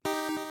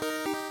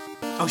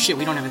Oh shit,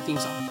 we don't have a theme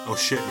song. Oh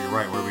shit, you're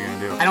right. What are we gonna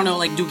do? I don't know.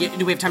 Like, do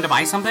we have time to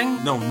buy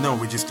something? No,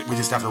 we just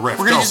have to riff.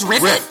 We're gonna just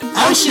riff it.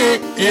 Oh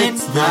shit,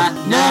 it's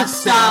the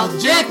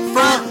Nostalgic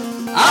Front,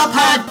 a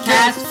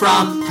podcast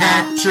from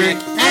Patrick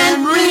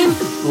and Reem.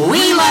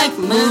 We like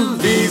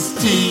movies,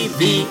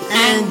 TV,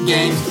 and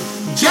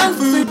games. Junk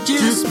food,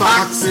 juice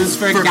boxes,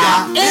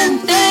 forgotten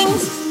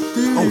things.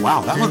 Oh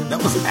wow,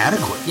 that was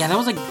adequate. Yeah, that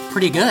was like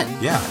pretty good.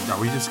 Yeah, are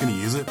we just gonna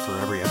use it for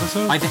every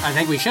episode? I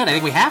think we should. I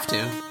think we have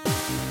to.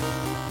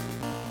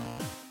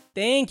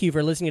 Thank you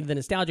for listening to the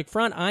Nostalgic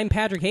Front. I'm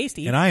Patrick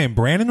Hasty. And I am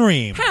Brandon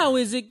Ream. How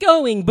is it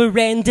going,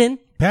 Brandon?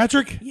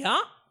 Patrick? Yeah?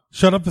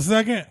 Shut up a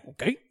second.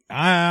 Okay.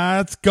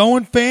 It's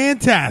going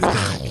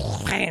fantastic.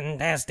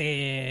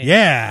 Fantastic.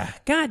 Yeah.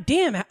 God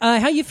damn.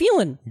 How you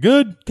feeling?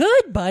 Good.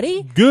 Good,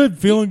 buddy. Good.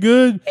 Feeling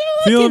good.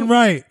 Feeling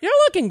right. You're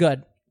looking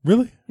good.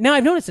 Really? Now,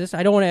 I've noticed this.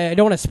 I don't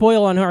want to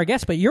spoil on our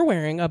guest, but you're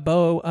wearing a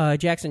Bo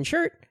Jackson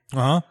shirt.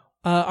 Uh-huh.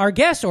 Our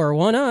guest, or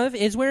one of,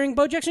 is wearing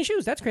Bo Jackson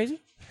shoes. That's crazy.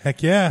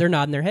 Heck yeah. They're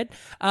nodding their head.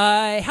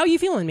 How you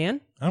feeling,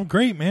 man? I'm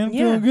great, man. I'm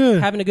feeling good.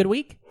 Having a good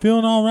week?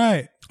 Feeling all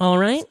right. All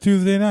right. It's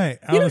Tuesday night.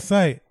 Out of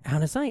sight.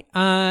 Out of sight.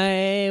 What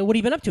have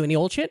you been up to? Any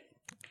old shit?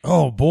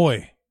 Oh,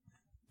 boy.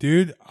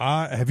 Dude,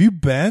 have you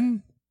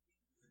been?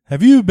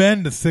 Have you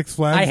been to Six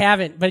Flags? I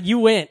haven't, but you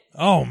went.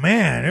 Oh,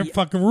 man. It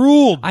fucking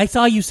ruled. I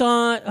saw you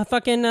saw a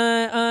fucking...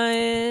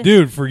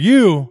 Dude, for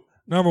you,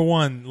 number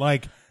one,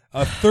 like...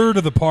 A third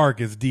of the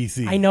park is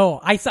DC. I know.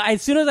 I saw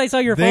as soon as I saw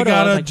your photo. They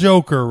got I was a like,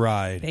 Joker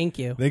ride. Thank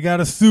you. They got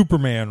a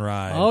Superman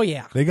ride. Oh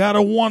yeah. They got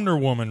a Wonder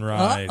Woman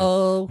ride.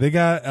 Uh-oh. They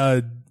got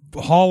a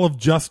Hall of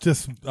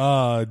Justice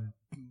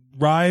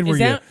ride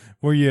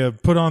where you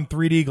put on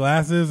 3D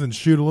glasses and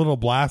shoot a little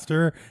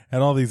blaster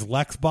at all these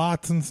Lex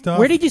bots and stuff.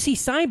 Where did you see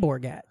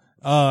Cyborg at?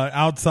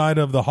 Outside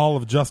of the Hall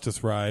of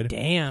Justice ride.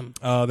 Damn.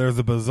 There's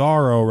a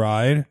Bizarro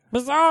ride.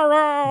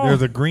 Bizarro.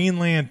 There's a Green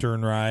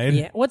Lantern ride.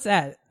 Yeah. What's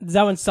that? Does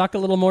that one suck a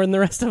little more than the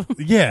rest of them?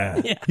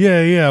 Yeah.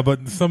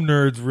 But some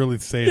nerds really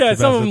say it's the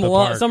best at the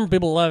park. Some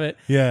people love it.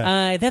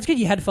 Yeah. That's good.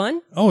 You had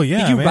fun? Oh yeah.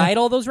 Did you man. ride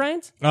all those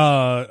rides?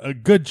 A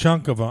good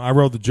chunk of them. I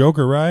rode the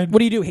Joker ride. What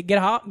do you do? Get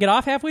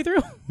off halfway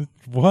through?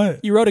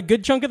 What? You rode a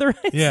good chunk of the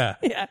rides? Yeah.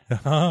 Yeah.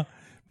 Uh-huh.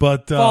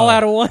 But fall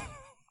out of one.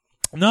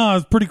 No,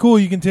 it's pretty cool.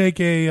 You can take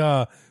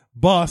a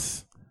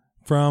bus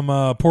from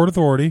Port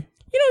Authority.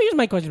 You know, here's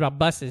my question about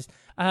buses.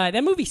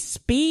 That movie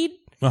Speed.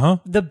 Uh-huh.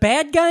 The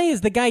bad guy is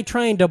the guy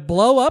trying to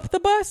blow up the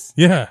bus?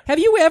 Yeah. Have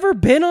you ever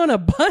been on a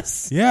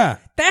bus? Yeah.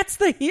 That's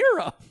the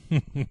hero.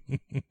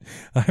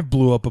 I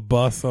blew up a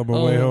bus on my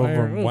way home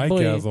from White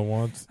Castle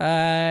once.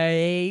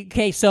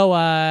 Okay,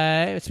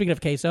 so speaking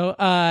of queso,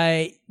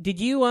 did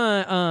you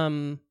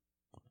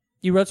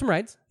you rode some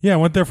rides? Yeah, I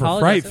went there for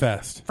Fright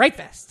Fest. Fright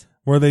Fest.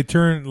 Where they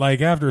turn,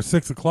 like, after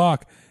 6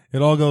 o'clock,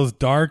 it all goes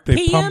dark.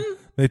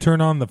 They turn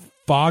on the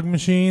fog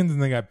machines,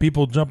 and they got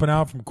people jumping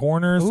out from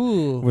corners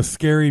with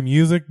scary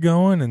music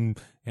going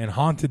and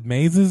haunted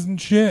mazes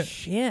and shit.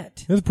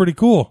 Shit. It was pretty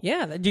cool.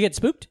 Yeah. Did you get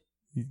spooked?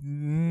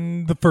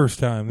 The first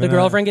time. The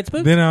girlfriend gets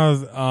spooked? Then I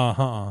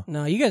was,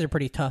 No, you guys are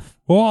pretty tough.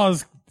 Well,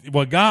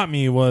 what got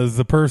me was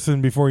the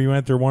person before you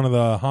enter one of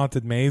the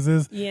haunted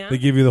mazes. Yeah. They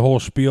give you the whole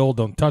spiel.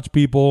 Don't touch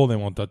people. They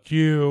won't touch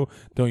you.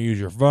 Don't use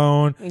your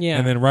phone. Yeah.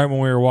 And then right when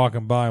we were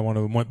walking by, one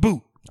of them went,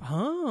 boo.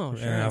 Oh,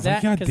 sure. And I was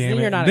like, God damn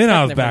it. Not then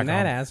I was back.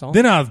 That asshole.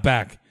 Then I was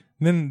back.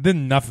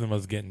 Then nothing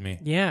was getting me.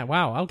 Yeah,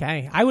 wow,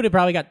 okay. I would have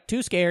probably got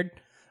too scared.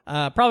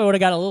 Probably would have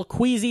got a little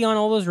queasy on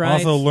all those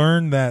rides. Also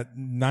learned that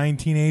 9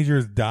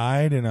 teenagers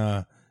died in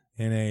a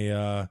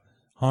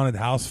haunted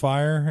house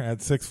fire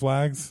at Six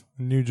Flags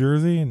in New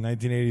Jersey in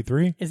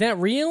 1983. Is that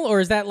real, or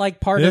is that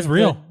like part of It's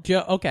real.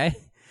 Okay.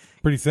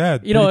 Pretty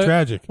sad. You pretty know,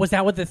 tragic. Was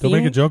that what the theme?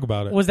 They'll make a joke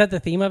about it. Was that the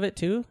theme of it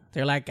too?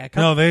 They're like,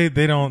 no, they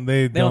don't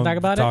talk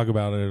about it. Talk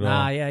about it at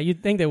all. Yeah,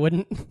 you'd think they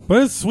wouldn't.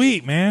 But it's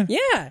sweet, man.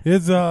 Yeah,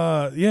 it's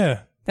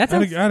yeah. I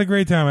had a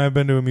great time. I haven't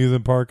been to an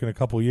amusement park in a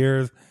couple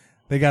years.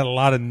 They got a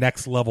lot of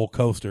next level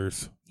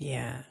coasters.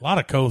 Yeah, a lot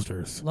of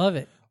coasters. Love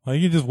it.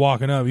 Like you're just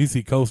walking up, you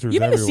see coasters. You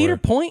been everywhere. to Cedar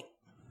Point?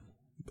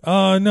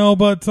 No,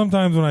 but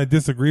sometimes when I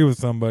disagree with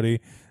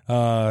somebody,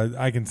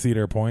 I can see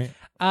their point.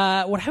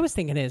 What I was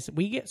thinking is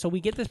we get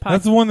this podcast.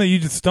 That's the one that you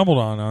just stumbled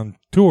on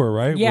tour,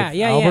 right? Yeah,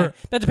 with Albert?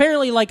 yeah. That's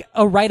apparently like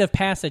a rite of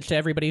passage to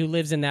everybody who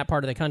lives in that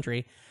part of the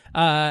country.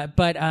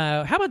 But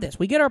how about this?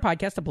 We get our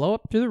podcast to blow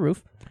up through the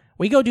roof.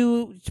 We go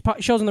do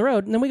shows on the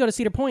road, and then we go to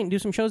Cedar Point and do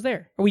some shows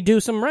there. Or we do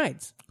some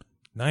rides.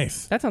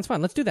 Nice. That sounds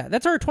fun. Let's do that.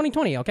 That's our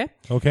 2020, okay?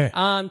 Okay.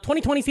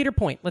 2020 Cedar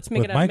Point. Let's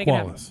make with it Mike make it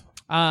Wallace.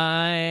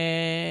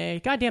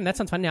 Goddamn, that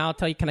sounds fun. Now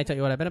can I tell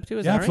you what I've been up to?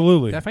 Is that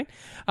absolutely. Right? Is that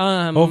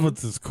fine? Hope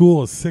it's as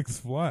cool as Six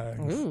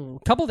Flags.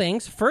 Couple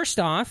things. First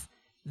off,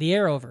 the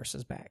Arrowverse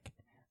is back.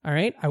 All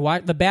right. I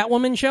watched the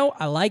Batwoman show.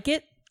 I like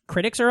it.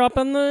 Critics are up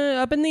in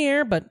the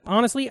air, but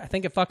honestly, I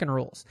think it fucking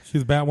rules.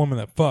 She's a Batwoman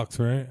that fucks,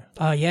 right?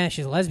 Yeah,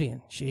 she's a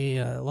lesbian. She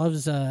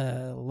loves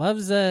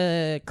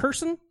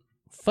cursing,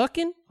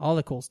 fucking, all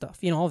the cool stuff.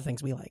 You know, all the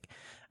things we like.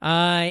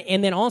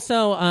 And then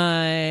also,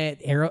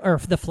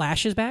 the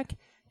Flash is back,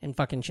 and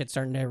fucking shit's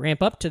starting to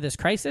ramp up to this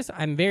crisis.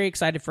 I'm very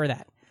excited for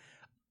that.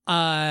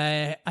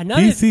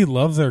 Another. DC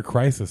loves their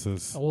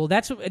crises. Well,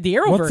 that's the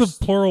Arrowverse. What's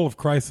the plural of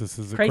crisis?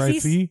 Is it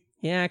Crises? crisis?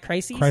 Yeah,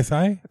 crises.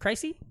 Crisis?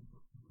 Crises?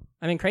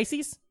 I mean,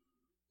 crises?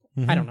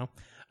 Mm-hmm. I don't know.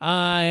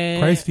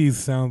 Crises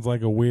sounds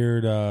like a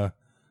weird,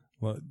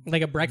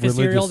 like a breakfast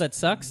cereal that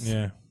sucks?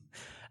 Yeah.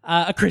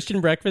 A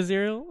Christian breakfast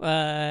cereal?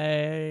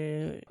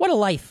 What a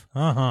life.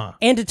 Uh-huh.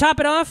 And to top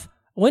it off,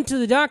 went to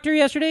the doctor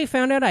yesterday,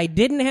 found out I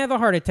didn't have a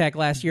heart attack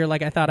last year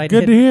like I thought I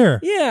did. Good to hear.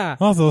 Yeah.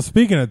 Also,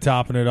 speaking of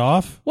topping it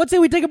off, Let's say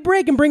we take a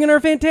break and bring in our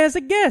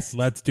fantastic guest.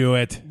 let's do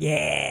it.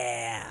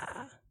 Yeah.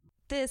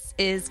 This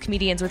is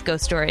Comedians with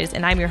Ghost Stories,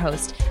 and I'm your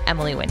host,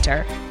 Emily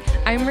Winter.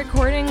 I'm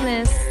recording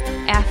this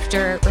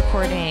after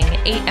recording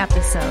 8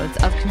 episodes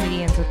of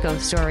Comedians with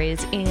Ghost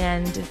Stories,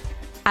 and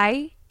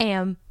I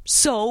am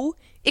so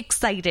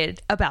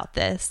excited about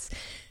this.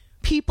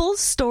 People's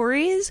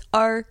stories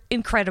are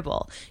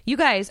incredible. You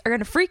guys are going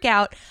to freak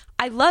out.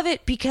 I love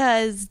it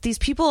because these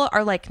people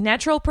are like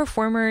natural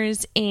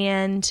performers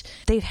and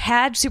they've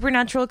had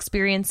supernatural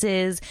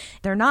experiences.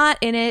 They're not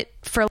in it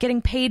for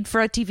getting paid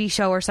for a TV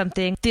show or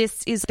something.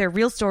 This is their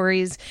real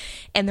stories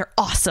and they're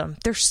awesome.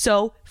 They're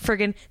so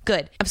friggin'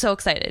 good. I'm so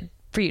excited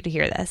for you to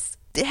hear this.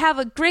 Have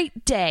a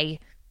great day.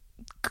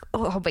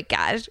 Oh my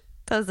gosh.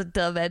 That was a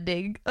dumb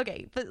ending.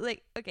 Okay, but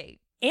okay.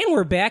 And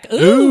we're back.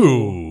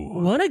 Ooh.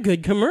 What a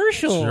good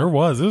commercial. Sure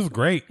was. It was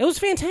great. It was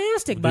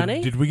fantastic, buddy.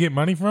 Did we get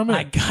money from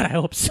it? God, I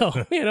hope so.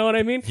 You know what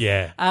I mean?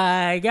 Yeah.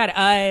 I got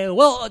it.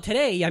 Well,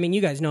 today, I mean,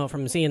 you guys know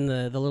from seeing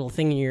the little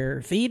thing in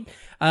your feed.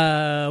 We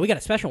got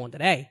a special one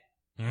today.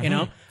 You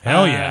know?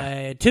 Hell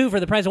yeah. 2 for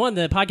the price of 1.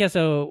 The podcast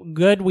so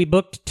good. We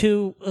booked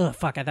 2. Ugh,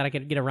 fuck, I thought I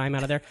could get a rhyme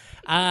out of there.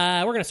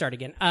 We're going to start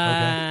again.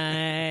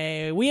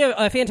 We have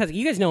a fantastic.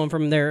 You guys know him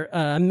from their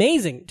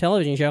amazing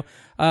television show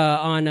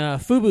on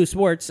Fubu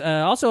Sports.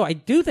 Also, I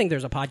do think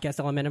there's a podcast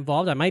element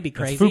involved. I might be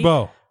crazy. That's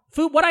Fubo.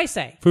 What'd I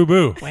say?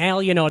 Fubu.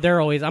 Well, you know,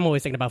 I'm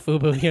always thinking about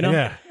Fubu, you know?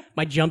 Yeah.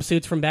 My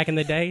jumpsuits from back in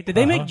the day. Did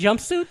they make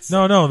jumpsuits?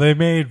 No, they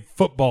made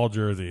football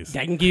jerseys.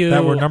 Thank you.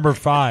 That were number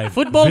 5.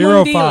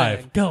 Football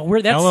 05. Go.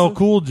 LL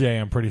Cool J,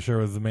 I'm pretty sure,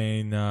 was the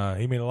main.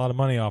 He made a lot of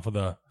money off of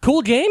the.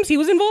 Cool James? He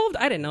was involved?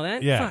 I didn't know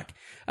that. Yeah. Fuck.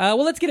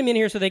 Well, let's get him in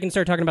here so they can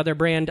start talking about their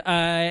brand.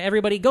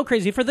 Everybody go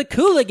crazy for the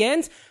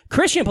Cooligans,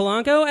 Christian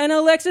Polanco, and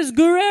Alexis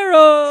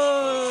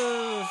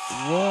Guerreros.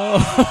 Whoa.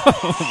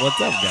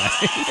 What's up, guys?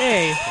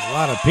 Hey. A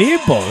lot of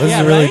people. This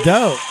Yeah, is really right?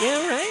 dope.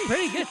 Yeah, right.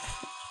 Pretty good.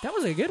 That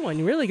was a good one.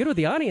 You're really good with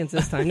the audience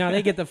this time. Now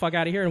they get the fuck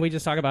out of here and we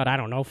just talk about, I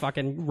don't know,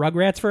 fucking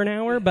Rugrats for an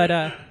hour. But,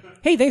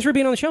 hey, thanks for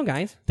being on the show,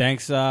 guys.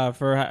 Thanks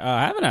for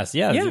having us.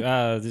 Yeah.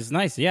 This is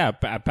nice. Yeah,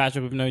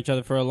 Patrick, we've known each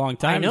other for a long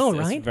time. I know, It's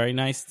right? very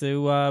nice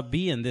to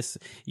be in this.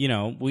 You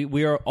know,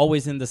 we are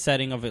always in the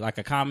setting of it, like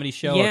a comedy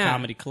show, a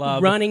comedy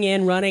club. Running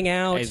in, running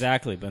out.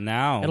 Exactly. But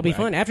now It'll be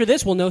fun. After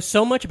this, we'll know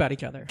so much about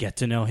each other. Get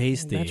to know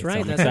Hasty. That's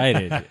right. I'm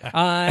excited.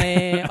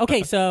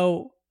 Okay,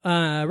 so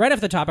right off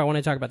the top, I want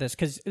to talk about this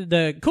because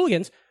the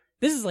Cooligans,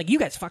 this is like you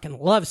guys fucking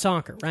love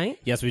soccer, right?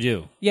 Yes, we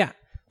do. Yeah.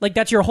 Like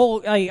that's your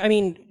whole. I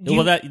mean,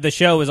 the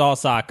show is all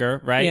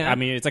soccer, right? Yeah. I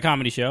mean, it's a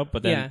comedy show,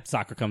 but then Yeah.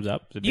 soccer comes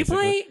up. Do you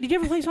play? Did you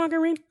ever play soccer,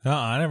 Reem?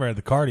 I never had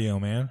the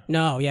cardio, man.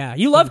 No, yeah,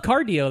 you love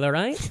cardio though,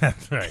 right?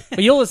 That's right.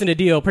 But you'll listen to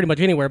Dio pretty much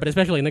anywhere, but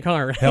especially in the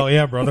car. Right? Hell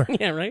yeah, brother.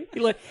 Yeah, right.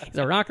 He's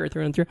a rocker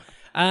through and through.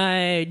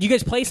 Do you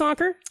guys play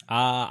soccer?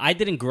 I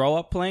didn't grow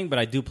up playing, but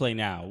I do play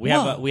now. We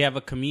have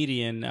a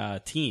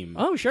comedian team.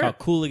 Oh, sure. Called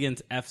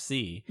Cooligans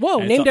FC. Whoa,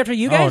 And named after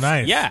you guys? Oh,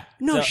 nice. Yeah.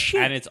 No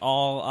shit. And it's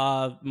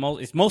all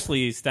it's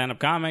mostly stand-up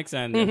comics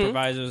and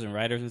improvisers and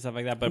writers and stuff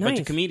like that. But a bunch Nice.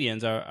 of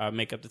comedians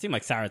make up the team,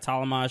 like Sarah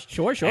Talamash,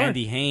 Sure.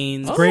 Andy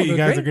Haynes. Oh, Great, you they're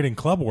guys great. are getting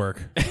club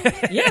work.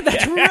 Yeah,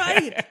 that's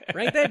right.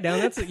 Write that down.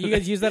 That's you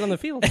guys use that on the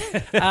field.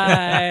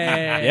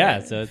 Yeah,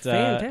 so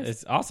Fantastic.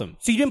 it's awesome.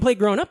 So you didn't play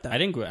growing up, though? I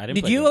didn't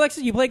Did play you, good.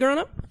 Alexis? You play growing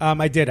up?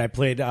 I did. I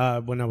played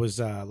when I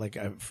was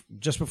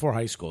just before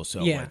high school.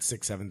 So Yeah.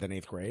 6th, 7th, and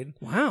 8th grade.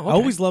 Wow. I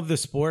always loved the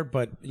sport,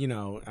 but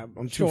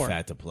I'm too Sure.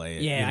 fat to play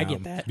it. Yeah, you I know.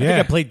 get that. I think Yeah.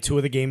 I played 2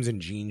 of the games in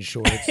jean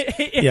shorts.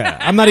 Yeah,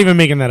 I'm not even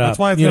making that up. That's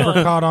why it's You never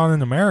know? caught on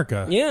in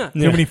America. Yeah.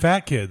 Too many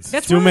fat kids.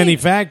 That's Too right. many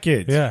fat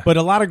kids. Yeah. But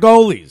a lot of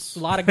goalies. A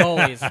lot of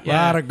goalies. A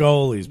Yeah. lot of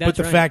goalies. That's Put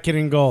the right. fat kid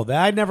in goal.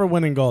 I never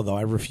went in goal, though.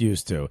 I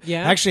refused to.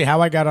 Yeah? Actually,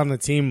 how I got on the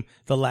team,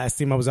 the last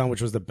team I was on,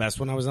 which was the best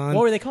one I was on.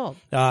 What were they called?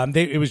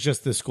 It was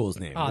just the school's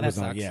name. Oh, It that was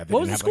not- sucks. yeah, they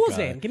What was the didn't have, school's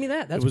name? Give me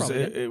that. That's it was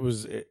probably good. it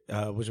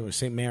was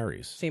St.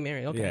 Mary's. St.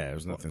 Mary. Okay. Yeah, it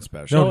was nothing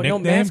special. No No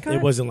nickname? mascot?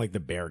 It wasn't like the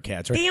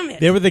Bearcats. Right? Damn it.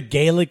 They were the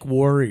Gaelic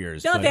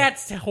Warriors. No, but-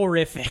 that's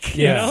horrific.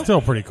 Yeah. You know?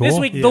 Still pretty cool. This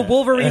week, the Yeah.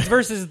 Wolverines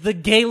versus the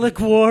Gaelic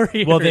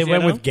Warriors. well, they you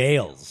went know? with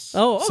Gales.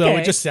 Oh, So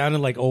okay. it just sounded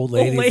like old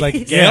ladies. Like,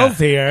 ladies. Gales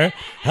here.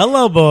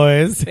 Hello,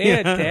 boys.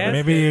 Fantastic.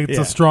 Maybe it's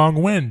Yeah. a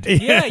strong wind.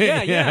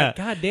 Yeah.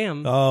 God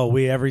damn. Oh,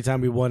 every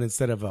time we won,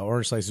 instead of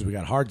orange slices, we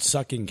got hard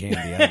sucking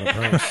candy out of a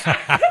purse.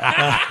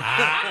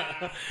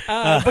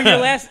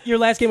 But your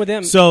last game with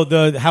them. So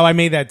how I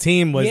made that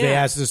team was they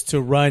Yeah. asked us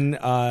to run.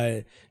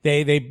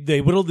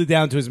 They whittled it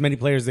down to as many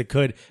players as they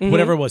could.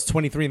 Whatever it was,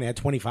 23, and they had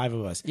 25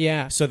 of us.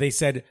 Yeah. So they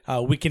said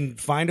we can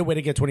find a way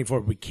to get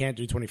 24, but we can't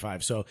do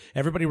 25. So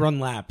everybody run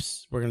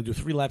laps. We're gonna do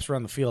 3 laps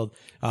around the field.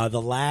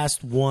 The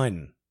last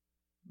one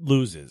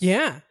loses.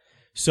 Yeah.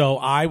 So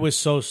I was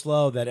so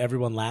slow that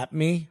everyone lapped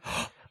me.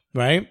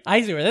 Right.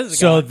 I see where this is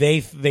So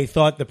going. they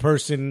thought the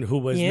person who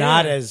was Yeah.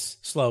 not as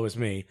slow as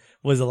me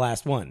was the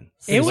last one.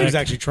 It He was- was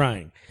actually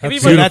trying.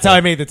 That's So that's how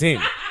I made the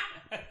team.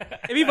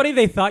 It'd be funny if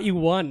they thought you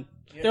won.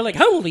 They're like,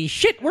 holy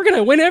shit, we're going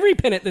to win every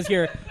pennant this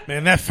year.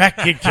 Man, that fat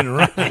kid can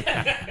run.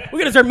 We're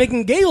going to start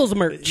making Gales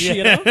merch,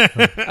 you know?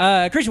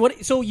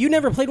 Christian, so you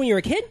never played when you were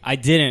a kid? I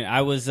didn't.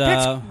 I was.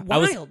 That's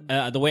wild.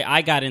 The way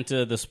I got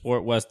into the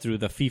sport was through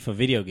the FIFA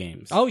video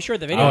games. Oh, sure,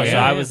 the video. So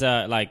yeah. I was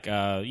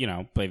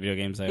play video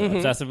games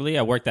obsessively.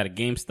 I worked at a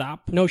GameStop.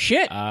 No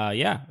shit.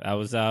 Yeah, I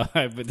was. I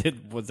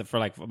was for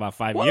like about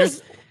 5 What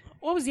years.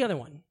 what was the other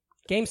one?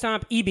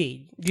 GameStop,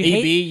 EB. Did you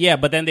EB, hate- yeah,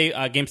 but then they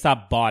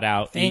GameStop bought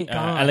out Thank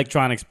God.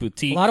 Electronics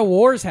Boutique. A lot of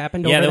wars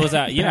happened over Yeah, there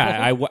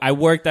there. was I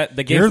worked at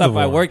the Gears of GameStop.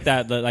 I War. worked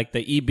at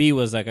the EB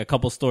was like a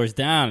couple stores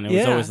down, and it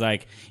was Yeah. always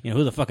like,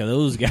 who the fuck are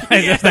those guys?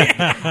 It's like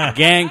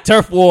gang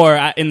turf war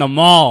in the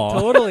mall.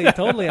 Totally.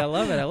 I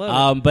love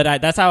it.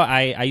 But that's how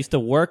I used to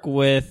work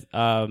with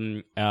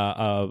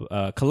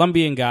a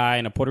Colombian guy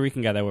and a Puerto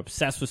Rican guy that were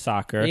obsessed with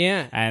soccer.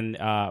 Yeah.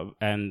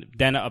 and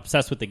then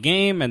obsessed with the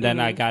game, and then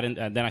I got in.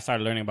 And then I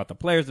started learning about the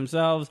players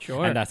themselves.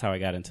 Sure. And that's how I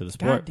got into the God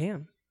sport.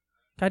 damn.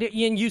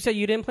 And you said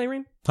you didn't play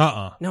Reem?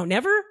 No,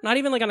 never? Not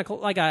even like on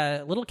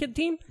a little kid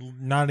team?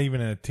 Not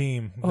even a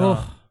team. Oh,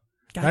 No.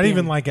 God Not damn.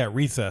 even like at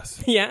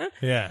recess. Yeah?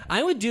 Yeah.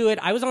 I would do it.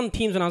 I was on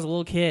teams when I was a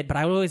little kid, but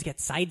I would always get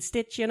side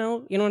stitch, you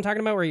know? You know what I'm talking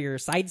about? Where your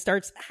side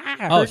starts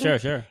hurting,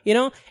 sure. You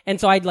know? And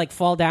so I'd like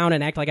fall down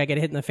and act like I get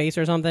hit in the face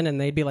or something,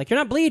 and they'd be like, you're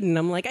not bleeding.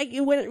 I'm like,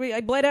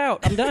 I bled out.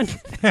 I'm done.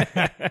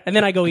 And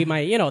then I go eat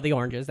my, the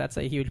oranges. That's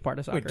a huge part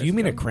of soccer. Wait, do you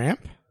mean a cramp?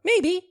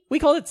 Maybe. We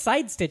call it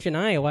side stitch in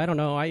Iowa. I don't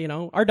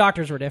know. Our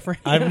doctors were different.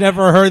 I've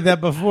never heard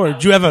that before.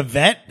 Did you have a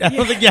vet? I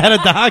don't think you had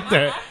a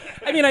doctor.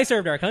 I mean, I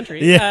served our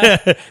country.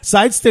 Yeah.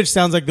 Side stitch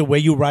sounds like the way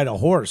you ride a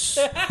horse.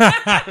 That's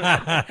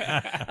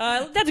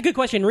a good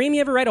question. Reem,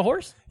 you ever ride a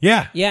horse?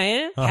 Yeah.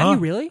 Yeah. Uh-huh. Have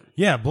you really?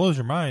 Yeah, it blows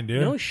your mind,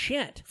 dude. No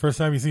shit. First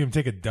time you see him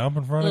take a dump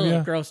in front of Ugh,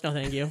 you. gross. No,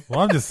 thank you. Well,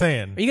 I'm just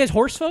saying. Are you guys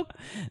horse folk?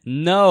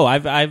 No,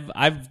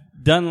 I've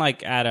done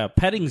like at a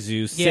petting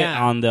zoo, sit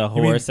Yeah. on the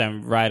horse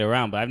and ride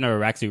around, but I've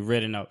never actually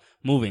ridden a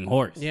moving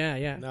horse.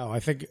 Yeah. No, I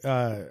think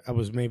I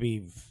was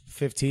maybe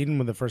 15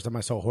 when the first time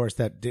I saw a horse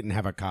that didn't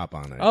have a cop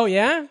on it. Oh,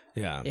 yeah?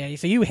 Yeah. Yeah,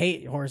 so you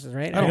hate horses,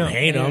 right? I don't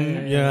hate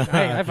them. Yeah.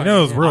 I You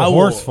know those real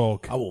horse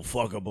folk. I will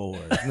fuck a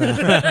horse.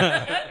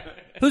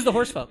 Who's the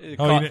horse folk?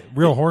 Oh,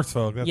 real horse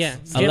folk. That's Yeah.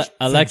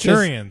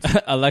 Centurions.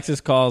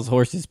 Alexis calls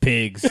horses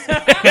pigs. This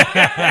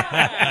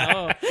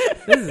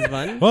is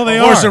fun. Well, they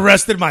Horse are.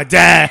 arrested my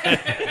dad.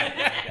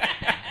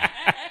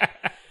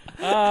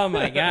 Oh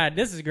my god,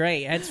 this is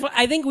great.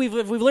 I think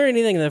if we've learned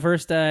anything in the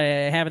first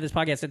half of this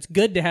podcast, it's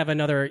good to have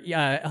another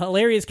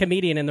hilarious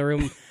comedian in the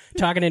room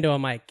talking into a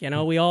mic.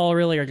 We all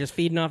really are just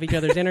feeding off each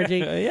other's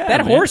energy.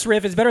 That horse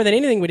riff is better than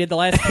anything we did the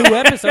last 2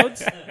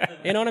 episodes.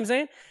 You know what I'm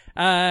saying?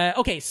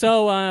 Okay,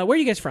 so where are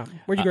you guys from?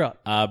 Where'd you grow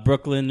up?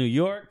 Brooklyn, New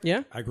York.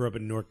 Yeah, I grew up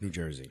in Newark, New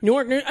Jersey.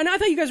 Newark. And I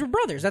thought you guys were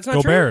brothers. That's not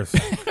Go true. Bears.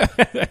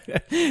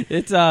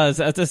 It's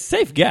a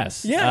safe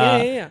guess.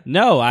 Yeah.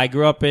 No, I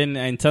grew up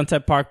in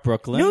Sunset Park,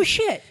 Brooklyn. No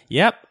shit.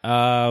 Yep.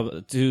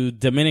 To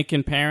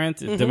Dominican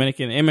parents,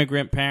 Dominican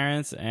immigrant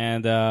parents,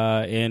 and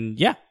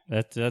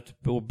that's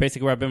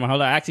basically where I've been my whole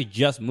life. I actually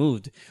just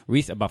moved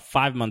about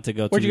 5 months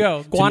ago. Where'd you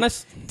go?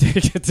 Guanas?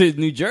 To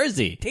New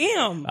Jersey.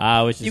 Damn.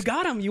 Which is, you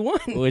got him. You won.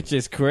 which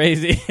is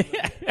crazy.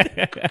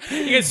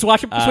 You guys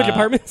switch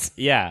apartments?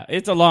 Yeah,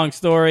 it's a long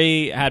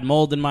story. Had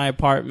mold in my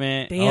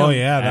apartment. Damn. Oh,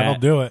 yeah, that'll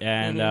do it.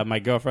 And my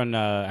girlfriend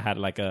had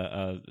like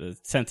a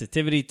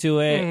sensitivity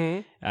to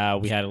it.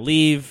 We had to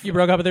leave. You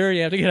broke up with her.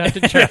 You have to get out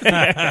to church.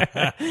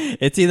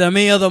 It's either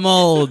me or the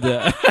mold.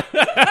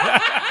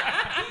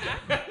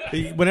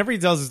 Whenever he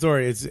tells the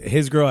story, it's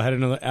his girl had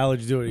an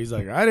allergy to it. He's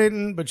like, I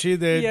didn't, but she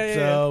did.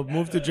 So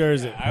moved to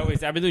Jersey. I've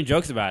been doing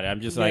jokes about it.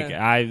 I'm just like,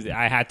 Yeah.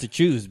 I had to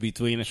choose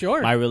between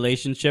Sure. my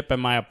relationship and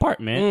my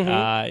apartment,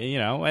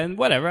 and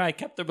whatever. I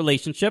kept the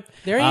relationship.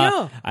 There you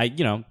go. I,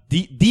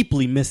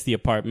 deeply miss the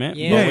apartment.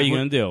 Yeah. But what are you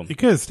going to do? You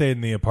could have stayed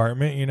in the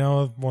apartment.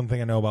 One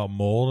thing I know about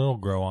mold, it'll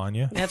grow on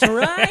you. That's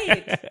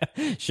right.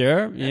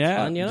 Sure.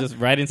 Yeah. fun, Just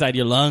right inside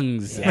your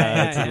lungs.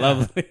 It's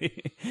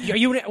lovely. Are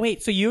you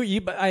wait? So you're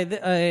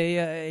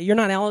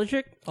not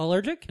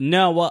allergic?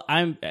 No, well,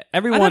 I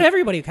everyone. thought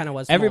everybody kind of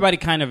was. Everybody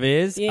kind of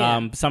is. Yeah.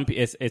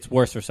 It's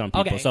worse for some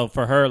people. Okay. So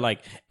for her,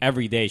 like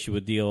every day she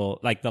would deal,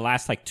 like the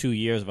last 2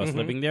 years of us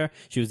living there,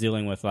 she was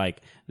dealing with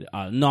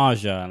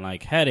nausea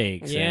and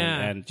headaches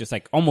and just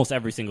almost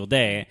every single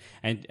day.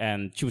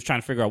 And she was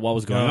trying to figure out what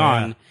was going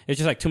on. Yeah.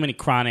 It's just too many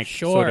chronic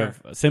sort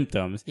of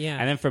symptoms. Yeah.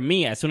 And then for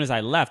me, as soon as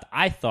I left,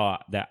 I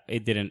thought that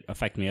it didn't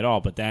affect me at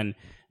all. But then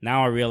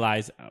Now I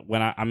realize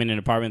when I'm in an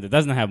apartment that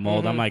doesn't have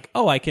mold, I'm like,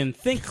 oh, I can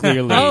think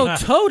clearly. Oh,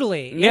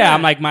 totally. Yeah,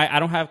 I'm like I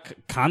don't have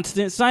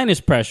constant sinus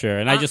pressure,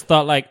 and I just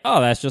thought like,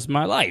 oh, that's just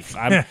my life.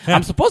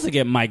 I'm supposed to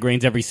get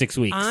migraines every 6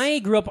 weeks. I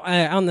grew up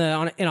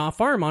in a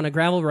farm on a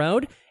gravel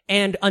road,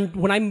 and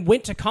when I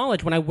went to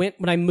college, when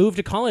I moved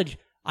to college,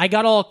 I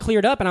got all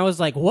cleared up, and I was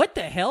like, what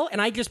the hell?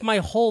 And I just my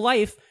whole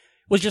life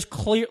was just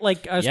clear,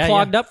 like I was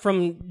clogged up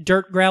from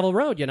dirt gravel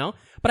road, you know.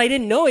 But I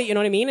didn't know it, you know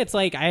what I mean? It's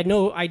like I had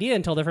no idea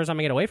until the first time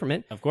I get away from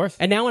it. Of course.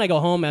 And now when I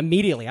go home,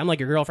 immediately I'm like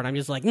your girlfriend. I'm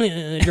just like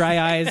dry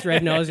eyes,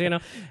 red nose, you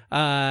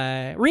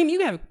know.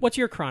 Reem, what's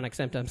your chronic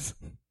symptoms?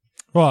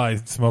 Well, I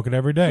smoke it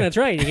every day. That's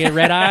right. You get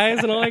red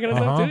eyes and all that kind of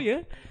stuff too.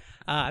 Yeah.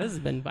 This has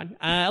been fun.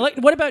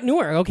 What about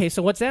Newark? Okay,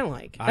 so what's that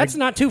like? That's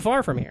not too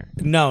far from here.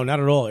 No,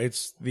 not at all.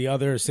 It's the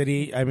other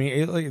city. I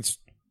mean, it's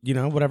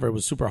whatever. It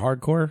was super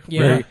hardcore.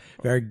 Yeah.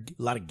 Very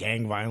a lot of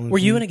gang violence. Were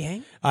you in a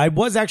gang? I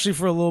was actually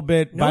for a little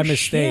bit by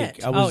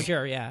mistake. Shit.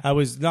 Sure, yeah. I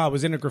was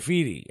into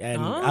graffiti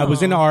and I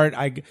was into art.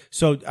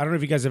 So I don't know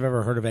if you guys have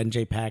ever heard of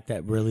NJ Pack,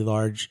 that really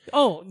large.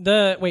 Oh,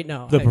 the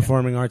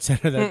Performing Arts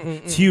Center.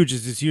 It's huge.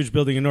 It's this huge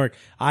building in Newark.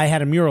 I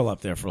had a mural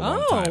up there for a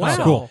long time. Oh, wow.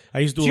 So cool. I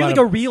used to do you're like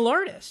a real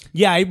artist.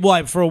 Yeah,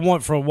 for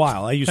a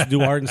while. I used to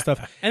do art and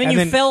stuff. And then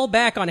you fell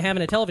back on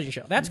having a television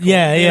show. That's cool.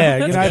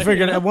 Yeah. I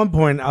figured at one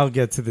point I'll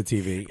get to the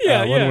TV.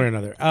 One way or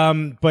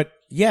another. But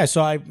yeah,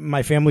 so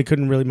my family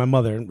couldn't really, my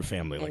mother and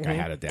family, like I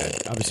had a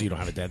dad. Obviously you don't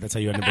have a dad. That's how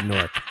you end up in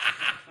Newark.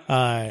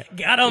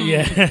 Got him.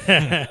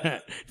 Yeah.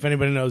 If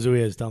anybody knows who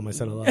he is, tell him I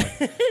said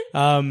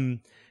hello.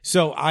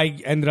 So I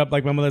ended up,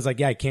 like, my mother's like,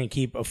 yeah, I can't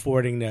keep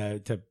affording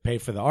to pay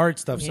for the art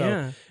stuff.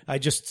 So I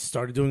just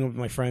started doing it with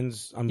my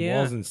friends on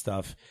walls and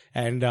stuff.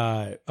 And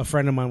a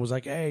friend of mine was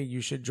like, hey,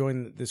 you should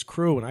join this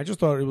crew. And I just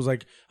thought it was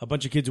like a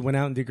bunch of kids who went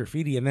out and did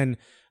graffiti. And then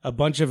a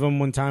bunch of them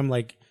one time,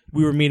 like,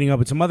 we were meeting up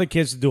with some other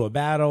kids to do a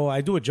battle. I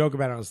do a joke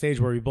about it on stage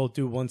where we both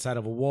do one side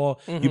of a wall.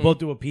 You both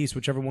do a piece.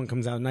 Whichever one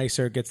comes out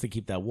nicer gets to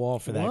keep that wall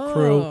for that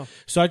crew.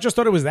 So I just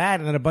thought it was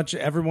that. And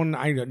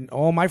then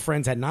all my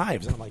friends had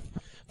knives. And I'm like,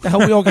 the hell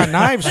we all got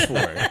knives for?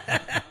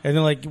 And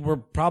they're like, we're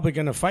probably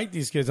going to fight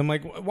these kids. I'm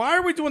like, why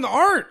are we doing the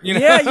art? You know?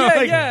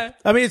 Yeah.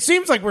 I mean, it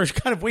seems like we're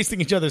kind of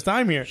wasting each other's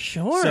time here.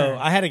 Sure. So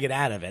I had to get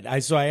out of it.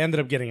 So I ended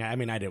up getting, I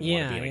mean, I didn't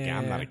want to be in a gang.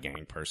 I'm not a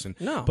gang person.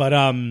 No. But,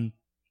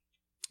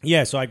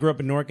 yeah, so I grew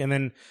up in Newark, and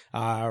then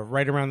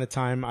right around the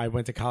time I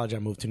went to college, I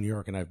moved to New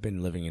York, and I've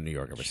been living in New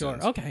York ever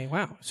since. Okay,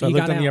 wow. So I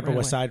lived on the Upper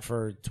West Side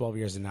for 12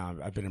 years, and now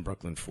I've been in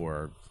Brooklyn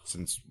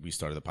since we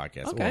started the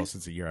podcast. Okay. Well,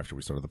 since a year after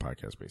we started the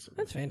podcast, basically.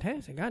 That's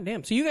fantastic. God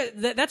damn. So you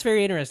guys, that's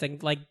very interesting.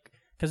 Like,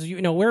 because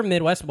we're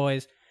Midwest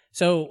boys.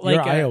 So like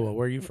You're Iowa.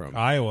 Where are you from?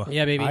 Iowa.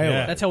 Yeah, baby.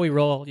 Iowa. That's how we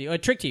roll. I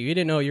tricked you. You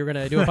didn't know you were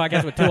going to do a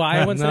podcast with two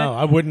Iowans. No,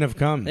 I wouldn't have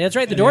come. That's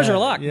right. The doors are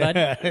locked, bud.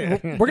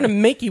 We're going to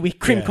make you eat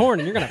cream corn,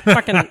 and you're going to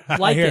fucking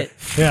like it.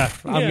 Yeah.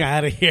 I'm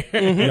out of here.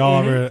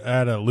 Y'all ever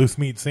had a loose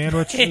meat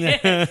sandwich?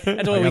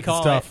 That's what we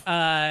call stuff.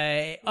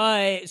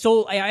 it.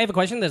 So I have a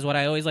question. This is what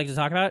I always like to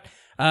talk about.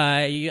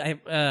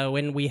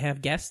 When we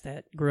have guests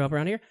that grew up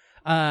around here.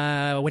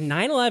 When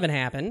 9/11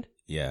 happened,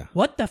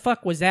 what the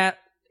fuck was that?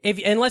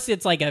 Unless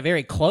it's like a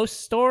very close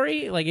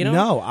story, like,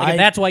 No, like if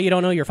that's why you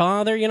don't know your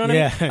father, you know what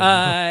I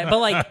mean? But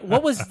like,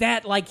 what was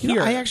that like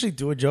here? I actually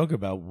do a joke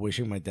about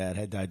wishing my dad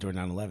had died during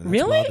 9/11. That's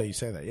Really? wild that you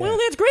say that. Yeah. Well,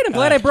 that's great. I'm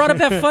glad I brought up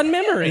that fun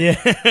memory.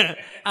 Yeah, it's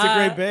a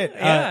great bit.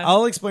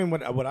 I'll explain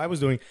what I was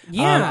doing.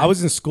 Yeah. I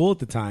was in school at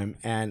the time,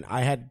 and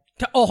I had.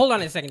 Hold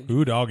on a second.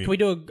 Ooh, doggy. Can we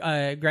do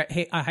a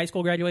high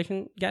school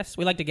graduation guess?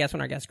 We like to guess when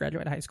our guests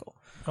graduate high school.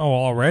 Oh,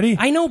 already?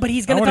 I know, but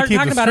he's going to wanna start keep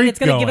talking the about it. And it's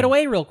streak going to give it going.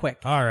 away real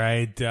quick. All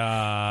right.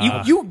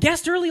 You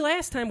guessed early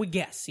last time. We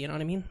guess. You know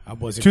what I mean? I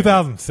wasn't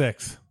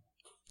 2006.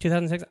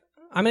 2006.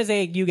 I'm going to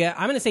say you get.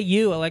 I'm going to say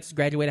you, Alexis,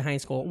 graduated high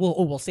school.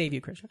 We'll save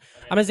you, Christian.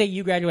 I'm going to say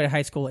you graduated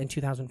high school in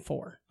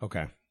 2004.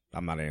 Okay.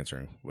 I'm not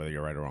answering whether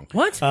you're right or wrong.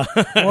 What?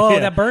 Whoa,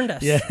 that burned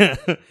us. Yeah.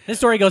 This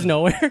story goes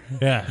nowhere.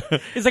 Yeah.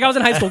 It's like I was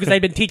in high school because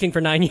I'd been teaching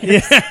for 9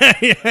 years.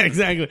 Yeah,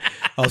 exactly.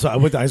 Also, I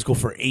went to high school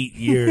for 8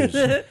 years.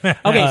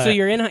 Okay, so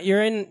you're in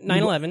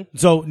 9/11.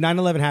 So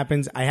 9/11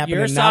 happens. I happen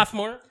You're to a not,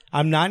 sophomore.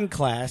 I'm not in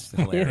class.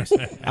 Hilarious.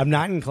 I'm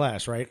not in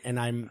class, right? And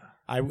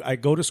I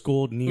go to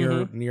school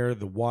near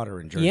the water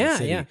in Jersey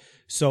City. Yeah.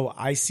 So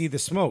I see the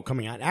smoke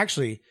coming out.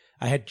 Actually,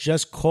 I had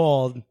just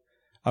called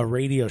a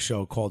radio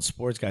show called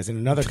Sports Guys, and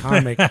another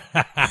comic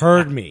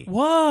heard me.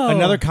 Whoa.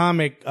 Another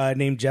comic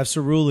named Jeff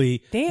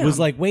Cerulli was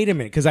like, wait a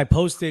minute, because I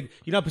posted,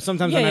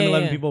 sometimes on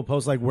 9/11 people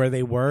post like where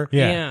they were.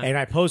 Yeah. And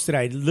I posted,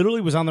 I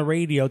literally was on the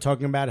radio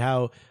talking about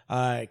how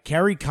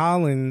Kerry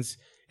Collins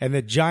and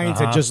the Giants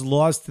had just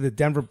lost to the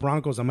Denver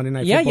Broncos on Monday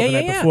Night Football the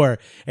night before.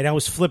 And I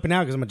was flipping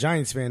out because I'm a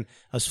Giants fan.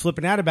 I was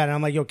flipping out about it.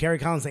 I'm like, yo, Kerry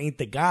Collins ain't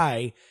the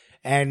guy.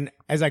 And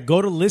as I go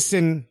to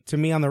listen to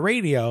me on the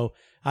radio,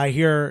 I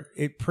hear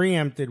it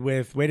preempted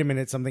with, wait a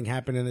minute, something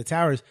happened in the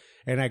towers.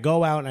 And I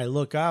go out and I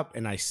look up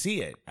and I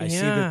see it. I see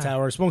the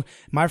tower smoke.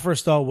 My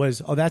first thought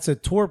was, oh, that's a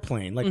tour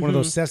plane, like one of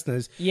those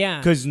Cessnas. Yeah.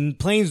 Because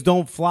planes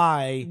don't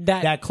fly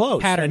that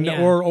close. Pattern,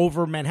 or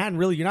over Manhattan.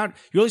 Really, you're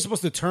only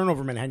supposed to turn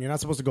over Manhattan. You're not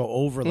supposed to go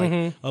over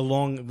like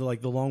along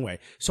like the long way.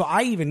 So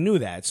I even knew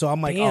that. So I'm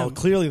like, oh,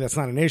 clearly that's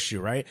not an issue,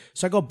 right?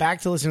 So I go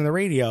back to listen to the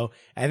radio,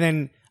 and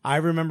then I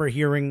remember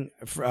hearing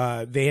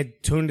they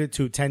had tuned it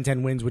to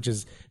 1010 Winds, which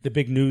is the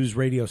big news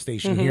radio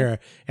station here,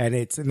 and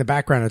it's in the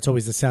background. It's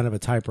always the sound of a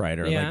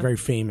typewriter, like very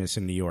famous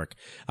in New York.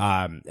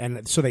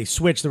 And so they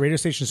switched. The radio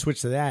station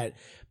switched to that,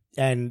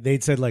 and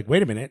they'd said like,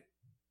 "Wait a minute,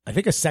 I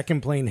think a second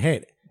plane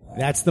hit."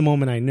 That's the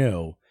moment I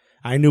knew.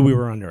 I knew we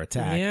were under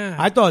attack. Yeah.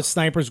 I thought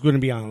snipers were going to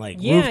be on like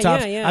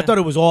rooftops. I thought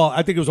it was all.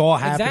 I think it was all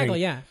happening.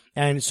 Exactly. Yeah.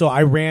 And so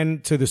I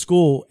ran to the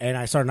school and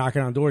I started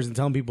knocking on doors and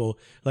telling people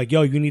like,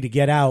 yo, you need to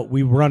get out.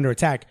 We were under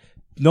attack.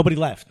 Nobody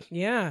left.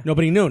 Yeah.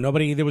 Nobody knew.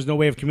 There was no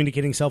way of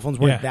communicating. Cell phones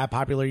weren't that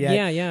popular yet.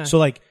 Yeah, yeah. So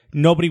like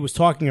nobody was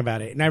talking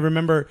about it. And I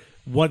remember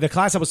the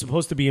class I was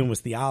supposed to be in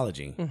was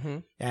theology.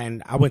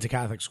 And I went to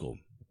Catholic school.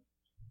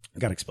 I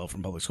got expelled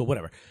from public school,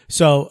 whatever.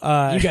 So,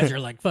 you guys are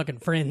like fucking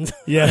friends.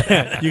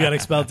 Yeah. You got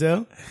expelled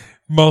too?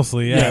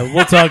 Mostly, yeah. Yeah,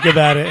 we'll talk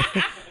about it.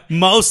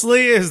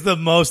 Mostly is the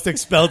most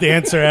expelled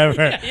answer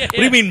ever. What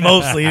do you mean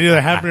mostly? It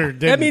either happened or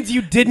didn't. That means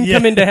you didn't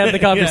come in to have the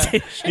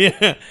conversation.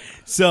 Yeah.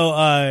 So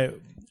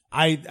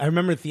I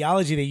remember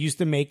theology, they used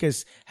to make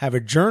us have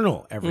a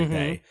journal every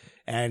day.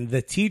 And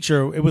the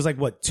teacher, it was like,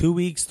 2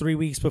 weeks, 3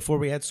 weeks before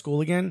we had school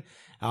again.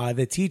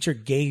 The teacher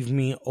gave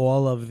me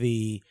all of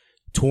the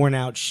torn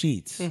out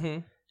sheets.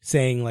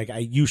 Saying like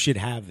you should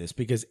have this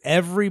because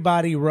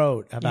everybody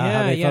wrote about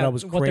how they thought I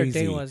was crazy. What their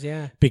day was,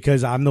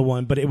 because I'm the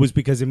one, but it was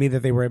because of me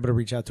that they were able to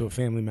reach out to a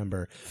family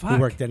member who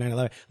worked at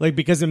 9/11. Like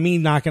because of me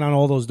knocking on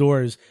all those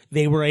doors,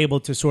 they were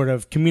able to sort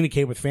of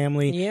communicate with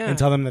family and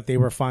tell them that they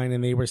were fine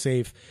and they were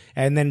safe.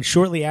 And then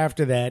shortly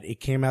after that, it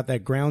came out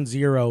that ground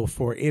zero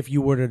for if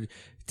you were to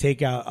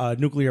take out a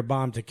nuclear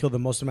bomb to kill the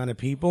most amount of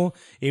people,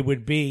 it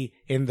would be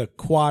in the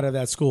quad of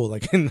that school,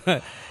 like in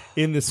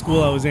the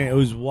school I was in. It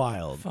was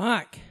wild.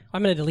 Fuck.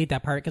 I'm going to delete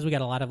that part because we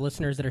got a lot of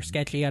listeners that are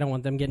sketchy. I don't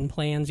want them getting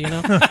plans, so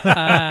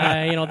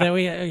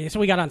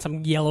we got on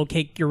some yellow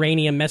cake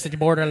uranium message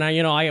board, and I'm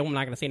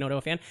not going to say no to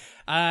a fan.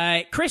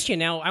 Christian,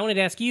 now I wanted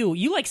to ask you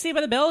like Saved by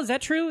the Bell? Is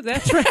that true?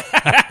 That's right.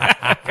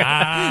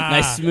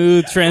 Nice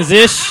smooth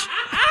transition.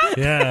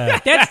 Yeah,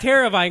 that's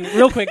terrifying.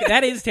 Real quick,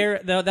 that is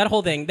that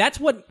whole thing. That's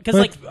what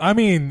because I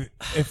mean,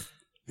 if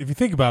you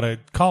think about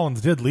it, Collins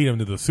did lead him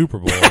to the Super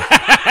Bowl.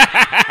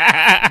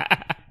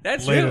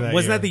 That's true.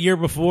 Wasn't that the year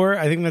before?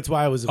 I think that's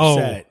why I was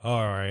upset. Oh,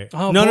 all right.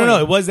 Oh, no.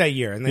 It was that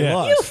year, and they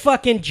lost. You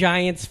fucking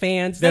Giants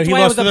fans. That's he why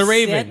lost I was to the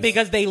upset Ravens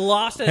because they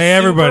lost a Hey,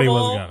 everybody Super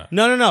Bowl. was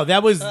gonna. No.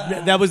 That was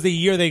the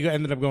year they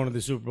ended up going to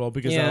the Super Bowl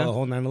because of the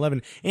whole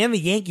 9/11, and the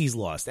Yankees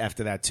lost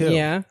after that too.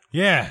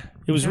 Yeah.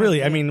 It was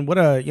really. I mean, what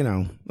a and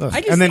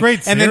then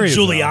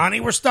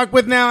Giuliani we're stuck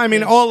with now. I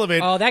mean, all of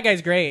it. Oh, that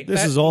guy's great.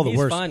 This is all the he's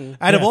worst. Fun.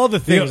 Out of all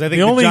the things, I think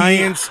the only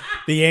Giants,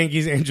 the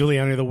Yankees, and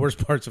Giuliani are the worst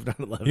parts of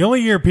 9/11. The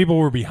only year people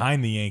were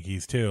behind the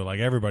Yankees too, like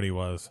everybody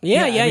was.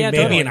 Yeah. Maybe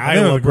Totally. in I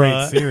think it was Iowa, a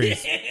great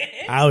series.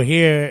 Out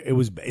here,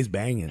 it's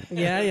banging.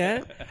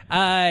 Yeah.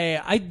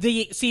 That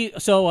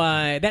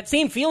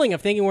same feeling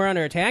of thinking we're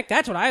under attack.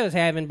 That's what I was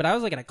having, but I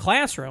was like in a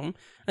classroom.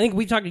 I think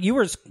we talked. You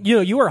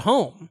were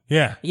home.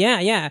 Yeah.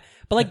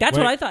 But that's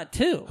what I thought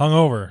too.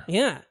 Hungover.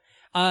 Yeah.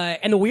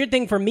 And the weird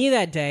thing for me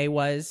that day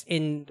was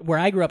in where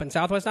I grew up in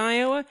Southwest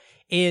Iowa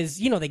is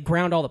they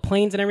ground all the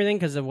planes and everything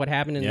because of what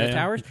happened in the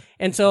towers,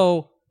 and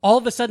so. All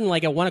of a sudden,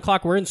 like at 1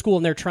 o'clock, we're in school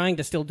and they're trying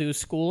to still do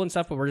school and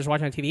stuff, but we're just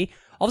watching on TV.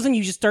 All of a sudden,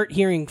 you just start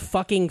hearing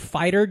fucking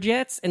fighter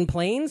jets and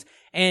planes,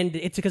 and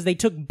it's because they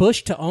took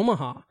Bush to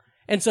Omaha.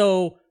 And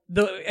so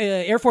the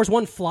Air Force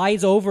One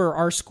flies over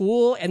our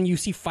school, and you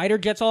see fighter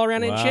jets all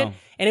around it and shit.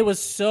 And it was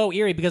so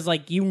eerie because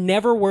like you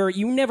never were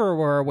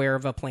aware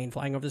of a plane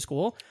flying over the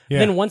school. Yeah.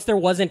 Then once there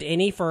wasn't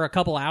any for a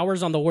couple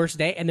hours on the worst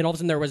day, and then all of a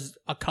sudden there was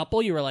a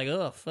couple, you were like,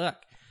 oh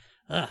fuck,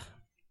 ugh.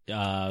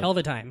 Hell of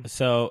a time.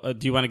 So,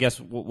 do you want to guess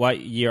what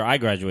year I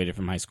graduated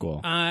from high school?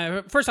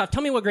 First off,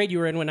 tell me what grade you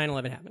were in when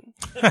 9/11 happened.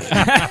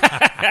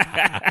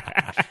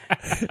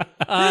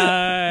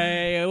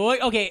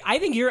 Okay, I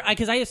think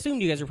because I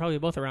assumed you guys were probably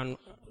both around.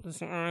 Do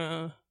you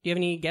have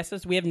any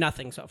guesses? We have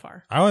nothing so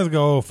far. I always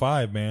go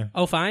 05, man.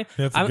 05?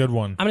 That's a good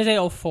one. I'm going to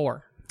say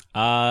 04.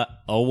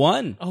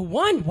 01.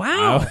 01,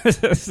 wow.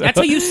 That's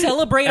how you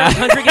celebrate our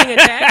country getting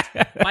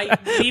attacked? By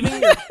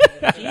leaving your...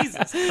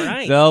 Jesus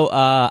Christ. So,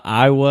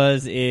 I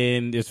was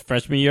it was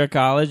freshman year of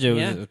college. It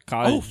was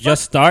college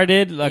just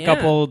started a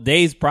couple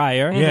days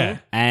prior. Yeah.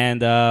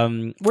 And,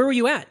 where were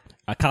you at?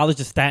 A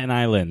college of Staten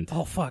Island.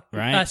 Oh, fuck.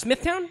 Right?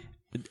 Smithtown?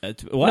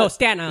 What? No,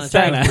 Staten Island.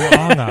 Staten Island.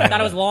 Long Island. I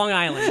thought it was Long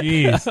Island.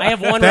 Jeez. I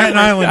have one Staten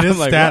Island is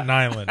like, Staten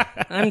Island.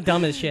 I'm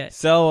dumb as shit.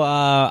 So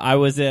I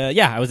was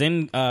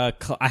in. I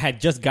had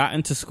just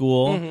gotten to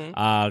school.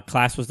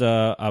 Class was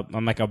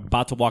I'm like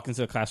about to walk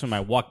into the classroom. I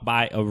walk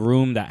by a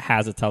room that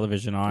has a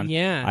television on.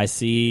 Yeah. I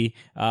see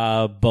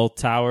both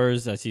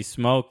towers. I see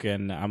smoke,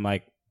 and I'm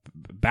like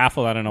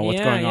baffled. I don't know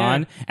what's going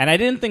on. And I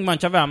didn't think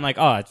much of it. I'm like,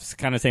 oh, it's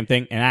kind of the same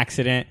thing. An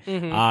accident.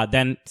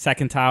 Then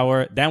second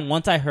tower. Then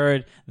once I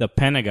heard the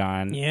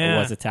Pentagon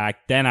was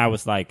attacked, then I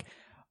was like,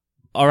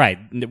 all right,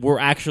 we're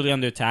actually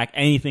under attack.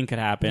 Anything could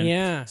happen.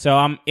 Yeah. So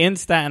I'm in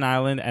Staten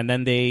Island, and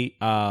then they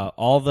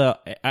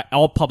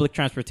all public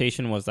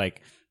transportation was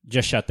like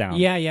just shut down.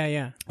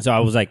 Yeah. So I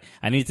was like,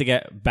 I need to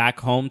get back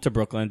home to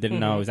Brooklyn. Didn't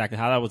know exactly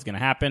how that was going to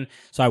happen.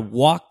 So I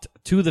walked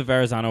to the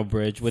Verrazano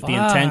Bridge with the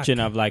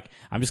intention of like,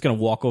 I'm just going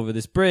to walk over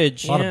this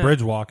bridge. A lot of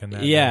bridge walking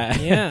that.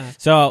 Yeah.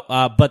 So,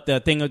 but the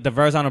thing with the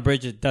Verrazano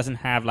Bridge, it doesn't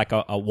have like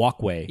a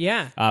walkway.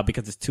 Yeah.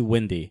 Because it's too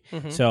windy.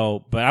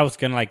 So, but I was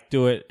going to like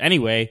do it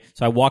anyway.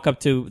 So I walk up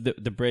to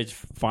the bridge,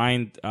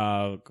 find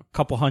a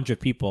couple hundred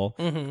people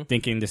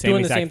thinking the same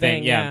Doing exact the same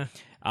thing. Yeah.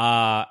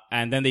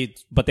 And then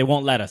they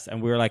won't let us.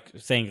 And we were like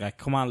saying like,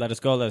 come on, let us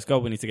go.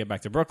 We need to get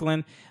back to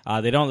Brooklyn.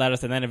 They don't let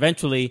us. And then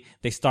eventually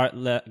they start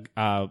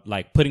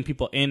like putting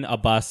people in a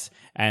bus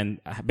and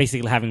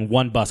basically having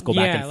one bus go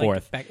back and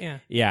forth.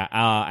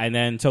 And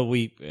then so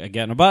we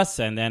get on a bus,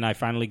 and then I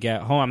finally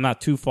get home. I'm not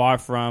too far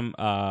from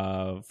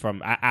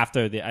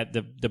after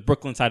the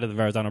Brooklyn side of the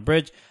Verrazano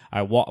Bridge.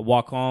 I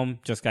walk home,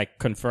 just like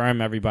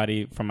confirm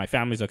everybody from my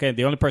family's okay.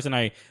 The only person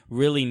I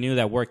really knew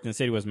that worked in the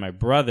city was my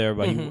brother,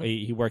 but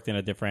he worked in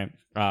a different,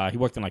 he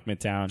worked in like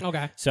Midtown.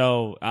 Okay.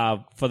 So,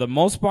 for the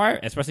most part,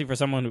 especially for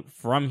someone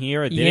from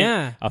here, it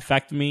didn't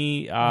affect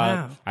me.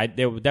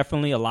 There were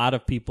definitely a lot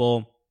of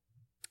people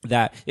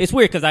that it's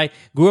weird because I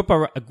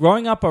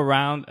growing up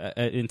around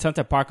in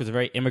Sunset Park was a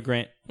very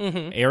immigrant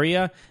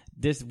area.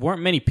 There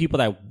weren't many people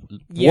that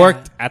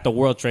worked at the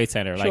World Trade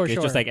Center. Like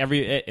it's just like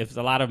it's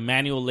a lot of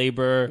manual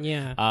labor,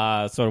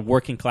 sort of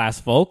working class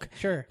folk.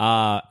 Sure.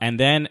 And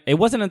then it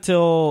wasn't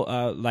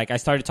until like I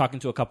started talking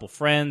to a couple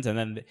friends, and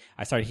then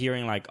I started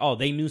hearing like, oh,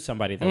 they knew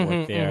somebody that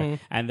worked there.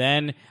 And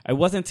then it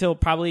wasn't until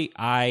probably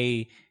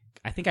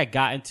I think I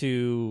got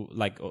into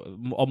like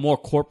a more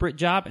corporate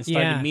job and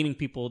started meeting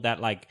people that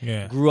like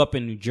grew up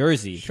in New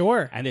Jersey.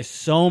 Sure. And there's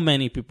so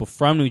many people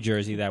from New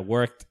Jersey that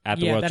worked at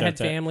the World Trade Center.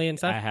 That had family and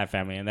stuff. I had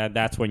family, and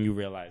that's when you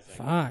realize.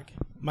 Fuck.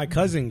 My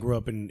cousin grew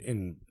up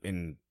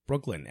in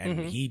Brooklyn, and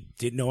he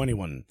didn't know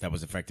anyone that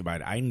was affected by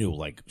it. I knew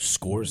like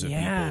scores of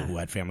people who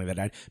had family that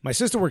died. My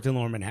sister worked in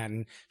Lower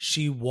Manhattan.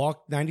 She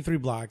walked 93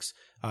 blocks.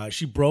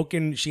 She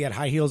had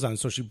high heels on,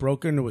 so she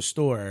broke into a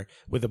store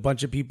with a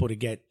bunch of people to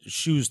get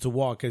shoes to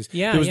walk because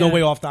there was no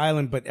way off the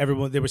island, but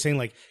they were saying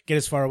like, get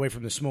as far away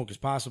from the smoke as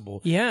possible.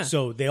 Yeah.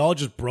 So they all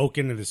just broke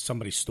into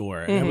somebody's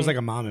store, and it was like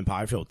a mom and pop.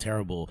 I feel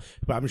terrible,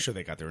 but I'm sure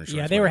they got their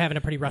insurance. Yeah, they were having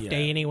a pretty rough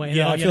day anyway.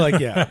 Yeah, I feel like,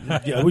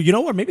 well, you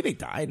know what? Maybe they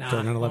died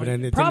during 9/11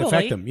 and it didn't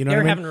affect them. You know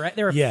what I mean?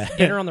 They were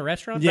dinner on the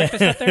restaurant,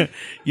 breakfast up there.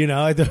 You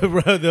know,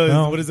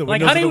 what is it?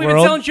 Like, honey, we've been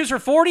selling shoes for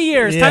 40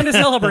 years. Time to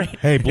celebrate.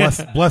 Hey,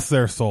 bless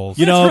their souls.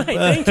 You know,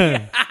 thank you.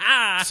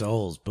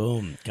 Souls,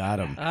 boom, got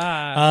them.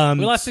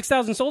 We lost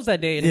 6,000 souls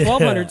that day and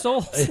 1,200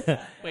 souls.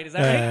 Wait, is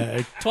that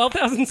right?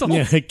 12,000 souls?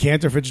 Yeah,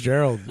 Cantor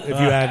Fitzgerald, if you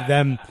had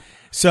them.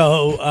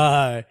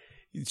 So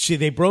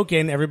they broke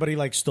in. Everybody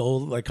like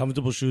stole like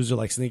comfortable shoes or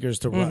like sneakers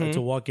to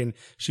walk in.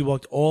 She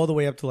walked all the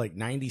way up to like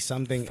 90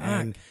 something,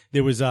 and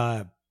there was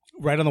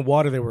right on the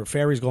water, there were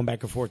ferries going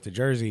back and forth to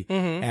Jersey,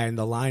 and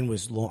the line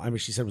was long. I mean,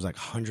 she said it was like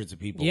hundreds of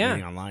people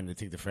waiting online to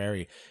take the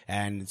ferry.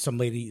 And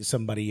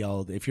somebody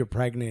yelled, "If you're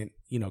pregnant,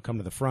 come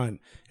to the front."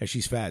 And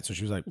she's fat, so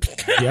she was like,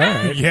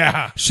 "Yeah, right."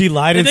 Yeah." She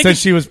lied and said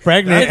she was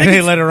pregnant, and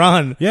they let her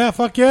on. Yeah,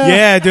 fuck yeah.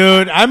 Yeah,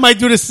 dude, I might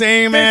do the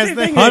same ass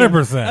thing.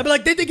 100%. I'd be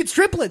like, they think it's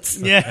triplets.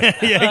 Yeah,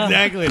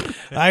 exactly.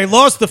 I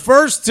lost the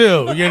first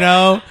two,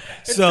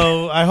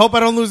 so I hope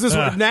I don't lose this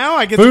one. Now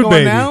I get to go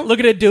on now.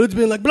 Looking at dudes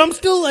being like, but I'm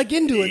still like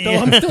into it though.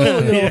 I'm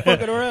still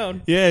fucking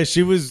around. Yeah,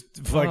 she was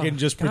fucking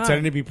just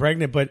pretending to be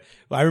pregnant. But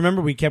I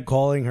remember we kept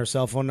calling her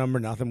cell phone number.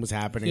 Nothing was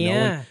happening.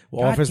 Yeah.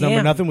 Office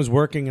number. Nothing was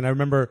working. And I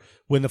remember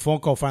when the phone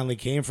call finally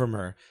came from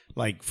her,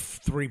 like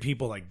 3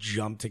 people like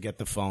jumped to get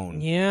the phone.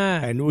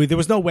 Yeah. And there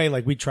was no way.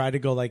 Like we tried to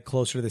go like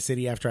closer to the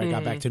city after I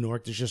got back to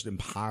Newark. It's just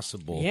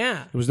impossible. Yeah.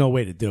 There was no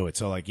way to do it.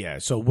 So like, yeah.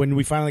 So when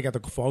we finally got the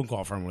phone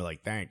call from her, we're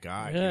like, thank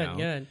God.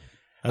 Good.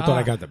 I thought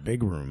I got the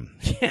big room.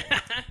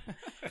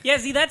 Yeah,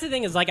 see, that's the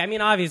thing is like, I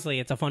mean, obviously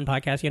it's a fun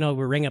podcast.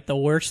 We ring up the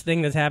worst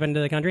thing that's happened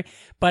to the country.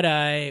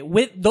 But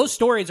with those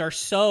stories are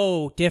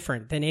so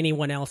different than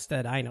anyone else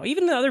that I know.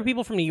 Even the other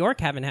people from New York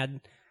haven't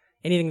had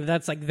anything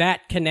that's like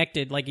that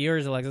connected like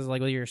yours, Alexis,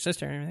 like with your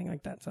sister and everything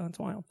like that. So it's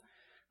wild.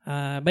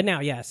 But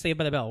now, Saved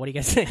by the Bell. What do you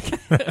guys think?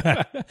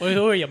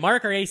 Who are you,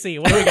 Mark or AC?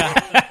 What do we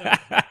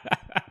got?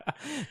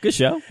 Good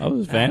show. I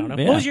was a fan.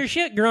 What was your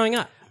shit growing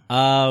up?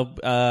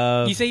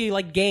 You say you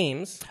like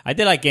games. I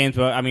did like games,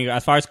 but I mean,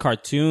 as far as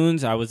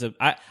cartoons, I was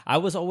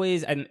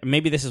always, and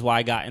maybe this is why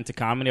I got into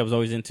comedy. I was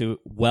always into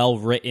well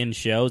written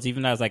shows.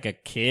 Even as like a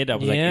kid, I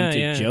was like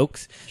into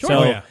jokes. Sure.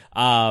 So,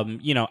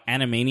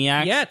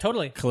 Animaniacs. Yeah,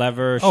 totally.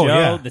 Clever show.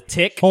 Yeah. The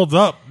Tick Holds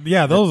up.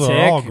 Yeah, those are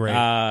all great.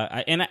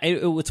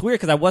 It's weird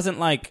because I wasn't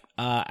like,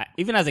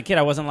 even as a kid,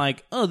 I wasn't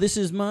like, oh, this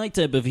is my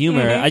type of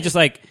humor.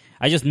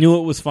 I just knew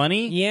it was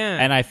funny. Yeah.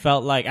 And I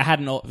felt like I have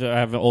an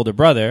older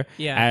brother.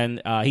 Yeah.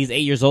 And he's 8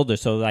 years older.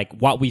 So like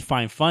what we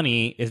find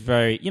funny is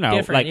very,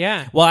 different, like,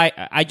 yeah. Well,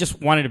 I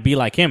just wanted to be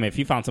like him. If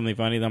he found something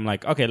funny, then I'm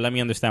like, okay, let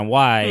me understand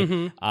why.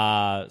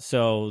 Those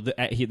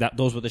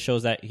were the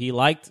shows that he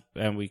liked.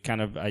 And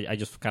I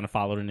just kind of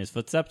followed in his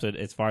footsteps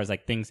as far as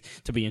like things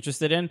to be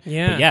interested in.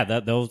 Yeah. But yeah,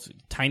 those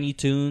Tiny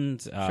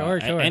Toons. Sure.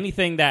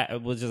 Anything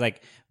that was just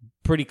like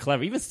pretty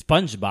clever. Even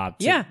SpongeBob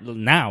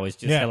now is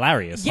just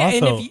hilarious. Yeah,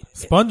 and also,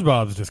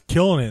 SpongeBob's just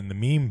killing it in the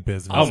meme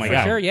business. Oh my For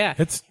God. sure, yeah.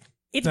 It's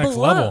It's next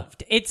beloved. level.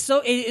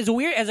 It's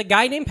weird. As a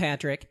guy named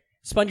Patrick,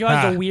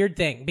 SpongeBob is a weird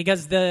thing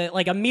because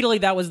immediately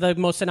that was the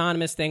most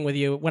synonymous thing with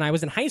you when I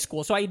was in high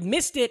school. So I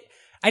missed it.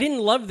 I didn't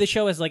love the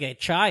show as like a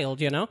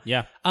child,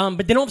 Yeah.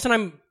 But then all of a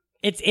sudden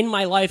it's in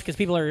my life because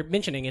people are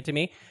mentioning it to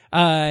me.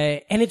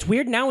 And it's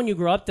weird now when you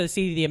grow up to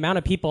see the amount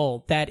of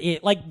people that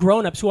like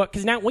grown-ups who,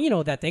 because now, well, you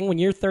know that thing, when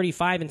you're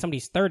 35 and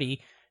somebody's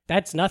 30,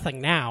 that's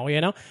nothing now,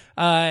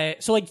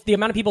 So like the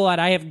amount of people that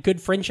I have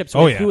good friendships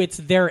with who it's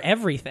their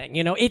everything,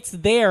 it's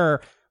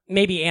their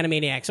maybe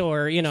Animaniacs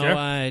or,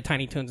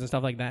 Tiny Toons and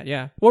stuff like that.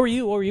 Yeah. What were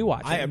you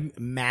watching? I am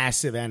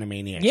massive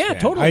Animaniacs. Yeah, fan.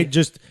 totally.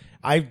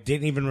 I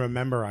didn't even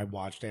remember I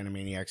watched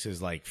Animaniacs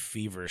as like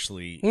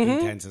feverishly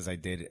intense as I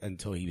did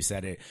until he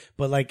said it.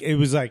 But like it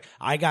was like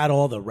I got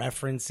all the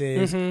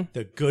references,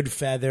 the good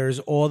feathers,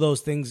 all those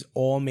things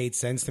all made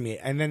sense to me.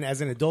 And then as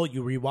an adult,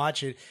 you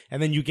rewatch it,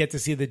 and then you get to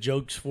see the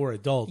jokes for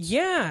adults.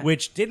 Yeah,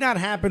 which did not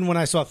happen when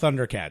I saw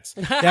Thundercats.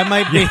 That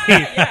might be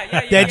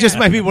that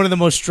might be one of the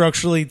most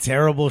structurally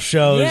terrible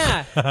shows.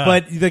 Yeah,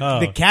 but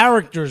the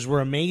characters were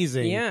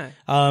amazing. Yeah.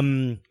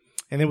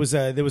 And there was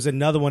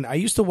another one. I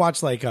used to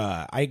watch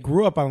I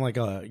grew up on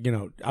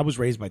I was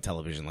raised by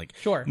television. Like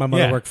sure. My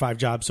mother worked 5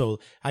 jobs, so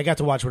I got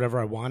to watch whatever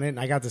I wanted, and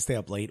I got to stay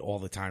up late all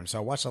the time. So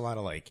I watched a lot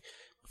of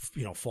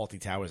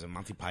Fawlty Towers and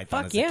Monty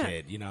Python as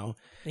a kid.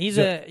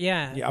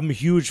 I'm a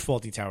huge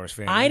Fawlty Towers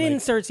fan. I didn't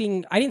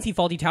see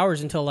Fawlty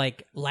Towers until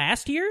like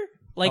last year.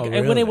 Like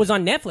really? when it was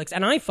on Netflix,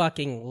 and I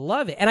fucking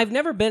love it. And I've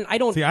never been. I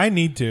don't see. I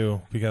need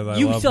to because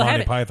I love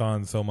Monty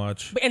Python so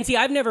much. And see,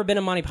 I've never been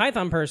a Monty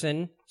Python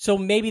person, so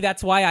maybe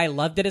that's why I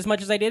loved it as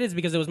much as I did. Is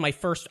because it was my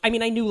first. I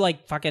mean, I knew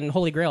like fucking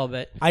Holy Grail,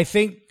 but I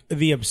think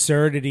the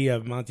absurdity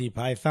of Monty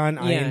Python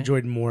I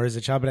enjoyed more as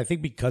a child. But I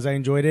think because I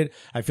enjoyed it,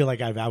 I feel like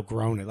I've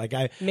outgrown it. Like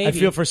I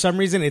feel for some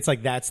reason it's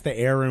like that's the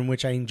era in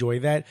which I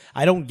enjoy that.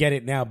 I don't get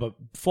it now, but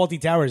Fawlty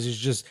Towers is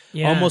just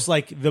almost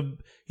like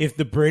if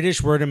the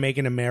British were to make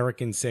an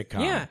American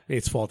sitcom,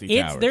 it's Fawlty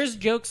Towers. There's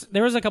jokes.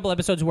 There was a couple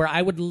episodes where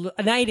I would,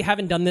 and I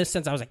haven't done this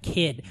since I was a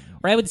kid,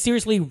 where I would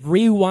seriously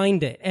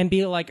rewind it and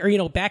be like, or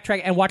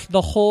backtrack and watch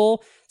the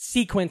whole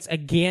sequence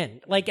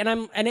again. Like, and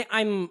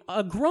I'm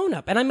a grown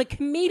up and I'm a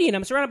comedian.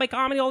 I'm surrounded by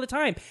comedy all the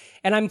time,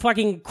 and I'm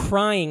fucking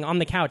crying on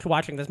the couch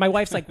watching this. My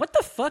wife's like, "What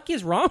the fuck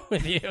is wrong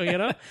with you?"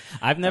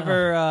 I've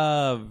never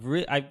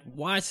I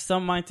watched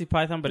some Monty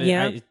Python, but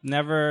I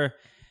never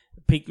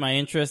piqued my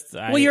interest.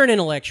 Well, you're an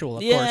intellectual,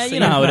 of course. Yeah, you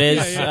know how it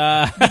is.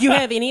 Did you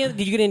get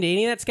into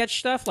any of that sketch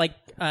stuff? Like,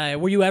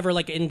 were you ever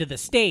like into The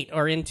State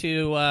or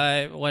into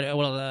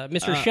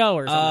Mr. Show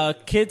or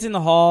something? Kids in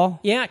the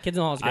Hall. Yeah, Kids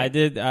in the Hall is great. I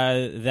did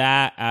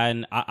that,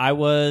 and I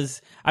was.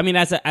 I mean,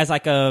 as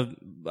like a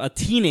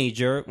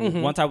teenager,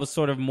 once I was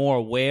sort of more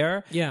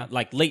aware. Yeah,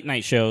 like late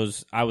night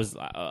shows, I was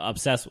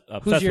obsessed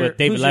with.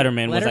 David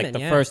Letterman was like the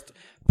first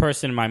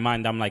person in my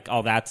mind. I'm like,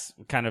 oh, that's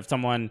kind of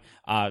someone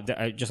that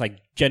I just like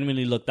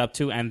genuinely looked up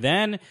to. And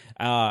then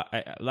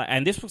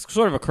and this was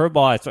sort of a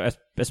curveball,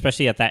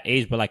 especially at that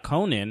age, but like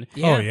Conan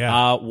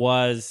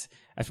was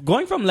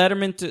going from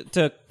Letterman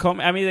to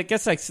Conan. I mean, I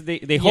guess like they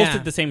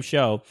hosted the same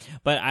show,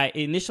 but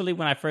initially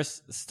when I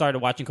first started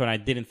watching Conan, I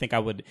didn't think I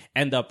would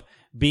end up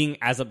being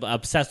as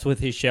obsessed with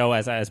his show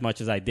as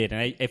much as I did.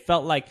 And it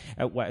felt like,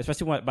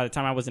 especially by the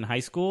time I was in high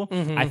school,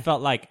 I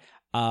felt like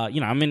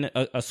I'm in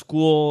a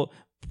school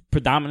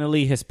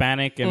predominantly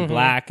Hispanic and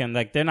black, and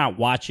like they're not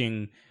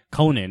watching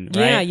Conan,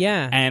 right?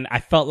 Yeah. And I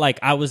felt like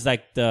I was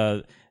like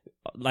the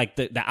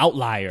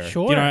outlier.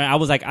 Sure. I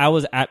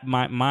was at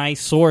my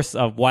source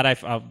of what I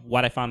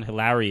found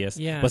hilarious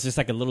was just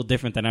like a little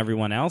different than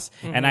everyone else,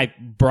 and I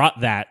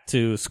brought that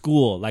to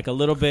school, like a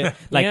little bit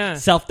like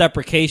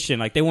self-deprecation,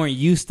 like they weren't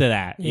used to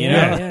that. You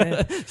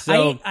know?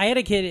 So I had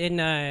a kid in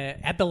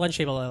at the lunch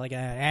table, like an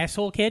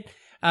asshole kid.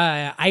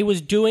 I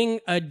was doing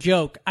a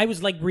joke. I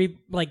was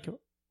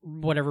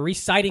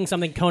reciting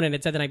something Conan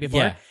had said the night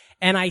before. Yeah.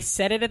 And I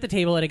said it at the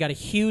table, and it got a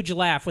huge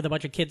laugh with a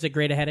bunch of kids a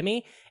grade ahead of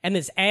me. And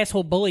this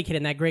asshole bully kid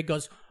in that grade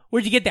goes,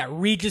 "Where'd you get that,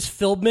 Regis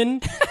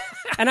Philbin?"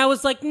 And I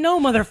was like, no,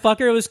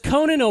 motherfucker, it was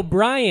Conan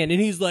O'Brien. And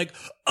he's like,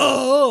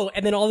 oh.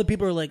 And then all the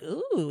people are like,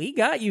 ooh, he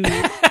got you.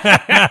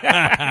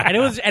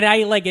 and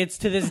I like, it's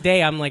to this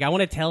day, I'm like, I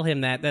want to tell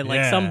him that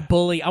like some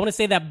bully, I want to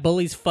say that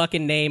bully's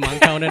fucking name on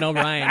Conan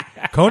O'Brien.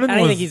 I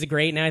think he's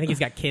great now. I think he's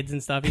got kids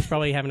and stuff. He's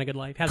probably having a good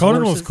life.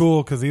 Conan was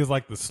cool because he was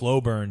like the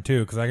slow burn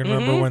too. Because I can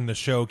remember when the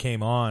show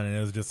came on and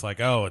it was just like,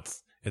 oh,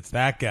 it's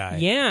that guy.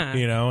 Yeah.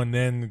 And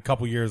then a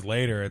couple years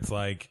later, it's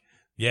like,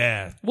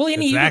 yeah, well,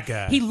 and that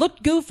guy. He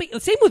looked goofy.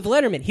 Same with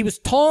Letterman. He was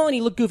tall and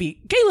he looked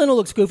goofy. Jay Leno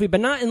looks goofy, but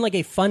not in like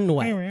a fun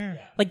way.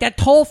 Like that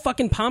tall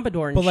fucking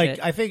pompadour and shit. But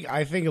like,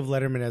 I think of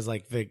Letterman as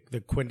like the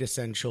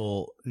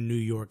quintessential New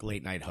York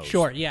late night host.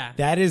 Sure, yeah.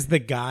 That is the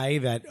guy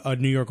that a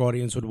New York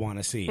audience would want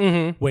to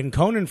see. When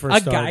Conan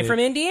first started, a guy from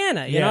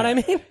Indiana. You know what I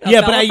mean? But he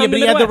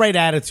had the right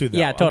attitude. Though.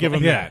 Yeah, totally. I'll give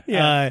him that.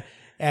 Yeah.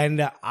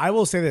 And I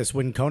will say this: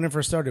 when Conan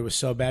first started, it was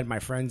so bad. My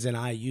friends and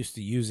I used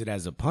to use it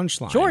as a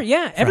punchline. Sure,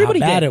 yeah, for everybody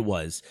how bad did. it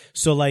was.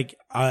 So, like,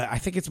 I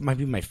think it might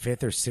be my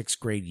 5th or 6th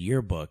grade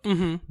yearbook.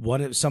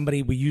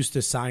 Somebody we used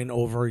to sign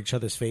over each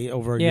other's face,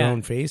 over your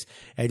own face,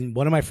 and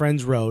one of my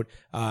friends wrote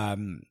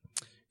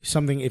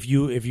something. If you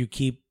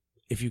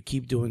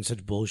keep doing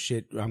such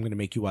bullshit, I'm going to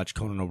make you watch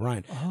Conan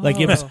O'Brien. Like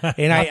it was,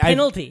 and I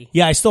penalty.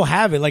 I still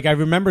have it. Like I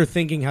remember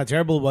thinking how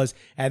terrible it was,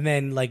 and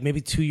then like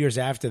maybe 2 years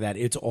after that,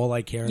 it's all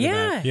I cared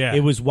about. Yeah.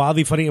 It was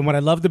wildly funny, and what I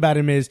loved about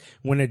him is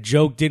when a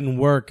joke didn't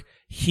work,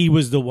 he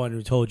was the one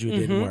who told you it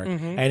didn't work,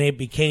 and it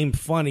became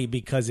funny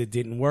because it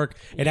didn't work.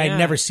 And I'd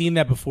never seen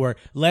that before.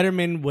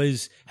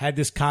 Letterman had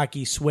this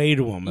cocky sway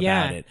to him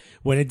about it.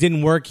 When it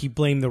didn't work, he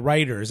blamed the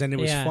writers, and it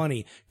was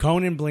funny.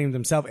 Conan blamed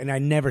himself, and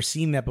I'd never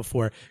seen that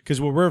before. Because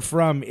where we're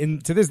from,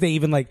 to this day,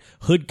 even like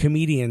hood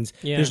comedians,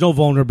 there's no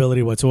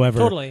vulnerability whatsoever.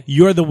 Totally,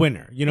 you're the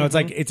winner. It's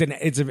like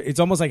it's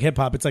almost like hip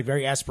hop. It's like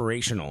very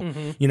aspirational.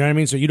 You know what I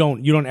mean? So you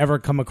don't ever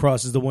come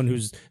across as the one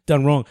who's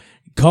done wrong.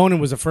 Conan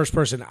was the first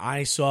person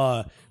I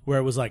saw where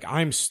it was like,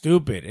 I'm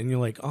stupid. And you're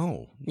like,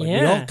 oh, we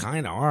all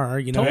kind of are.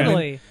 You know totally.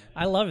 What I mean?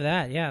 I love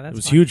that. Yeah, that's it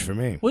was huge for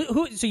me.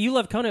 So you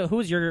love Conan.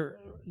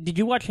 Did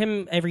you watch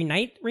him every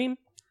night, Reem?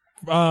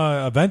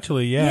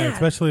 Eventually, yeah.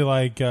 Especially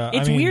like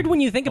it's weird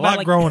when you think about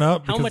like growing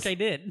up how much I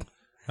did.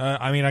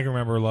 I can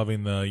remember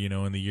loving the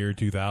in the year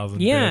 2000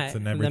 bits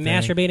and the everything.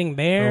 masturbating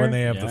bear. Or when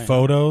they have the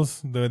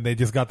photos, they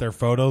just got their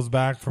photos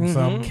back from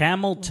some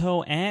Camel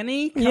Toe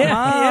Annie. Come on,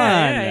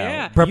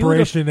 yeah.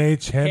 Preparation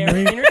H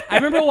Henry. I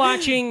remember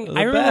watching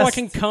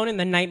Conan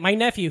the night my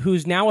nephew,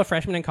 who's now a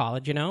freshman in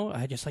college.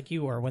 Just like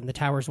you were when the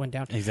towers went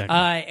down.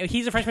 Exactly.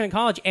 He's a freshman in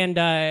college, and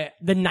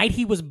the night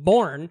he was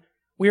born,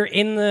 we were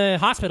in the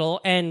hospital,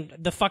 and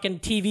the fucking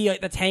TV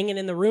that's hanging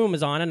in the room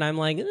is on, and I'm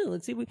like,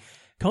 let's see what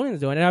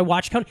Conan's doing. And I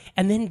watched Conan,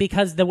 and then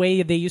because the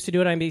way they used to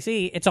do it on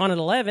NBC, it's on at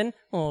 11.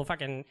 Well,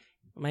 fucking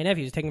my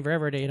nephew's taking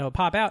forever to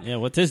pop out. Yeah,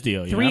 what's his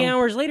deal? 3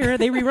 hours later,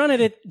 they rerun it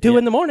at 2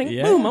 in the morning.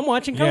 Yeah. Boom, I'm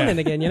watching Conan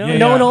again.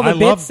 Knowing all the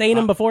bits, saying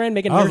them beforehand,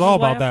 making. I was all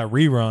laugh. about that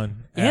rerun.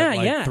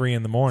 At 3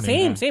 in the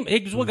morning. Same.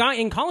 It was what got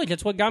in college.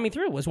 That's what got me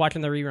through was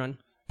watching the rerun.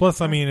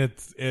 Plus, I mean,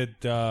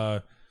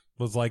 it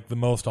was like the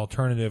most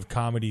alternative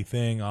comedy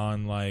thing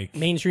on like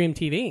mainstream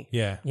TV.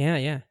 Yeah.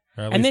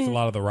 Or at least a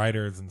lot of the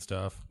writers and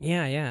stuff.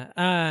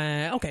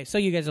 Yeah. Okay, so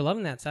you guys are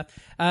loving that stuff.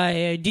 So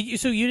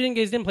you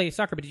guys didn't play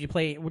soccer, but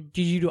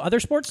did you do other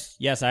sports?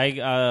 Yes,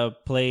 I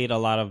played a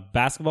lot of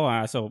basketball.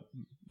 I also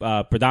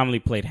predominantly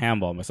played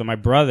handball. So my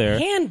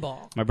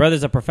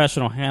brother's a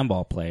professional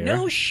handball player.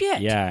 No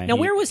shit. Yeah. Now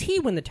where was he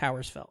when the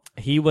towers fell?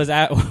 He was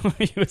at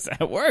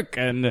work,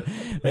 and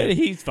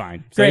he's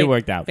fine. So Great. It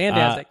worked out.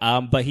 Fantastic.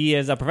 But he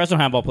is a professional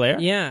handball player.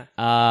 Yeah.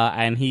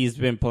 And he's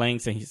been playing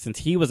since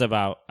he was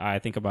about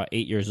 8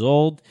 years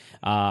old.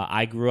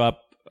 I grew up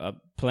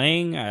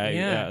playing.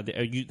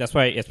 That's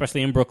why,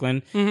 especially in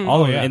Brooklyn,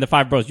 in the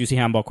Five Boroughs, you see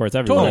handball courts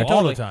everywhere.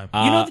 All the time.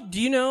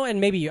 Do you know?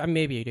 And maybe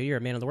you do. You're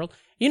a man of the world.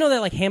 You know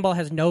that like handball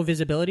has no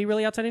visibility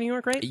really outside of New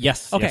York, right?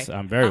 Yes. Okay. Yes,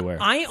 I'm very aware.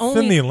 It's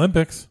in the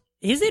Olympics.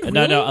 Is it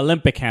really? No.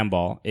 Olympic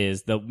handball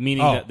is the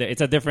meaning that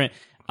it's a different.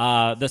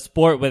 The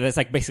sport where it's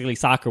like basically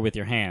soccer with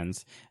your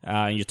hands,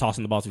 and you're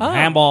tossing the ball to your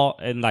handball,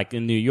 and like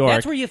in New York,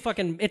 that's where you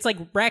it's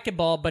like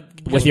racquetball,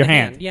 but with your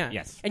hand. Yeah.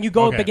 Yes. And you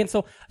go up against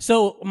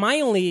so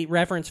my only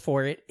reference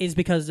for it is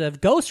because of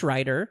Ghost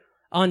Rider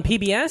on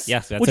PBS,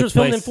 which was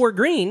filmed in Fort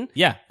Greene.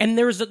 Yeah. And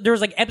there was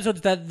like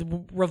episodes that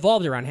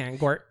revolved around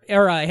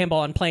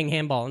handball and playing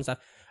handball and stuff.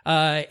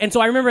 And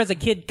so I remember as a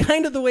kid,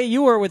 kind of the way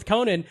you were with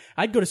Conan,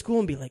 I'd go to school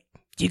and be like,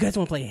 do you guys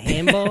want to play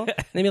handball?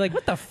 And they'd be like,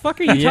 what the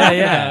fuck are you talking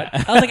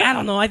about? I was like, I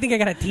don't know. I think I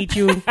got to teach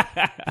you.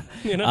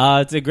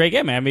 It's a great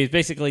game, man. I mean, it's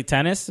basically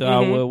tennis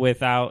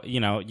without,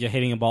 you're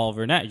hitting a ball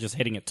over net. You're just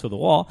hitting it to the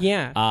wall.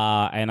 Yeah.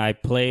 And I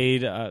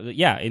played,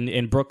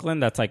 in Brooklyn.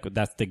 That's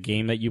the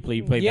game that you play.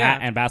 You play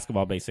that and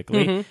basketball,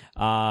 basically.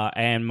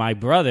 And my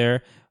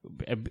brother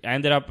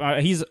ended up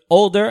he's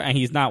older and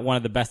he's not one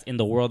of the best in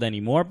the world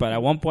anymore, but at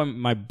one point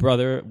my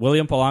brother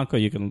William Polanco,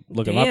 you can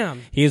look him up,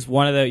 he was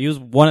one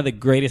of the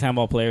greatest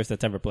handball players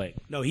that's ever played.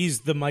 No,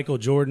 he's the Michael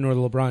Jordan or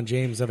the LeBron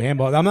James of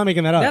handball. I'm not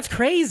making that up. That's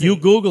crazy. You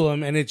Google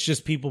him and it's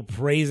just people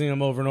praising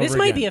him over and over this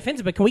again. might be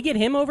offensive, but can we get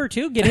him over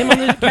too? Get him on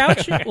the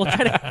couch. We'll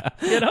try to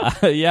get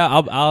him. Yeah,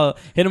 I'll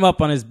hit him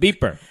up on his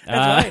beeper.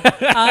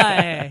 That's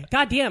right.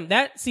 God damn,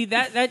 that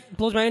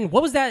blows my mind.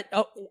 What was that?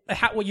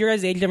 What your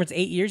guys' age difference?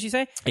 8 years, you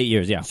say? 8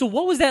 years, yeah. So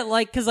what was that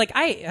like? Because like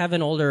I have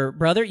an older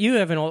brother, you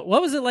have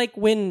what was it like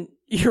when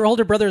your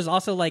older brother is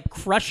also like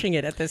crushing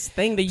it at this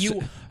thing that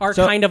you are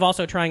kind of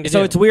also trying to do?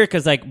 So it's weird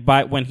because like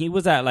when he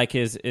was at like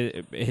his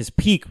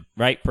peak,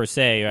 right, per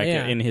se, like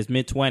in his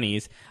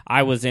mid-20s,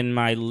 I was in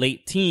my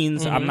late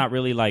teens. I'm not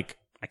really like,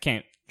 I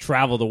can't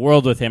travel the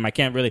world with him. I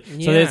can't really.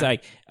 So there's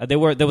like there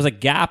was a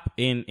gap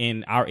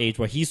in our age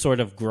where he's sort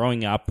of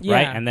growing up,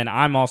 right, and then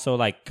I'm also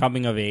like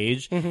coming of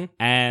age,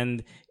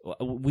 and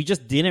we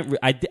just didn't.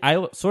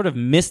 I sort of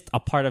missed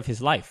a part of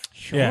his life.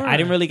 Sure. Yeah, I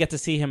didn't really get to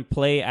see him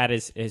play at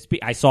his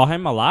peak. I saw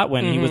him a lot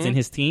when he was in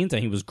his teens, and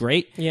he was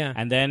great. Yeah,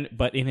 and then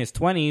but in his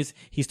 20s,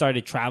 he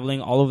started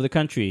traveling all over the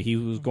country. He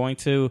was going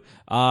to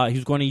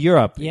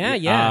Europe.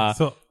 Yeah.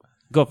 So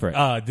go for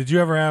it. Did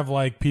you ever have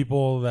like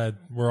people that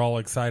were all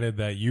excited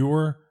that you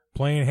were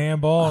playing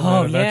handball, and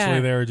then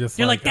eventually they were just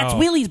you're like that's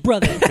Willie's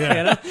brother.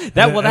 Yeah. And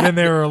then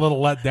they were a little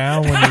let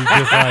down when you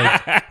just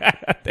like.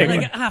 I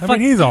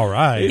mean, he's all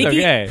right.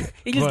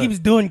 He just keeps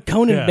doing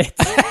Conan bits.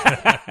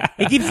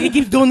 he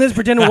keeps doing this,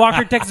 pretending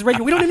Walker Texas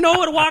Ranger. We don't even know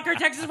what a Walker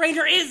Texas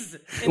Ranger is.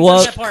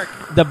 Well, Park.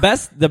 the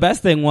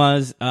best thing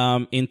was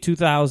in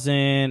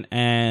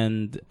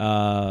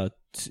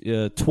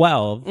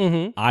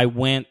 2012, I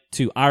went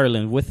to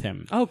Ireland with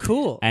him. Oh,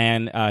 cool!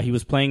 And he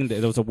was playing.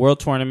 There was a world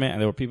tournament,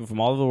 and there were people from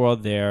all over the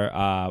world there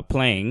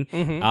playing.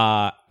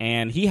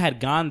 And he had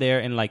gone there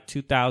in like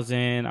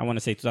 2000. I want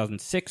to say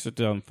 2006 or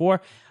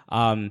 2004.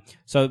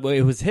 So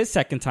it was his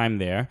second time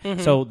there.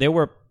 So there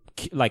were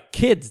like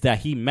kids that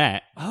he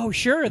met. Oh,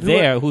 sure.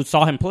 Who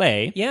saw him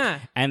play. Yeah.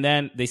 And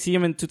then they see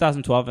him in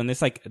 2012, and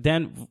it's like,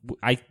 then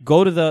I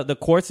go to the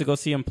courts to go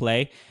see him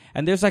play.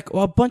 And there's like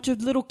a bunch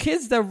of little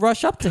kids that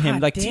rush up to him,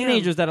 like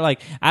teenagers that are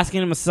like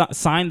asking him to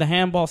sign the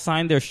handball,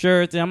 sign their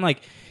shirts. And I'm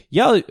like,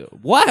 yo,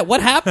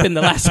 what happened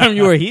the last time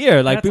you were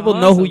here? Like, people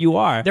know who you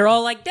are. They're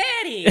all like,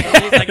 Daddy.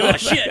 And he's like, oh,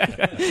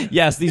 shit.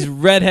 Yes, these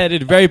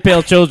redheaded, very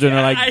pale children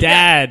are like,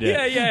 Dad.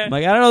 Yeah. I'm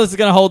like, I don't know if this is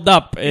going to hold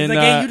up. He's like,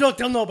 hey, you don't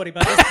tell nobody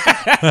about this. He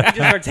just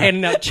starts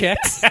handing out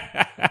checks.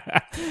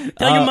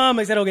 Tell your mom.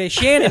 I said, okay,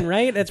 Shannon,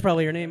 right? That's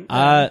probably her name.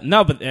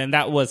 No, and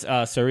that was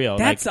surreal.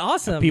 That's like,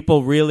 awesome.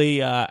 People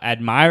really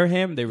admire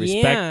him. They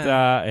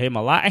respect him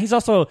a lot. And he's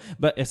also,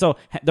 so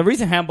the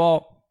reason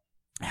handball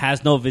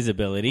has no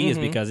visibility is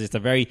because it's a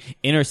very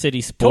inner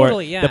city sport.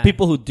 Totally, yeah. The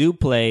people who do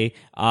play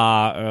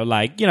are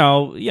like,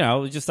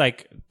 just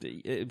like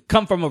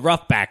come from a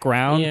rough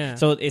background. Yeah.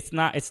 So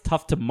it's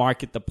tough to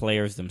market the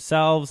players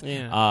themselves.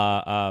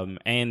 Yeah.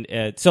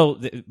 So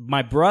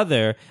my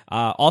brother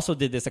also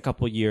did this a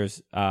couple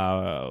years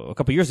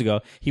ago.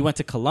 He went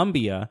to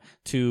Colombia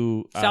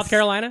to South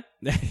Carolina.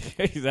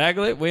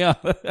 Exactly. We know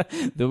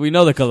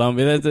the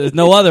Colombia. There's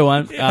no other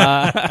one.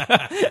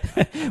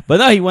 But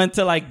no, he went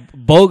to like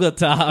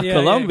Bogota,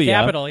 Colombia,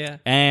 capital,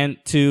 and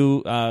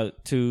to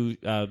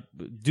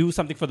do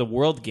something for the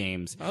World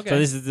Games. Okay. So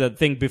this is the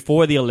thing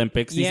before the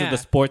Olympics. These are the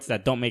sports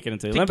that don't make it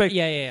into the Olympics.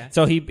 Yeah.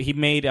 So he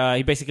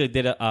basically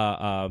did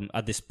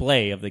a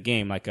display of the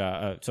game, like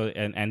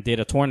and did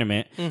a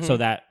tournament so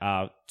that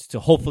to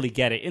hopefully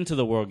get it into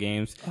the World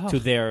Games, to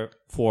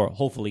therefore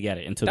hopefully get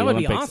it into the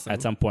Olympics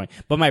at some point.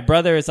 But my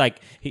brother is like,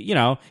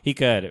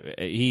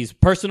 he's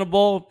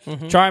personable,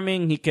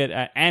 charming, he could,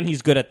 and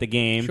he's good at the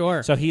game.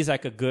 Sure. So he's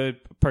like a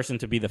good person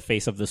to be the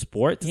face of the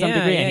sport to some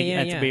degree,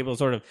 and to be able to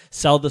sort of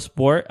sell the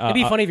sport. It'd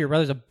be funny if your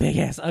brother's a big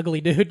ass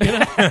ugly dude. You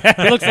know?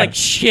 He looks like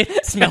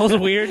shit, smells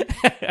weird,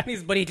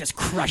 but he just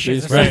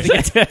crushes.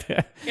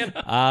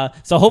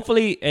 So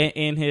hopefully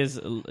in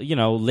his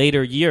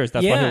later years,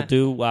 that's what he'll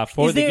do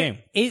for the game.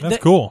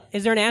 That's cool.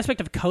 Is there an aspect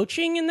of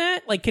coaching in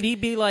that? Like, could he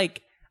be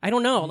like, I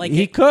don't know, like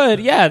he could,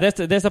 yeah.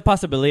 There's a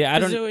possibility. I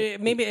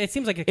don't. Maybe it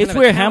seems like it's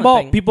weird.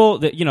 Handball thing. People,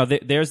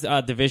 there's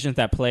divisions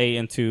that play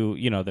into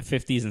the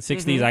 50s and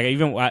 60s. Like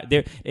even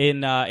there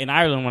in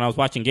Ireland when I was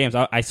watching games,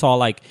 I saw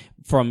like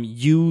from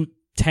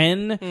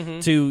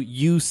U10 to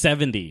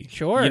U70.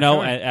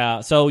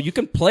 Sure. So you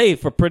can play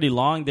for pretty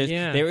long.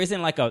 There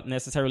isn't like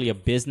necessarily a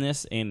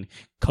business in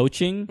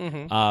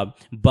coaching,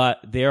 but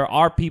there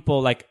are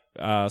people like.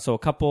 So a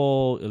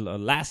couple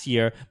last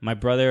year, my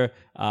brother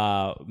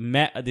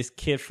met this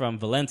kid from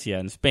Valencia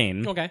in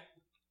Spain. Okay.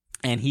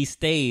 And he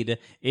stayed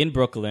in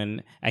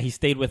Brooklyn, and he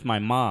stayed with my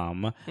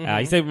mom.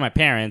 He stayed with my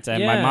parents,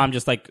 and my mom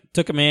just like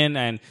took him in,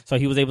 and so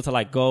he was able to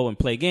like go and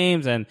play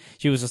games. And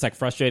she was just like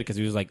frustrated because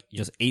he was like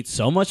just ate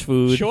so much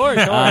food. Sure.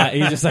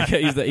 He's just like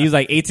he's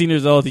like 18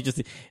 years old.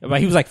 But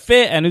he was like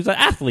fit, and he was an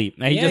athlete.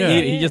 And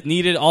he just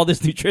needed all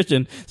this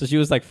nutrition. So she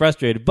was like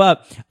frustrated.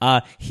 But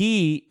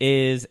he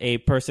is a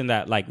person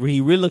that like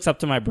he really looks up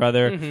to my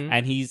brother,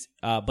 and he's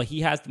but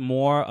he has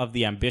more of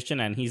the ambition,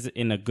 and he's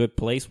in a good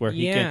place where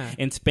he can.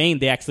 In Spain,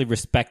 they actually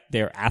respect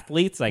their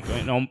athletes, like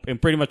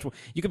and pretty much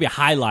you could be a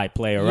highlight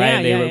player,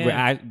 right?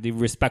 And they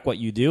respect what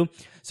you do.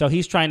 So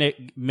he's trying to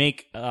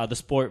make the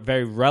sport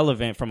very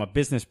relevant from a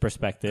business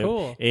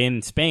perspective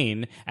in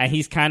Spain, and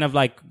he's kind of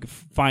like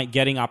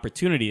getting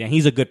opportunity. And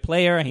he's a good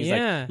player, and he's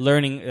like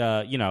learning.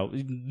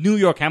 New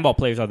York handball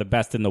players are the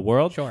best in the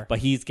world, but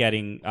he's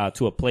getting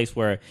to a place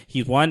where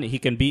he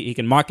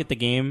can market the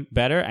game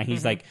better, and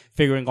he's like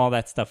figuring all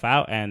that stuff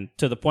out, and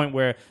to the point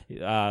where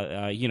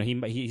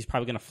he's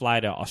probably going to fly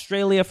to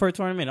Australia for a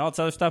tournament and all this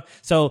other stuff.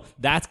 So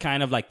that's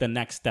kind of like the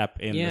next step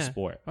in the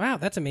sport. Wow,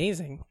 that's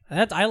amazing.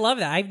 I love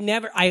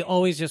that. I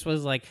always just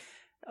was like,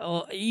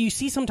 you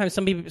see sometimes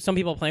some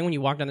people playing when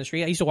you walk down the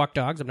street. I used to walk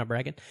dogs, I'm not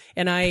bragging.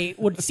 And I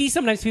would see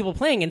sometimes people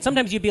playing, and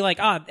sometimes you'd be like,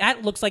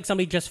 that looks like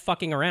somebody just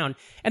fucking around.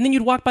 And then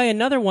you'd walk by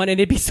another one, and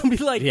it'd be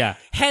somebody like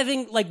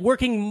having, like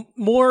working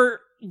more,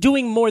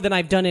 doing more than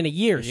I've done in a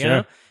year, you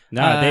know?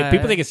 No,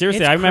 people take it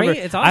seriously. I remember,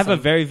 it's awesome. I have a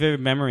very vivid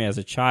memory as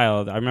a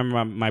child. I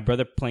remember my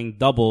brother playing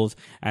doubles,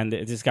 and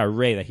this guy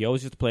Ray that he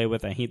always used to play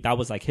with, and that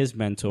was like his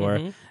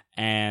mentor.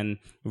 And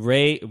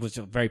Ray was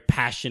a very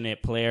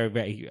passionate player,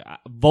 very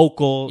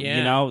vocal.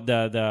 You know,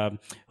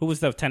 who was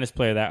the tennis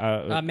player that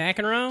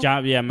McEnroe?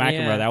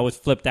 McEnroe. That was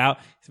flipped out.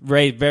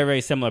 Ray, very very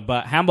similar.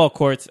 But handball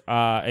courts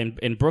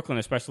in Brooklyn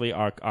especially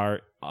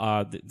are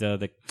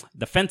the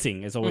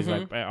fencing is always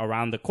like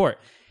around the court.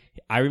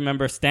 I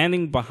remember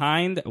standing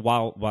behind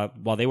while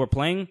they were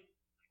playing.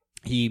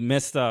 He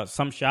missed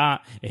some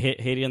shot. It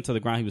hit into the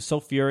ground. He was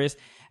so furious.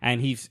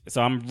 And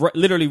so I'm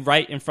literally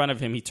right in front of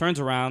him. He turns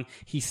around.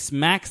 He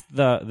smacks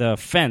the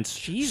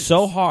fence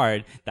so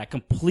hard that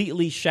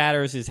completely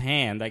shatters his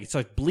hand. Like, it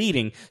starts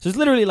bleeding. So it's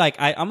literally like,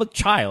 I'm a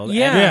child.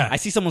 Yeah. I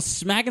see someone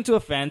smack into a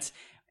fence.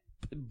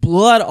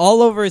 Blood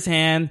all over his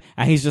hand,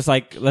 and he's just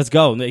like, let's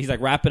go. He's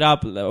like, wrap it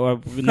up, or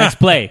next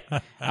play.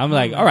 I'm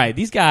like, all right,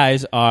 these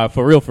guys are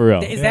for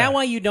real. Is that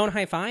why you don't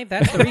high five?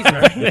 That's the reason,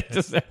 right?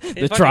 Just,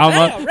 the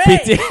trauma,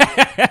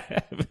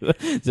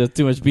 just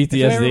too much PTSD.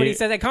 So everybody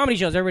says at comedy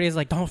shows, everybody's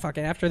like, don't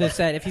fucking after this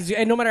set.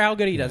 And no matter how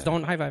good he does,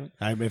 don't high five.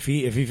 If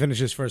he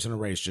finishes first in a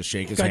race, just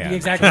shake his hand.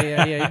 Exactly.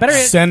 Yeah. Better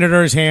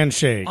Senator's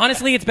handshake.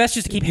 Honestly, it's best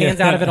just to keep hands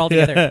out of it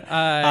altogether.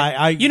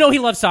 He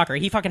loves soccer.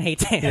 He fucking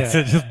hates hands.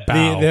 Yeah. Just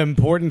bow. The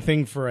important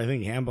thing for, I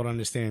think, handball to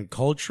understand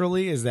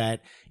culturally is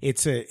that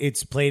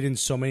it's played in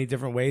so many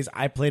different ways.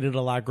 I played it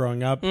a lot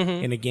growing up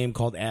in a game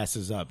called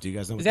Asses Up. Do you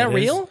guys know what that is?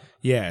 Is that real?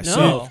 Yeah. No.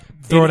 So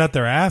throw it at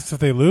their ass if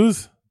they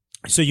lose.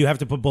 So you have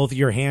to put both of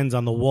your hands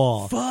on the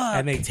wall.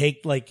 And they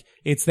take like,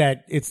 it's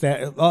that,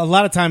 a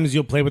lot of times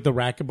you'll play with the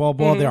racquetball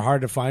ball. They're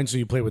hard to find. So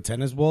you play with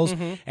tennis balls.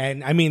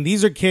 And I mean,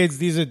 these are kids,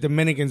 these are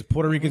Dominicans,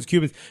 Puerto Ricans,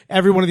 Cubans.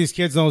 Every one of these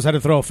kids knows how to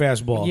throw a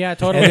fastball. Yeah,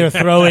 totally. And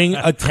they're throwing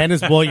a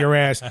tennis ball at your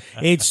ass.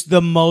 It's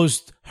the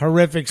most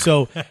horrific.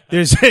 So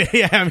there's,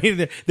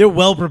 they're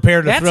well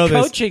prepared to throw this.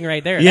 That's coaching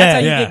right there. Yeah,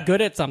 That's how you get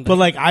good at something. But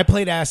like, I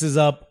played Asses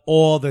Up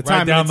all the time.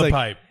 Right down the like,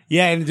 pipe.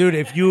 Yeah. And dude,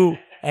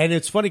 and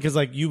it's funny because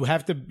like you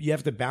have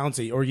to bounce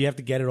it, or you have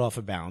to get it off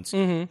a bounce.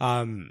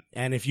 And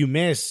if you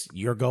miss,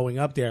 you're going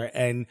up there.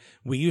 And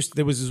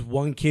there was this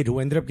one kid who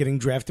ended up getting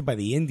drafted by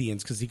the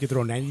Indians because he could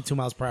throw 92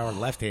 miles per hour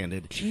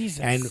left-handed. Jesus.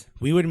 And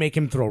we would make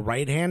him throw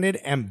right-handed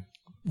and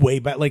way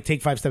back, like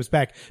take 5 steps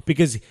back,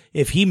 because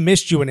if he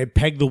missed you and it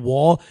pegged the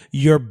wall,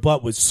 your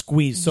butt was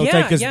squeezed. So it's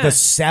like the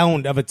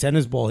sound of a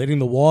tennis ball hitting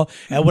the wall,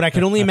 and what I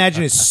can only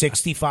imagine is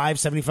 65,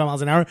 75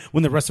 miles an hour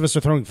when the rest of us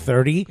are throwing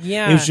 30.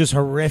 Yeah. It was just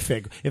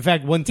horrific. In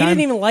fact, one time he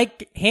didn't even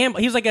like handball.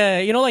 He was like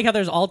like how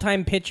there's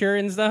all-time pitcher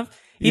and stuff.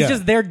 He's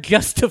just there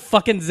just to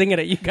fucking zing it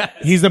at you guys.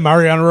 He's the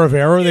Mariano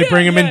Rivera. They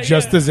bring him in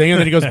just to zing, and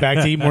then he goes back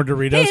to eat more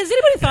Doritos. Hey, has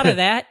anybody thought of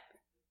that?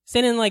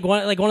 Sending like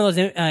one of those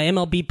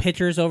MLB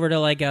pitchers over to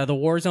like the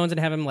war zones and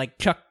have him like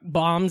chuck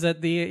bombs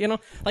at the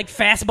like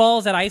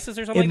fastballs at ISIS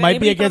or something. It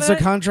might be against a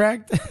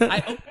contract.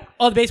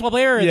 The baseball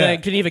player or the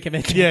Geneva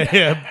Convention?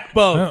 Yeah,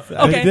 both.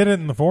 They did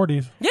it in the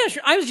 40s. Yeah,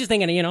 sure. I was just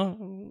thinking,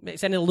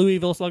 sending a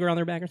Louisville Slugger on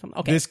their back or something.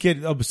 Okay. This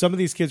kid, some of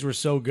these kids were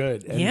so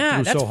good and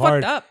threw that's so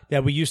hard fucked up.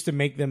 that we used to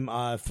make them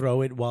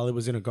throw it while it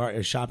was in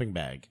a shopping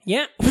bag.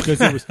 Yeah, because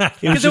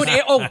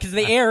because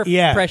the air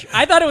pressure.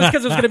 I thought it was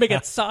because it was going to make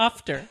it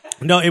softer.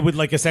 No, it would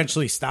like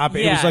essentially stop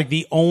it. It was like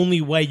the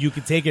only way you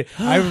could take it.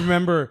 I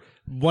remember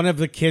one of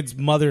the kids'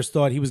 mothers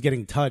thought he was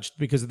getting touched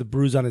because of the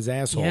bruise on his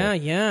asshole.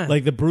 Yeah.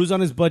 Like the bruise on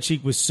his butt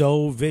cheek was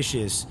so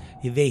vicious.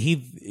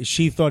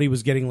 She thought he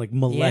was getting like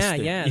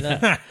molested.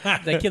 Yeah.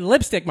 The kid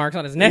lipstick marks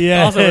on his neck.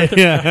 Yeah, also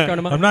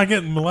I'm not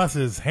getting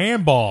molested. It's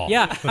handball.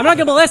 Yeah, I'm not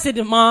getting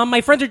molested, Mom.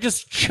 My friends are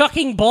just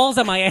chucking balls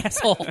at my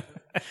asshole.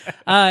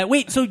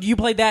 Wait, so you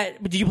played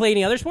that? Did you play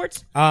any other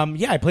sports?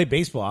 Yeah, I played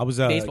baseball. I was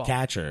a Baseball.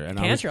 catcher. And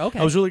Okay.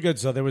 I was really good.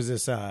 So there was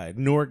this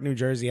Newark, New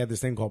Jersey had this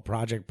thing called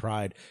Project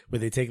Pride, where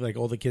they take like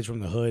all the kids from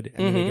the hood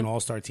and they make an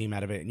all-star team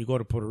out of it. And you go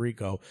to Puerto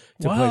Rico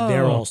to play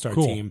their all-star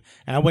team.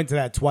 And I went to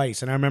that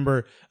twice. And I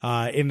remember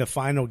in the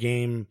final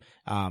game,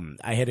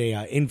 I hit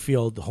a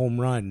infield home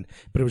run,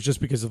 but it was just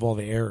because of all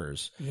the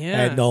errors.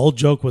 Yeah. And the whole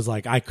joke was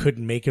like I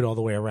couldn't make it all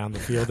the way around the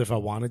field if I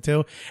wanted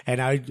to,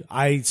 and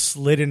I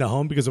slid into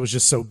home because it was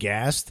just so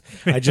gassed.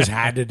 I just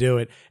had to do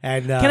it.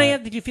 And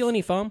Did you feel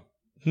any foam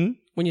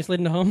when you slid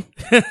into home?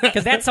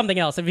 Because that's something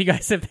else.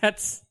 If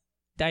that's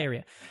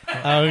diarrhea.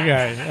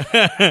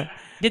 Okay.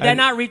 Did that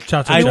not reach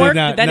Cha-cha. Newark? I did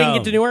not, Didn't no,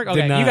 get to Newark? did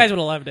Okay, not. you guys would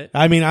have loved it.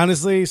 I mean,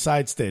 honestly,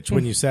 side stitch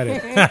when you said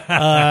it.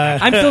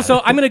 I'm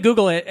going to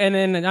Google it, and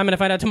then I'm going to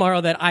find out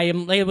tomorrow that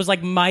it was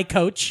like my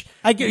coach.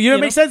 It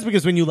makes sense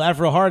because when you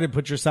laugh real hard, it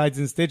puts your sides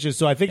in stitches.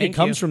 So I think Thank it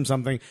comes you. from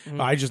something.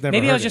 I just never.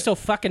 Maybe I heard was just so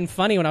fucking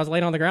funny when I was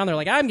laying on the ground. They're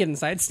like, I'm getting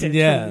side stitched.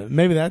 Yeah,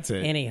 maybe that's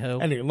it.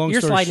 Anywho. Anyway, long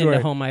You're story sliding short,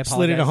 into home, I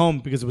slid into apologize. home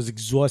because it was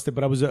exhausted,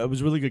 but I was a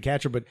really good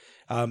catcher. But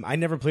I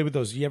never played with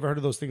those. You ever heard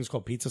of those things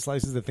called pizza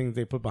slices? The things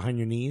they put behind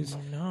your knees?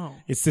 No.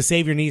 It's to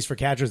save your knees for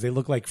catchers. They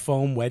look like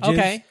foam wedges.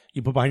 Okay.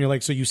 You put behind your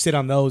legs, so you sit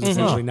on those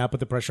essentially, not put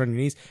the pressure on your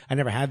knees. I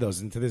never had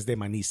those, and to this day,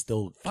 my knees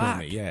still kill Fuck.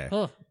 me. Yeah.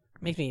 Ugh.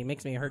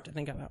 Makes me hurt to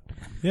think about.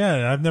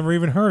 Yeah, I've never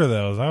even heard of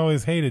those. I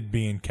always hated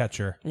being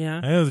catcher. Yeah.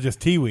 And it was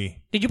just Tiwi.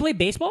 Did you play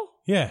baseball?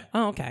 Yeah,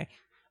 Oh, okay.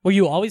 Were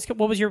you always?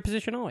 What was your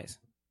position always?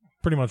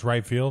 pretty much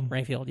right field.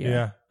 Right field. Yeah.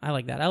 Yeah. I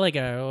like that. I like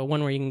a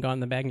one where you can go in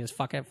the bag and just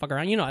fuck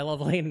around. You know, I love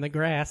laying in the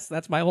grass.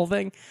 That's my whole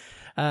thing.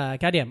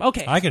 Goddamn.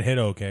 Okay. I could hit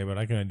okay, but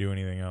I couldn't do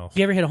anything else. Did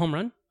you ever hit a home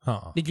run?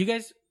 Uh-uh. Do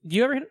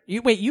you ever hit?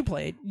 You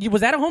played.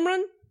 Was that a home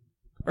run?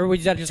 Or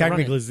was that just a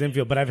Technically, run-in? it's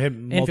infield, but I've hit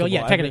multiple.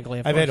 yeah, technically,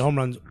 of I've hit course. home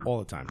runs all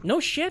the time.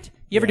 No shit.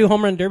 You ever do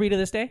home run derby to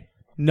this day?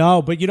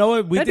 No, but you know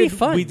what? That'd be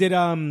fun. We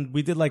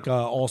did like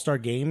all-star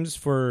games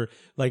for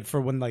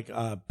when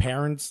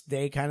Parents'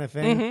 Day kind of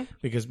thing,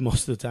 because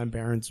most of the time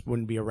parents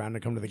wouldn't be around to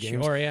come to the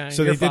games. Sure, yeah.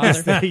 So Your they did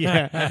this father. thing,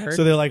 yeah.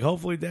 So they're like,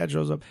 hopefully dad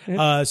shows up.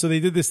 So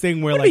they did this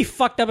thing where It'd be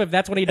fucked up if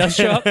that's when he does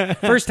show up.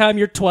 First time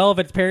you're 12,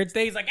 it's Parents'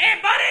 Day. He's like,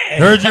 "Hey,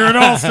 buddy, Heard you're an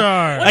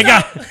all-star.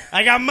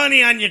 I got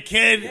money on you,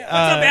 kid. what's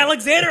up,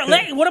 Alexander?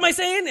 What am I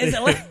saying? Is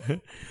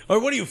it Or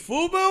what are you,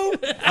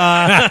 FUBU?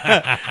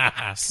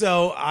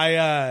 So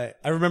I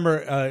remember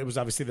it was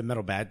obviously the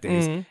metal bat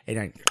days, and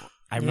I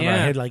remember I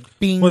Yeah. had like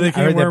bing. Well, they I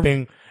heard can't wear- that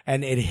bing,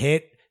 and it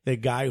hit the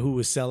guy who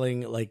was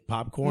selling like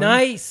popcorn.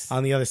 Nice.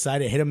 On the other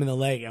side, it hit him in the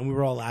leg, and we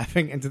were all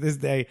laughing. And to this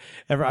day,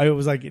 I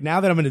was like,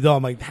 now that I'm an adult,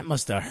 I'm like, that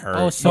must have hurt.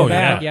 Oh, so Oh,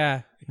 bad.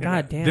 yeah. Yeah.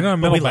 God damn. They don't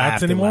have But we metal bats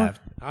laughed and anymore?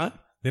 laughed. Huh?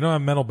 They don't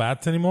have metal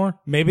bats anymore?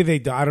 Maybe they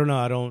do. I don't know.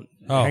 I don't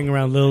Oh. hang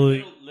around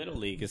Little. Little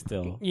League is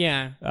still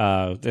Yeah.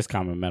 there's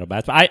common metal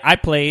bats. But I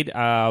played.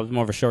 I was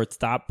more of a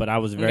shortstop, but I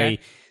was a very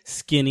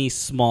skinny,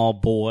 small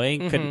boy.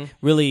 Couldn't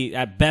really.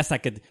 At best, I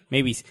could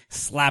maybe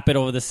slap it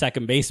over the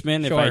second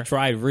baseman if I Sure.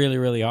 tried really,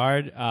 really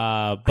hard.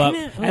 But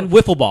and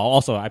wiffle ball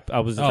also. I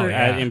was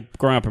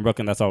growing up in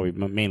Brooklyn. That's all we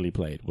mainly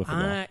played.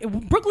 Wiffle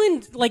ball.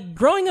 Brooklyn, like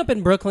growing up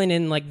in Brooklyn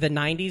in like the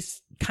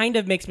 90s, kind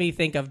of makes me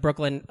think of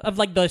Brooklyn, of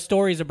like the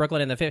stories of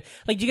Brooklyn in the 50s.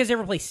 Like, do you guys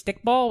ever play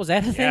stickball? Was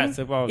that a thing? Yeah,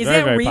 stickball was Is very,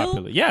 that very real?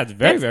 popular. Yeah, it's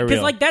very, very real.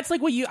 Because like that's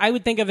like what I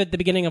would think of at the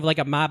beginning of like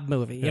a mob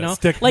movie, you know,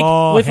 Stick like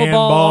ball, wiffle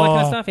handball, ball, all that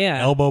kind of stuff.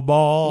 Yeah, elbow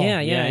ball.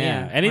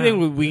 yeah.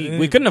 Anything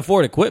we couldn't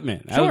afford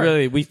equipment. That was Sure.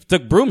 really, we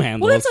took broom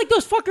handles. Well, that's like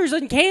those fuckers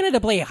in Canada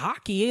play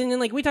hockey, and then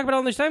like we talk about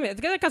all this time.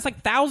 That costs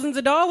like thousands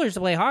of dollars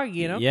to play hockey.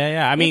 You know?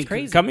 Yeah. I mean,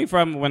 crazy. coming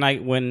from when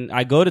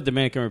I go to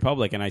Dominican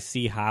Republic and I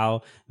see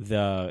how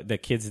the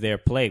kids there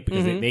play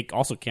because they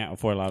also can't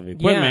afford a lot of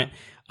equipment.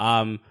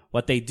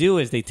 What they do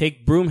is they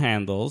take broom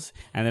handles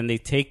and then they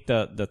take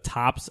the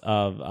tops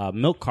of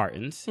milk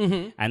cartons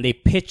and they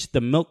pitch the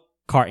milk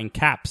carton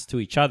caps to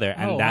each other,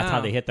 and that's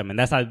how they hit them, and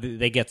that's how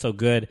they get so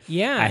good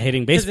at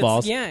hitting 'Cause it's-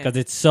 baseballs because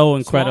it's so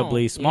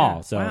incredibly small.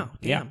 Yeah. So Wow.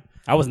 yeah, Damn.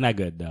 I wasn't that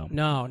good though.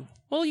 No.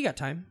 Well, you got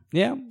time.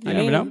 Yeah, you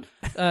never know.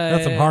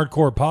 That's some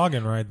hardcore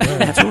pogging right there.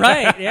 That's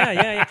right.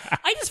 Yeah.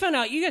 I just found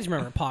out. You guys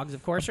remember Pogs,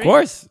 of course, right? Of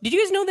course. Did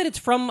you guys know that it's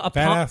from a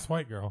Badass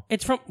white girl.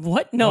 It's from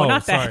what? No, Oh,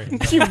 not sorry.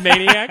 that. You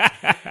maniac.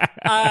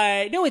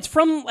 No, it's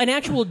from an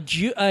actual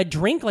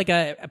drink, like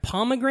a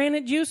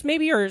pomegranate juice,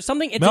 maybe, or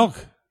something. It's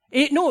Milk.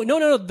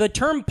 No. The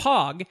term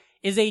Pog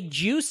is a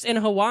juice in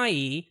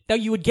Hawaii that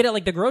you would get at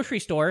like the grocery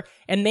store,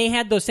 and they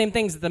had those same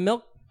things that the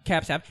milk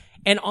caps have.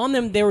 And on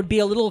them, there would be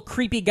a little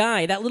creepy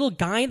guy. That little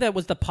guy that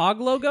was the Pog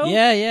logo.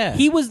 Yeah.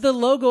 He was the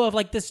logo of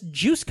like this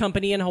juice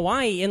company in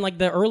Hawaii in like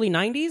the early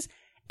 90s.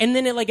 And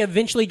then it like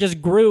eventually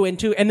just grew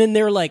into, and then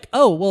they're like,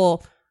 oh,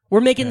 well, we're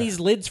making these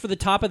lids for the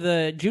top of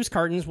the juice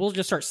cartons. We'll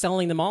just start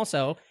selling them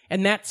also.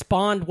 and that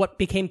spawned what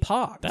became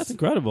Pogs. That's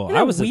incredible.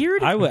 Isn't that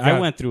weird? I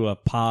went through a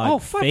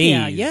Pog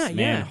phase.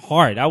 Man,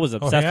 hard. I was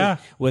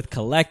obsessed with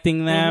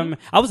collecting them.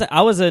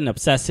 I was an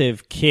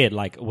obsessive kid,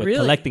 like with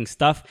collecting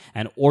stuff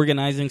and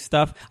organizing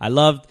stuff. I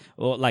loved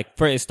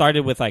it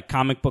started with like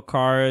comic book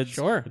cards,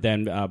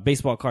 then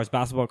baseball cards,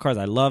 basketball cards.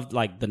 I loved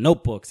like the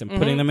notebooks and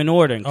putting them in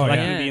order and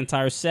collecting the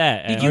entire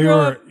set. Did you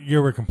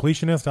were a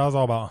completionist? I was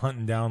all about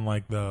hunting down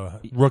like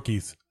the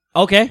rookies.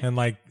 Okay. And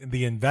like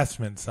the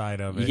investment side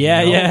of it.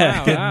 Yeah,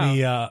 yeah.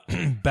 Getting the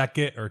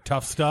Beckett or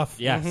Tough Stuff.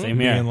 Yeah, same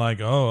here. Being like,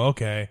 got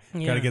to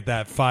get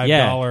that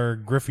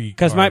 $5 Griffey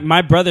because card.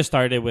 my brother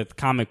started with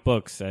comic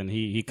books and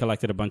he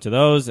collected a bunch of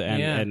those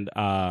I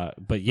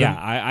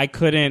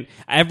couldn't.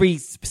 Every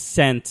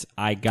cent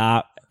I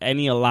got,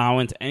 any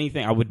allowance,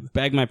 anything, I would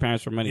beg my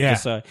parents for money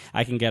just so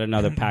I can get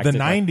another pack. The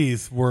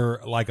 90s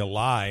were like a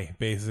lie,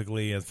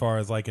 basically, as far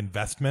as like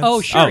investments. Oh,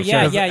 sure.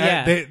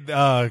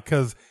 Yeah.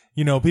 Because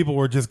people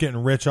were just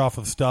getting rich off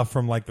of stuff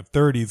from like the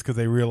 30s because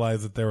they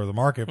realized that there was a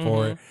market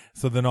for it.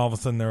 So then all of a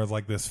sudden there was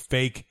like this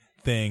fake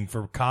thing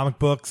for comic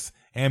books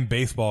and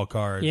baseball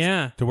cards.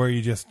 Yeah. To where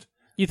you just...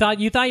 You thought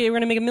you were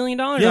going to make $1 million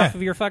off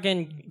of your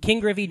fucking King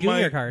Griffey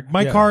Jr. card.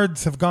 My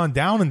cards have gone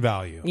down in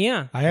value.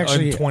 Yeah. I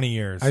actually... in 20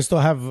 years. I still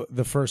have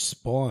the first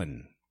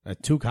Spawn.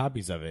 2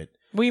 copies of it.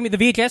 What do you mean, the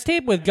VHS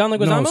tape with John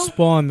Leguizamo? No,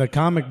 Spawn, the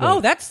comic book.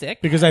 Oh, that's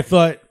sick. Because I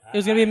thought... It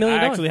was going to be $1 million.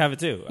 I actually have it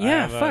too.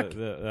 Yeah, I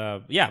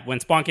have,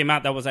 when Spawn came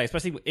out, that was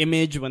especially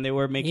Image when they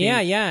were making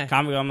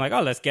comic. I'm like,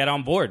 let's get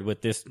on board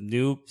with this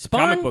new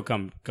comic book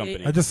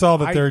company. I just saw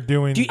that they're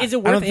doing... Is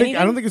it worth anything?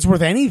 I don't think it's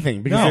worth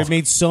anything because they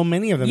made so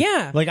many of them.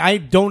 Yeah. Like, I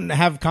don't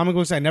have comic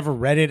books. I never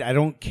read it. I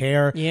don't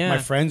care. Yeah. My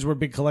friends were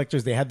big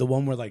collectors. They had the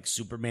one where, like,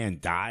 Superman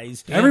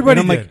dies. Yeah.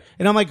 Everybody did. Like,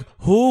 and I'm like,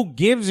 who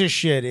gives a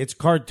shit? It's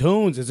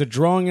cartoons. It's a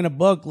drawing in a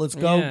book. Let's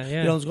go.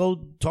 Yeah. Let's go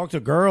talk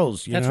to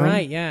girls. That's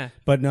right, yeah.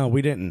 But no,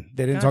 we didn't.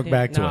 They didn't talk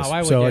back to us.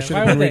 Why would so you? I should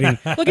have been reading.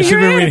 Look at your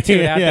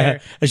attitude out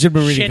there. I should have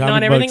been reading shitting comic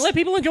on everything. books. Let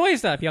people enjoy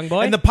stuff, young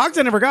boy. And the Pogs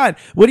I never got.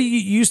 What do you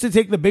used to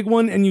take the big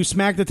one and you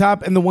smack the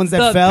top and the ones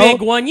that fell? The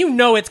big one,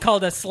 it's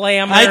called a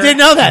slammer. I didn't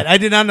know that. I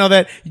did not know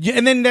that.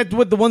 And then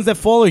the ones that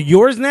fall are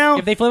yours now?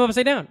 If they flip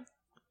upside down.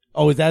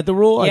 Oh, is that the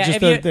rule? Yeah, I just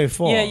thought they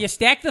fall. Yeah, you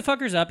stack the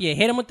fuckers up. You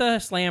hit them with the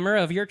slammer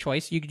of your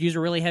choice. You could use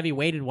a really heavy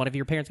weighted one if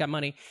your parents got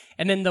money.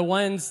 And then the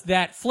ones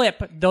that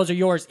flip, those are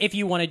yours if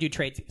you want to do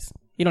tradesies.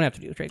 You don't have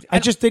to do trades. I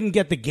just didn't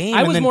get the game.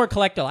 I was more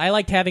collectible. I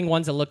liked having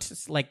ones that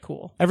looked like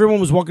cool. Everyone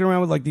was walking around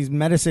with like these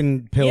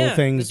medicine pill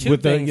things the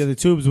with things. the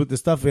tubes with the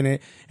stuff in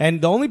it. And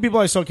the only people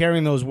I saw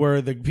carrying those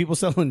were the people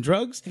selling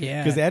drugs.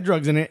 Yeah. Because they had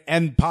drugs in it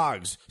and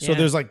Pogs. So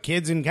there's like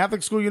kids in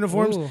Catholic school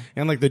uniforms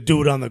and like the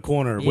dude on the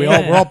corner. We're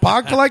all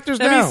Pog collectors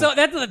now.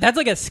 That's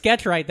like a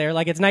sketch right there.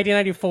 Like it's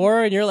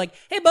 1994 and you're like,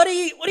 hey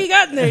buddy, what do you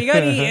got in there? You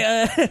got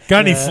any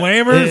got any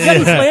slammers? You got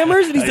any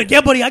slammers? And he's like,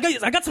 yeah buddy, I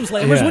got some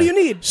slammers. Yeah. What do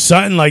you need?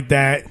 Something like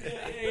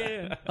that.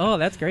 Oh,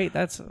 that's great.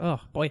 Oh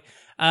boy.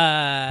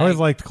 I always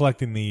liked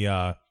collecting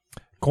the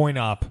coin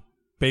op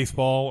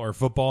baseball or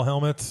football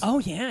helmets. Oh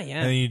yeah.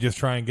 And then you just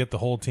try and get the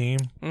whole team.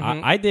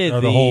 Mm-hmm. I did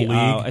the whole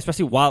league.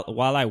 Especially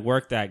while I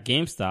worked at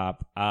GameStop,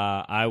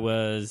 I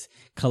was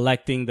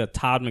collecting the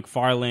Todd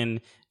McFarlane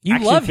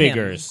action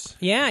figures.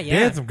 Yeah. They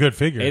had some good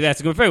figures. Hey,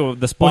 that's a good figure.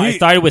 The Spawn. I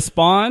started with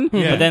Spawn,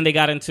 Yeah. but then they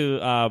got into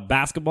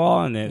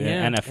basketball and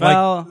then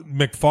NFL.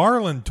 Like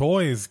McFarlane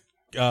Toys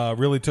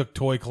really took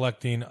toy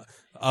collecting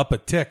up a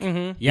tick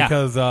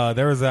because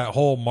there was that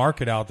whole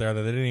market out there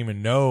that they didn't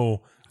even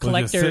know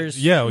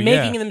collectors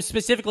making them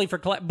specifically for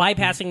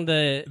bypassing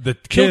the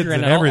kids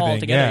children and everything.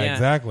 altogether. Yeah,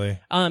 exactly.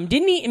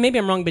 Didn't he? Maybe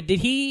I'm wrong, but did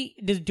he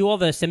do all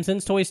the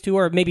Simpsons toys too,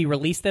 or maybe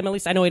release them at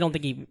least? I know I don't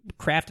think he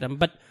crafted them,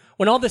 but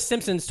when all the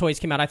Simpsons toys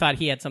came out, I thought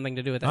he had something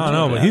to do with that. I don't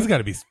know, but he's got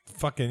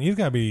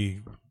to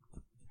be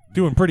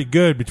doing pretty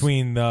good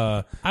between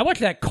the... I watch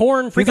that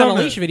Korn Freak on a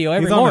Leash video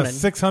every morning.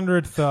 He's on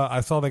the 600th...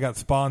 I saw they got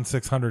Spawn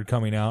 600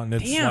 coming out, and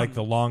it's like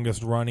the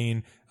longest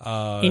running...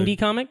 indie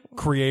comic?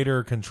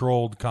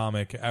 Creator-controlled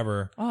comic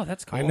ever. Oh,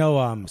 that's cool. I know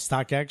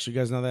StockX. You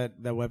guys know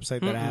that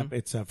website, that app?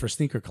 It's for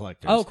sneaker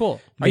collectors. Oh,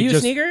 cool. Are you a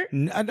sneaker?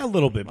 A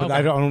little bit, but Okay.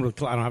 I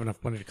don't have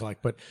enough money to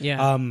collect. But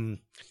yeah.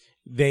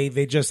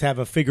 They just have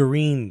a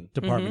figurine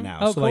department now.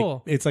 Oh, so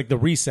cool. like it's like the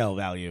resale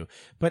value.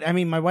 But I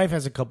mean, my wife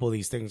has a couple of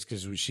these things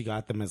because she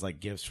got them as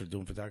like gifts for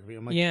doing photography.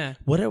 I'm like,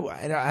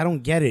 I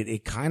don't get it.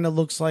 It kind of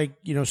looks like,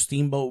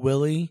 Steamboat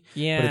Willie.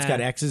 Yeah. But it's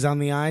got X's on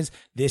the eyes.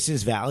 This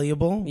is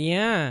valuable.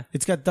 Yeah.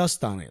 It's got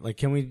dust on it. Like,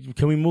 can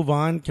we move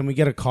on? Can we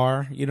get a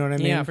car? You know what I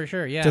mean? Yeah, for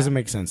sure. Yeah. It doesn't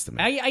make sense to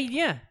me.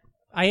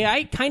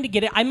 I kind of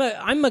get it.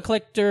 I'm a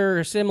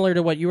collector similar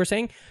to what you were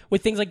saying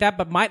with things like that,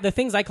 but the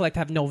things I collect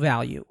have no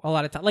value a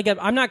lot of time. Like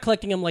I'm not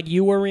collecting them like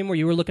you were, Reem, where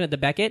you were looking at the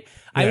Beckett.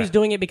 I was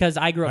doing it because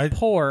I grew up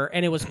poor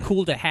and it was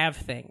cool to have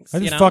things. I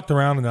just fucked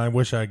around and I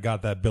wish I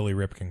got that Billy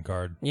Ripken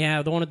card.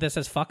 Yeah, the one that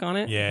says fuck on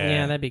it? Yeah.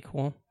 Yeah, that'd be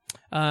cool.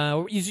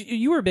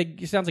 You were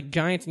big, it sounds like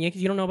Giants and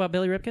Yankees. You don't know about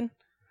Billy Ripken?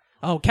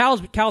 Oh,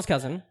 Cal's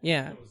cousin.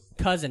 Yeah.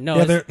 cousin. No,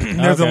 Yeah, it's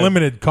there's a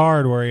limited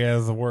card where he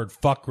has the word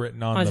 "fuck"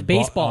 written on his the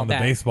baseball on the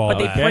bat. baseball But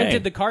they bat.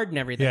 printed the card and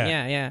everything.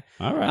 Yeah. Yeah.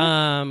 All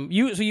right.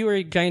 You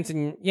were Giants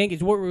and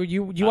Yankees. What were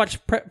you watch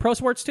pro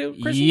sports too,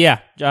 Chris? Yeah,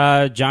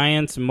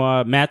 Giants,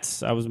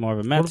 Mets. I was more of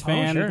a Mets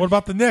fan. sure. What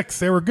about the Knicks?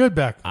 They were good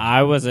back then.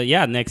 I was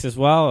Knicks as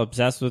well.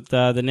 Obsessed with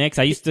the Knicks.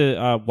 I used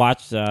to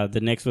watch the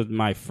Knicks with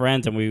my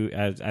friends, and we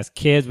as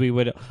kids we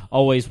would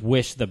always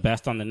wish the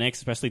best on the Knicks,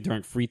 especially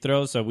during free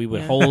throws. So we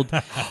would hold.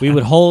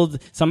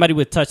 Somebody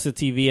would touch the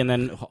TV and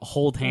then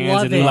hold hands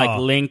Love and it. like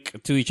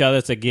link to each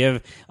other to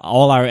give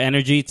all our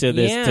energy to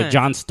this Yeah. to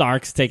John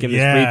Starks taking this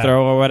Yeah. free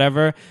throw or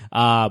whatever.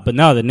 But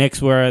no, the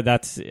Knicks were.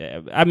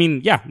 I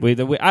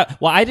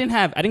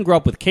didn't grow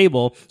up with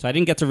cable, so I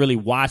didn't get to really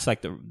watch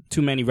like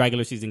too many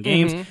regular season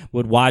games.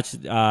 Would watch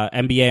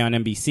NBA on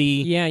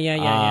NBC.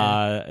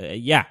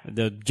 Yeah.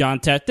 The John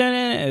Tet.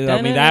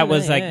 I mean, that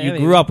was like you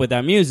grew up with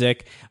that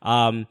music.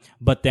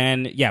 But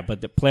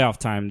the playoff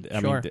time.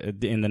 I Sure. mean,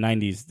 in the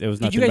 90s, there was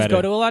Did nothing you guys better.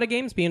 go to a lot of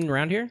games being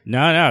around here?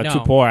 No, too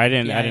poor. I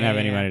didn't have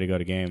any yeah. money to go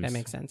to games. That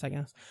makes sense, I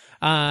guess.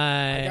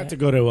 I got to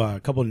go to a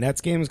couple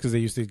Nets games because they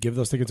used to give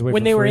those tickets away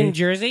when for they were free. in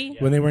Jersey.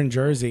 When they were in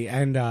Jersey,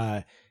 and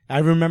I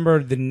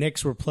remember the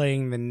Knicks were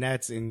playing the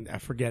Nets, and I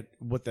forget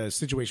what the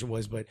situation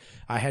was, but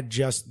I had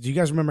just. Do you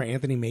guys remember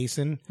Anthony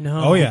Mason?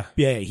 No. Oh yeah.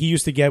 Yeah, he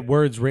used to get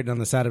words written on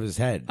the side of his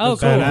head. Oh,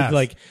 So, cool. Badass.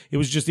 like it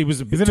was a He's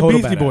in a total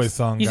Beastie badass. Boys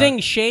song. You saying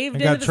shaved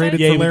and into got the traded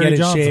side? Yeah, to he would Larry get it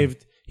Johnson.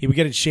 shaved. He would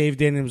get it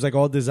shaved in, and it was like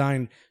all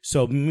designed.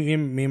 So me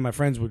and my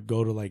friends would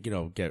go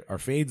to get our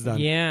fades done.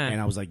 Yeah. And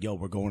I was like, "Yo,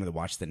 we're going to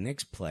watch the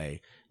Knicks play."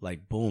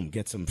 Like, boom,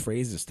 get some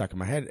phrases stuck in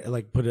my head.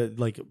 Like,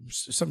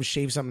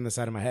 shave something on the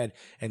side of my head.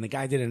 And the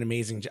guy did an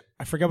amazing job.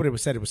 I forgot what it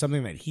was said. It was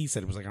something that he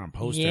said. It was like on a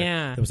poster.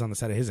 Yeah. That was on the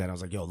side of his head. I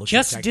was like, "Yo, look,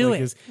 Just exactly do like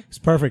it. this. It's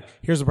perfect."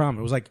 Here's the problem.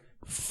 It was like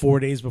 4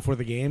 days before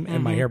the game,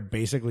 and my hair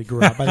basically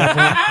grew out by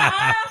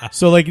that point.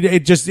 So like it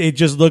just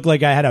looked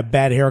like I had a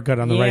bad haircut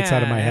on the right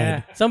side of my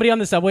head. Somebody on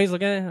the subway's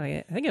looking at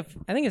it. Like,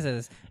 I think it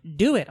says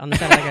 "do it" on the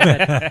side of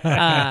my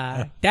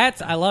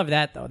head. I love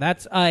that though.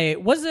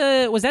 Was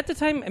that the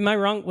time? Am I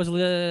wrong? Was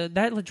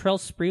that Latrell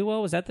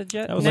Sprewell? Was that the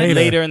Jet? That was Later.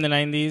 later in the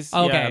 90s.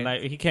 Okay. Yeah,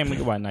 he came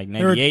like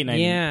 98,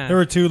 90. Yeah. There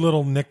were two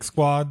little Knicks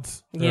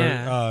squads.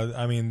 Yeah.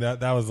 I mean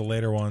that was the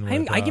later one.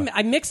 With,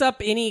 I mix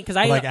up any because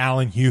I like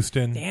Allen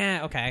Houston.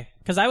 Yeah, okay.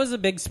 Because I was a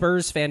big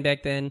Spurs fan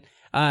back then,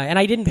 and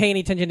I didn't pay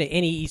any attention to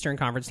any Eastern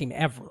Conference team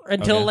ever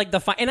until like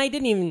and I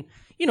didn't even,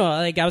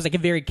 I was like a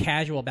very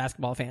casual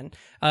basketball fan.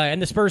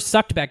 And the Spurs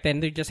sucked back then.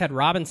 They just had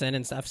Robinson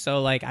and stuff,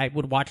 so like I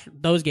would watch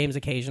those games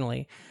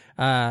occasionally.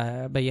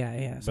 But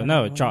yeah. So But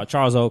no,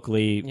 Charles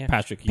Oakley,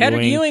 Patrick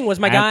Ewing was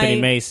my guy. Anthony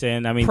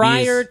Mason. I mean,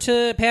 prior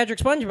to Patrick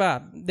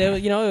SpongeBob, it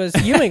was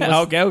Ewing.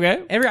 Was,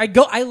 okay.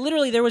 I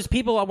literally there was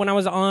people when I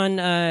was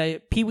on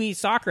Pee Wee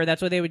Soccer. That's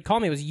what they would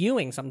call me. It was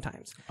Ewing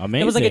sometimes.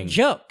 Amazing. It was like a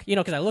joke,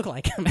 because I look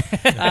like him.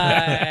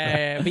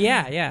 But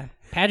yeah.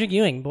 Patrick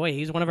Ewing, boy,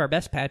 he's one of our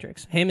best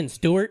Patricks. Him and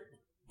Stewart.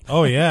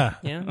 Oh yeah.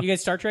 Yeah, you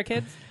guys Star Trek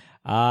kids?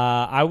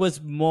 I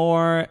was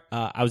more.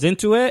 I was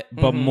into it,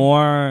 but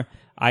more.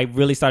 I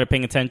really started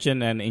paying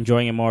attention and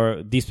enjoying it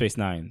more. Deep Space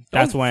Nine.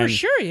 That's when for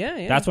sure.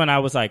 Yeah. That's when I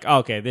was like,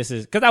 okay, this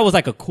is because that was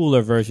like a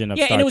cooler version of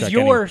Star Trek. Yeah, and it was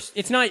yours.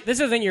 It's not. This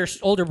isn't your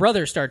older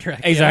brother's Star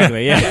Trek.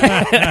 Exactly.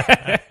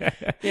 Yeah.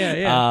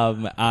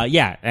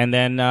 Yeah. And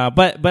then,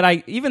 but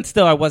I even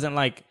still, I wasn't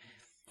like,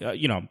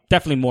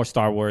 definitely more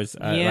Star Wars.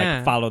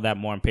 Like follow that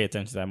more and pay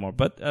attention to that more.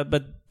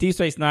 But Deep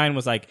Space Nine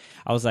was like,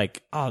 I was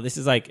like, oh, this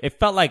is like, it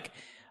felt like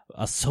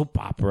a soap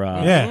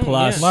opera. Yeah.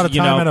 Plus, a lot of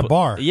time at a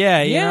bar.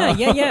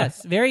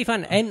 Yes. Very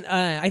fun. And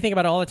I think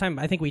about it all the time.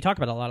 I think we talk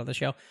about it a lot on the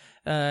show.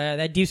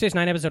 That Deep Space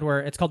Nine episode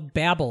where it's called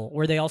Babel,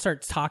 where they all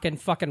start talking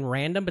fucking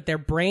random, but their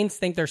brains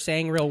think they're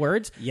saying real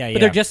words. But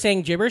they're just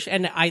saying gibberish,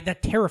 and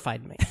that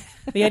terrified me.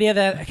 The idea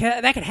that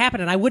could happen,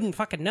 and I wouldn't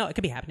fucking know. It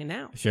could be happening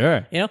now.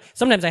 Sure.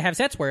 Sometimes I have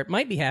sets where it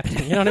might be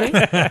happening. You know what I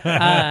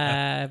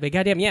mean? But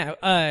goddamn, yeah.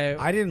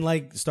 I didn't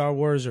like Star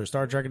Wars or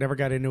Star Trek. I never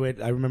got into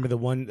it. I remember the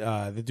one,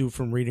 the dude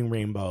from Reading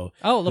Rainbow.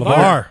 Oh,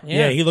 LeVar.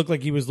 Yeah, he looked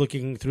like he was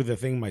looking through the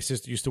thing my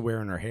sister used to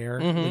wear in her hair.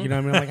 You know what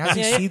I mean? Like, how's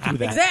he see through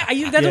that?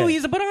 Exactly. That's what he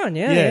used to put on.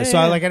 Yeah. So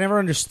I never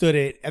understood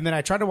it, and then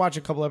I tried to watch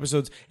a couple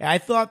episodes. And I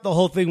thought the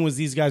whole thing was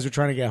these guys were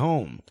trying to get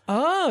home.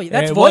 Oh,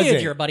 that's It Voyager,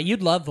 wasn't. buddy.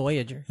 You'd love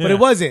Voyager. But it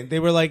wasn't. They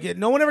were like,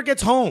 no one ever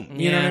gets home.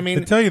 You know what I They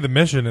mean? tell you the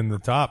mission in the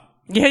top.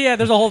 Yeah.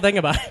 There's a whole thing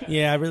about it.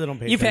 Yeah, I really don't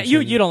pay You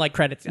attention. don't like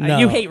credits. No.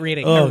 You hate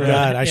reading. Oh Remember?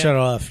 God, I Yeah. shut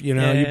off. You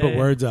Yeah, put yeah.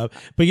 words up.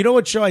 But you know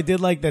what show I did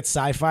like that's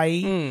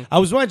sci-fi? I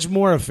was much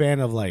more a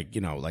fan of like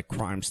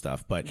crime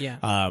stuff. But Yeah.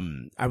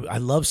 I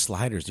love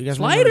Sliders. Do you guys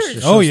Sliders? remember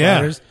the show Oh yeah.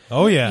 Sliders?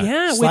 Oh yeah.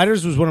 Yeah. with-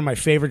 Sliders was one of my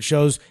favorite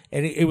shows,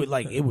 and it would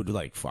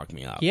fuck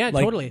me up. Yeah,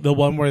 Like, totally. The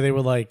one where they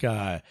were like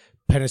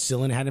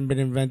penicillin hadn't been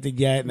invented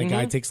yet, and the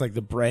guy takes like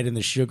the bread and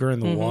the sugar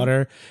and the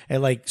water,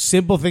 and like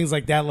simple things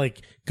like that,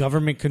 like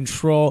government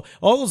control,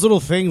 all those little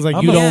things. Like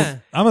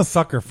I'm a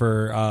sucker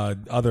for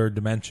other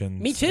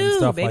dimensions. Me too, and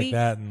stuff baby. like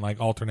that, and like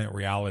alternate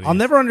reality. I'll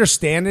never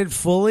understand it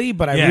fully,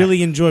 but I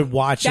really enjoy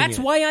watching That's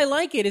it. why I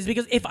like it, is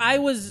because if I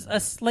was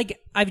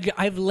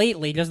I've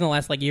lately, just in the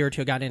last like year or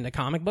two, gotten into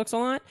comic books a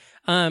lot.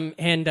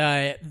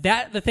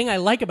 The thing I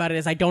like about it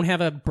is I don't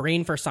have a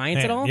brain for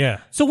science at all. Yeah.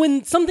 So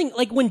when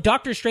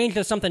Doctor Strange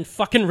does something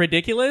fucking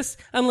ridiculous,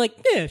 I'm like,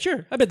 yeah,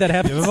 sure, I bet that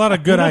happens. There's a lot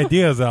of good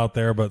ideas out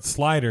there, but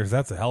Sliders,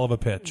 that's a hell of a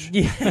pitch.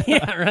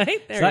 Yeah,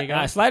 right? There you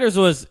go.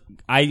 Sliders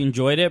I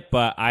enjoyed it,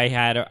 but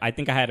I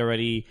think I had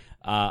already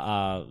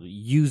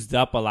used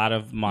up a lot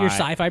of my Your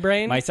sci-fi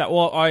brain?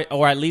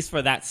 or at least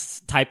for that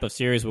type of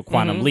series with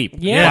Quantum Leap.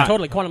 Yeah,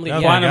 totally. Quantum Leap.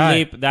 That's Yeah. Quantum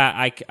Leap that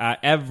I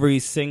every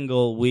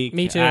single week.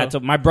 Me too. So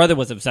my brother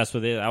was obsessed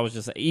with it. I was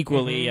just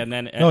equally, and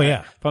then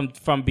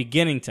from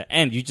beginning to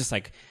end, you just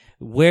like,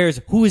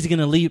 who is he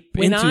gonna leap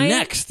into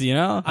next? You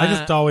know, I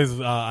just always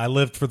I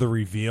lived for the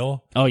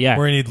reveal. Oh, yeah.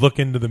 where he'd look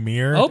into the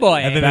mirror. Oh, boy.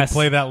 and then he'd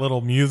play that little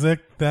music.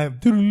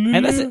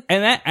 And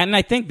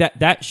I think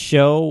that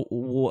show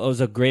was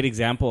a great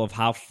example of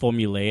how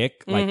formulaic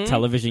like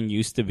television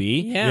used to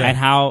be, and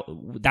how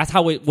that's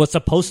how it was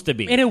supposed to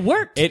be, And it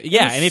worked. And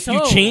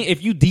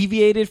if you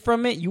deviated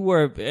from it, you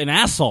were an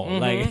asshole.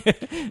 Like,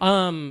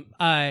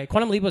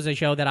 Quantum Leap was a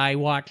show that I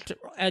watched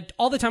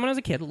all the time when I was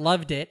a kid.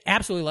 Loved it,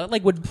 absolutely loved it.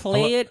 Like would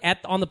play it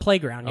on the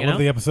playground. I love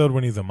the episode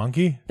when he's a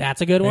monkey.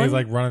 That's a good And one. he's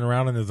like running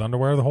around in his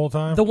underwear the whole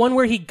time. The one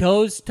where he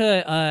goes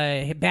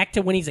to back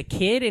to when he's a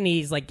kid, and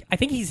he's like, I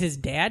think he's his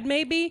dad,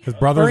 maybe His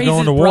brother's Or he's going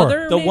his to war.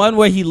 brother, the maybe? one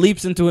where he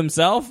leaps into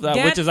himself,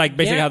 which is like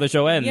basically how the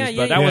show ends.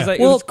 But that was like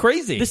it was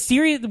crazy. The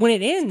series when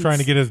it ends, Trying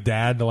to get his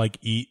dad to like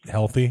eat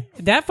healthy.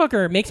 that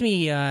fucker makes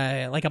me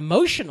like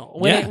emotional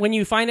when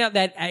you find out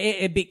that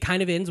it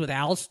kind of ends with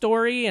Al's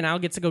story, and Al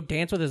gets to go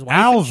dance with his wife.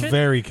 Al's and shit.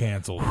 very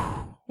canceled.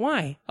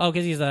 Why? Oh,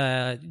 because he's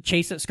a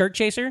skirt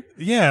chaser.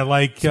 Yeah,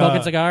 like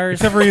Smoking cigars.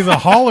 Except for he's a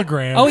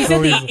hologram. Oh,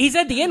 so he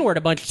said the N-word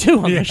a bunch too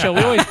on the show. We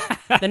always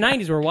the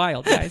 90s were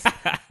wild, guys.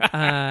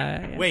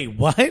 Wait,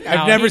 what? No,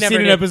 I've never he seen never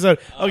an did. episode.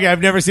 Okay,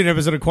 I've never seen an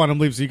episode of Quantum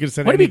Leap, so you could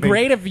send. Would it be anything.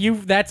 great if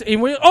you?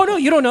 Oh no,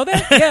 you don't know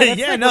that? Yeah, that's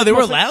Yeah, like no, what's they were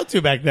mostly- allowed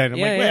to back then. I'm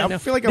like, wait, I no.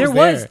 feel like I there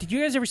was there. Did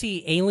you guys ever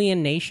see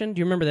Alien Nation? Do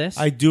you remember this?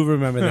 I do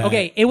remember that.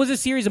 Okay, it was a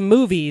series of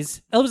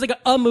movies. It was like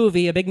a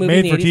movie, a big movie.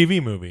 made in for the 80s.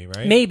 TV movie,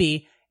 right?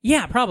 Maybe.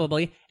 Yeah,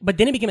 probably. But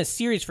then it became a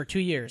series for 2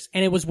 years,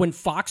 and it was when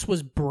Fox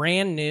was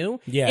brand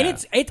new. Yeah.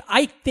 And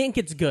I think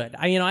it's good.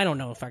 I don't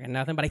know fucking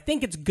nothing, but I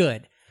think it's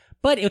good.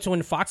 But it's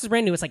when Fox is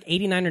brand new. It's like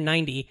 89 or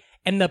 90.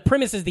 And the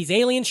premise is these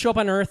aliens show up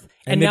on Earth,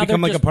 and they now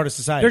become they're like just, a part of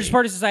society. They're just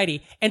part of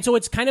society, and so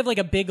it's kind of like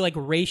a big like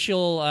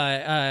racial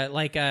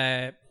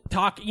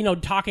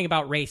talking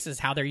about race is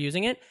how they're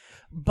using it.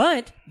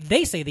 But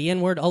they say the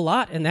N-word a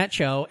lot in that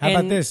show. How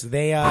about this?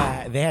 They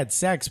had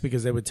sex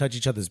because they would touch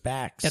each other's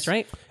backs. That's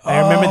right. I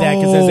remember that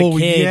because as a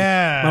kid,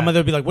 yeah. my mother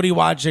would be like, "What are you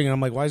watching?" And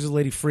I'm like, "Why is this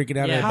lady freaking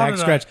out Yeah. at a How back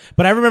scratch?"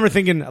 But I remember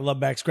thinking, "I love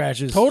back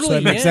scratches." Totally, so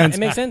it makes yeah, sense. it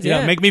makes sense,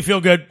 yeah. make me feel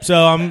good. So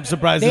I'm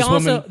surprised this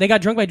woman. They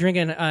got drunk by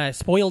drinking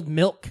spoiled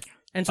milk.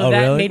 And so Oh, that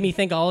really? made me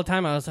think all the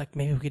time. I was like,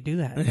 maybe we could do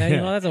that.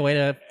 That's a way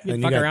to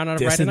Then fuck you got around on a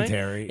Friday night.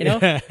 dysentery. You know?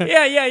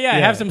 Yeah.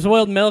 Have some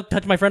spoiled milk,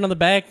 touch my friend on the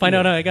back, find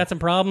out I got some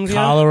problems. You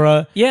know?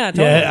 Cholera. Yeah,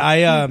 totally.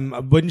 Yeah, I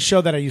wouldn't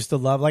show that I used to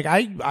love. Like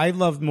I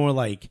loved more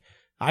like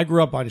I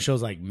grew up on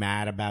shows like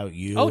Mad About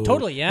You. Oh,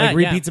 totally, yeah, Like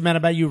Repeats of Mad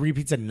About You,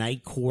 Repeats of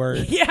Night Court.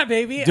 Yeah,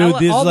 baby. Dude,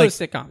 this all like, those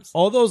sitcoms.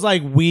 All those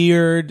like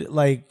weird,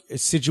 like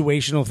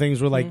situational things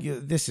were like,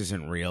 this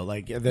isn't real.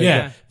 Like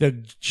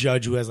the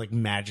judge who has like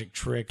magic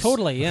tricks.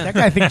 Totally, yeah. That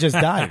guy I think just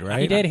died,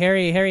 right? He did.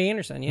 Harry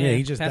Anderson. Yeah,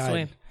 he just passed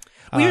died.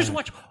 away.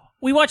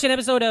 We watched an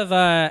episode of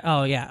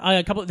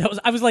a couple.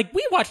 I was like,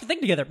 we watched a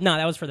thing together. No,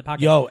 that was for the podcast.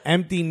 Yo,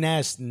 Empty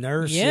Nest,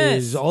 Nurses,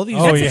 Yes. all these.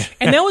 Oh, yeah.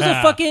 And that was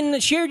a fucking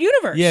shared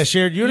universe. Yeah,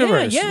 shared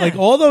universe. Yeah. Like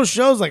all those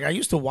shows, like I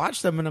used to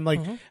watch them and I'm like,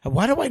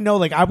 why do I know?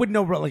 Like I would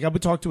know, like I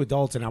would talk to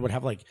adults and I would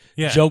have like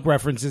joke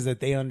references that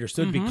they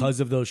understood because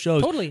of those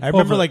shows. Totally. I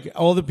remember like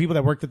all the people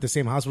that worked at the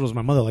same hospital as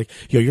my mother, like,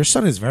 yo, your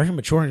son is very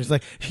mature. And he's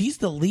like, he's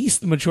the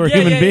least mature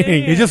human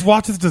being. He just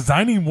watches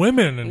Designing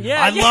Women. And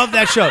Yeah. I love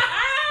that show.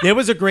 There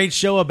was a great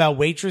show about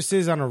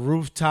waitresses on a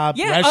rooftop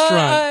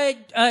restaurant.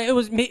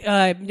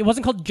 It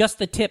wasn't called Just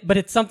the Tip, but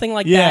it's something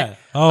like Yeah. that.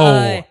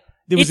 Oh.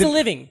 It's a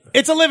living.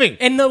 It's a living.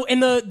 And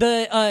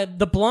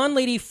the blonde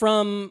lady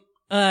from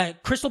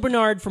Crystal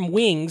Bernard from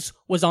Wings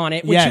was on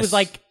it when she Yes. was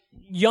like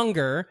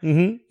younger.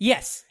 Mm-hmm.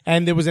 Yes.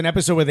 And there was an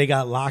episode where they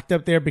got locked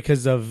up there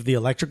because of the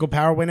electrical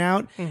power went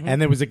out. And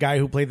there was a guy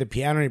who played the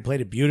piano and he played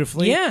it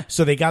beautifully. Yeah.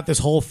 So they got this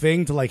whole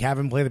thing to like have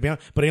him play the piano,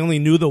 but he only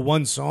knew the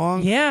one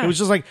song. Yeah. It was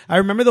just like, I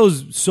remember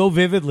those so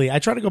vividly. I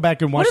try to go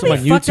back and watch Wouldn't them it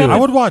on be fucked up YouTube. I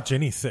would watch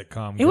any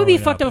sitcom. It would be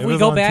growing fucked up if It we was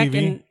go on back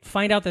TV. and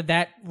find out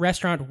that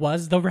restaurant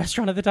was the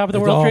restaurant at the top of the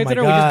World Oh Trade my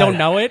Center. We just God. don't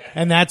know it.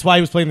 And that's why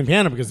he was playing the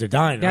piano because they're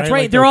dying. That's right.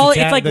 right. Like They're the all.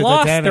 Titan- It's like the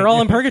Lost. Titanic. They're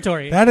all in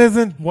purgatory. That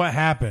isn't what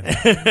happened.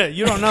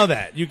 You don't know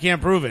that. You can't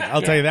can't prove it.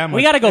 I'll tell you that much.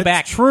 We got to go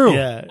back. True.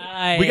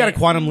 Yeah, we got a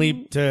quantum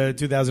leap to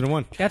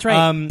 2001. That's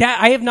right.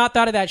 I have not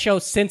thought of that show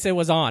since it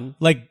was on.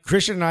 Like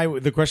Christian and I,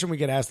 the question we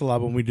get asked a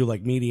lot when we do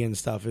like media and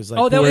stuff is like,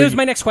 oh, that was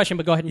my next question.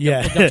 But go ahead and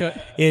jump to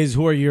it. Is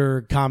who are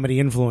your comedy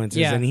influences?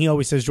 Yeah. And he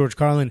always says George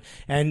Carlin,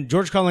 and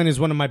George Carlin is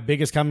one of my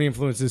biggest comedy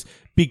influences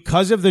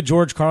because of the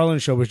George Carlin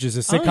Show, which is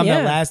a sitcom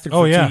that lasted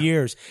for 2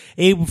 years.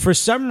 For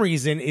some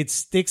reason, it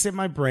sticks in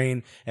my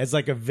brain as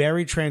like a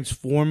very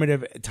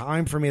transformative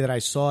time for me that I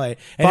saw it.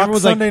 And Fox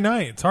everyone's Sunday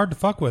night. It's hard to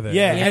fuck with it.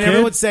 Yeah, As a and kid,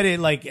 everyone said it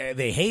like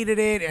they hated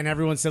it, and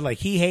everyone said like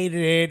he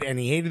hated it, and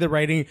he hated the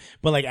writing.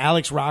 But like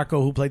Alex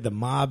Rocco, who played the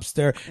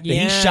mobster, that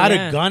he shot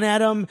a gun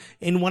at him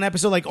in one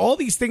episode. Like all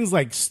these things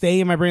like stay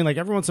in my brain. Like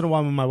every once in a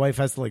while when my wife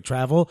has to like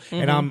travel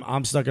and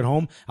I'm stuck at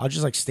home, I'll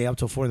just like stay up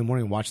till 4 a.m.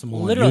 and watch them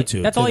all Literally, on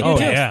YouTube. that's all I do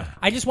too. Yeah.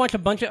 I just watched a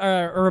bunch of,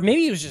 or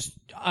maybe it was just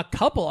a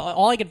couple.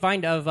 All I could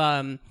find of,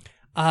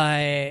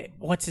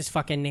 what's his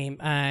fucking name?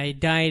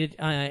 Died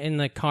in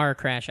the car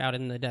crash out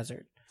in the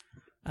desert.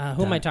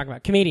 Who am I talking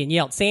about? Comedian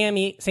yelled. Sam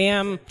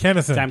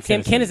Kennison.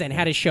 Sam Kinison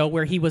had a show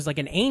where he was like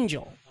an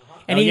angel.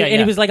 And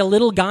he was like a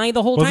little guy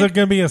the whole time. Was it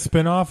going to be a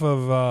spin-off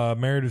of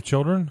Married with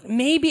Children?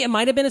 Maybe it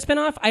might have been a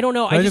spinoff. I don't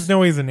know. I just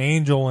know he's an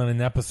angel in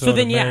an episode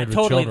of Married with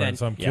totally Children, then.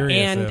 so I'm curious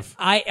and if...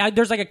 I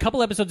there's like a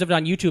couple episodes of it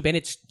on YouTube, and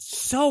it's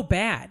so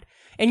bad.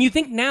 And you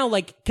think now,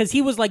 like, because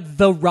he was like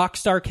the rock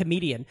star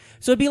comedian.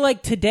 So it'd be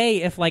like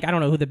today if, like, I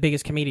don't know who the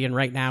biggest comedian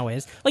right now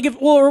is. Like, if,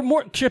 or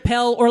more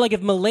Chappelle, or like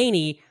if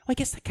Mulaney, well, I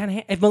guess that kind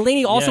of, if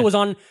Mulaney also was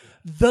on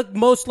the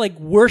most, like,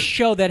 worst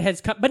show that has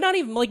come, but not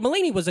even, like,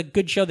 Mulaney was a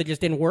good show that just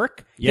didn't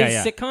work.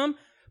 His sitcom.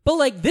 But,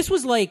 like, this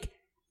was, like,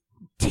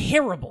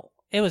 terrible.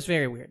 It was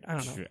very weird. I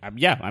don't know.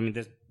 Yeah, I mean,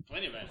 there's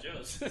plenty of bad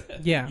shows.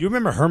 Yeah. You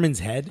remember Herman's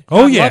Head?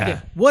 Oh, loved yeah. it.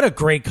 What a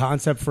great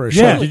concept for a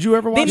show. Yeah. Did you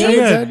ever watch They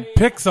Herman's made- Head?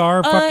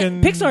 Pixar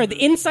fucking... Pixar,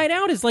 the Inside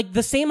Out is like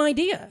the same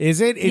idea.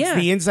 Is it? It's Yeah.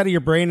 the inside of your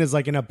brain is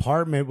like an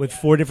apartment with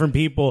 4 different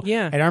people.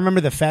 Yeah. And I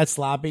remember the fat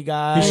sloppy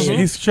guy.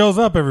 He shows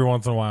up every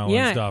once in a while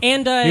Yeah, and stuff.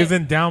 and, he was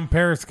in Down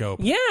Periscope.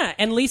 Yeah,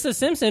 and Lisa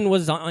Simpson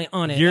was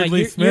on it.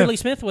 Yeardley Smith. Yeardley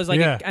Smith was like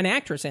Yeah. an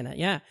actress in it.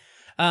 Yeah.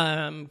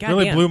 Really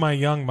Goddamn. blew my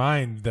young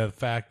mind, the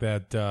fact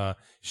that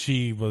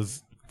she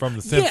was from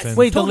The Simpsons.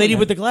 Wait, the Totally. lady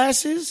with the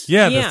glasses?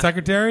 Yeah, Yeah. the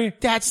secretary?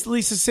 That's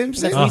Lisa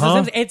Simpson. That's Lisa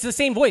Simpson. It's the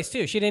same voice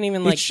too. She didn't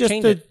even like It's just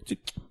change it.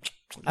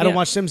 I don't Yeah.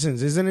 watch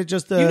Simpsons. Isn't it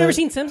just the... You've never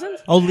seen Simpsons?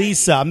 Oh,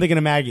 Lisa. I'm thinking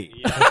of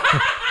Maggie.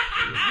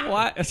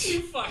 What?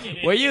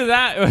 Were you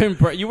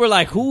that? You were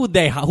like, who'd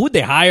they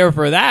hire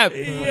for that?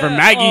 For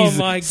Maggie's Oh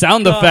my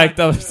sound God. effect.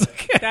 I was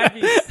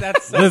like,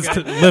 That's so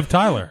good. Liv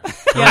Tyler.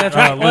 Yeah, that's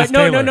right. Liz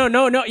no, Taylor.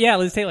 no. Yeah,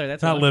 Liz Taylor.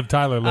 That's Not the one. Liv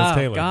Tyler, Liz Oh,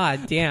 Taylor.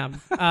 God damn.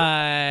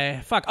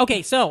 Fuck.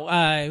 Okay,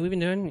 so we've been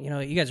doing,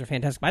 you guys are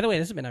fantastic. By the way,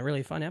 this has been a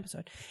really fun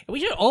episode. We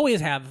should always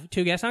have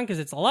 2 guests on because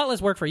it's a lot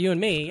less work for you and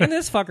me, and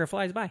this fucker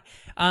flies by.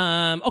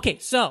 Okay,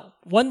 so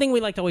one thing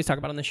we like to always talk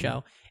about on the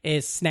show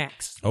is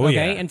snacks. Oh,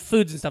 okay? yeah. And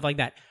foods and stuff like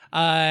that.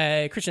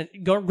 Christian,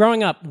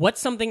 growing up,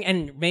 what's something,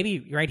 and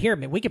maybe right here,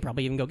 we could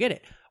probably even go get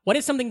it. What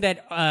is something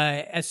that,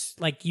 as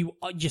like you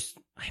just,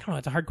 I don't know,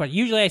 it's a hard question.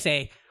 Usually I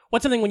say,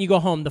 what's something when you go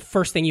home, the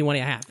first thing you want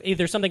to have?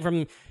 Either something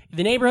from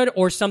the neighborhood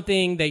or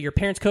something that your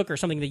parents cook or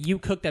something that you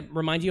cook that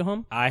reminds you of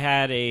home? I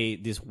had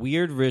this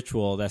weird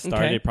ritual that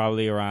started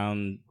probably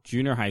around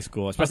junior high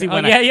school, especially Oh,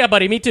 when yeah,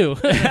 buddy, me too.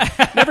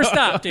 Never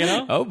stopped,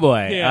 Oh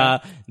boy. Yeah.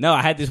 No,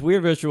 I had this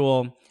weird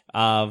ritual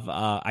of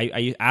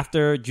I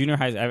after junior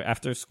high,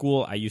 after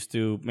school, I used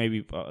to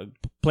maybe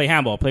play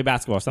handball, play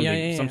basketball,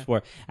 something, some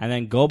sport, and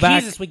then go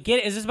back. Jesus, we get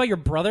it. Is this about your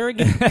brother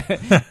again?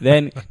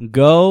 Then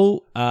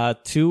go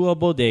to a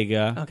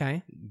bodega.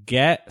 Okay.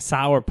 Get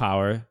Sour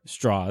Power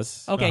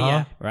straws. Okay,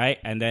 yeah. Right,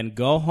 and then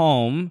go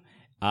home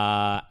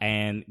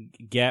and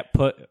get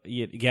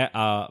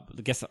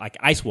like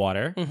ice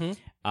water. Mm-hmm.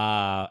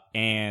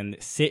 And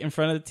sit in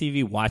front of the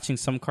TV watching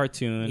some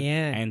cartoon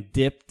and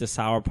dip the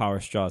Sour Power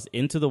straws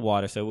into the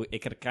water so it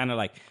could kind of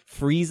like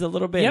freeze a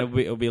little bit. Yep.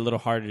 It'll be a little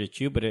harder to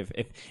chew, but if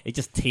it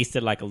just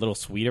tasted like a little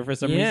sweeter for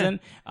some reason.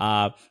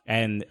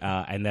 And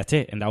that's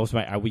it. And that was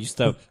we used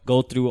to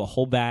go through a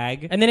whole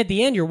bag. And then at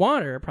the end, your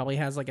water probably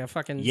has like a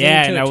fucking zing to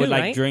And it I would too,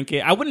 like right? drink it.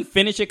 I wouldn't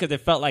finish it because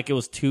it felt like it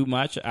was too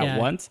much at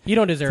once. You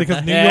don't deserve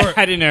Because that. New York,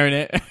 I didn't earn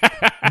it.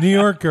 New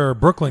York or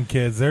Brooklyn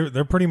kids,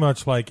 they're pretty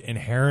much like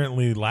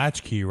inherently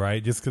latchkey,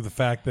 right? Just because the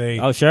fact they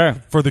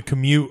for the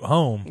commute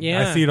home.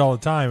 Yeah. I see it all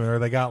the time, or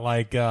they got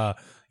like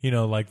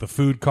like the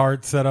food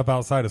cart set up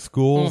outside of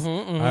schools.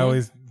 I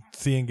always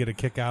see and get a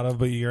kick out of,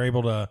 but you're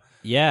able to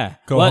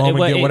go home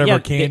and get whatever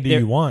candy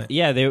you want.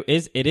 Yeah,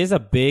 it is a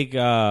big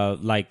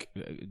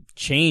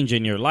change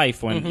in your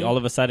life when all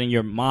of a sudden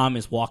your mom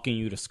is walking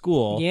you to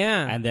school,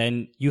 and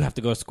then you have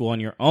to go to school on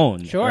your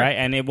own, right?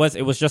 And it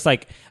was just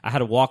like I had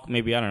to walk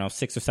maybe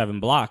 6 or 7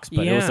 blocks,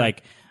 but it was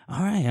like, all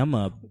right, I'm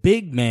a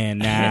big man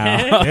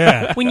now.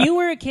 Yeah. When you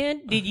were a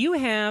kid, did you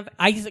have,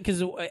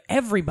 because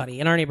everybody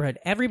in our neighborhood,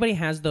 everybody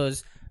has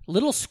those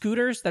little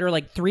scooters that are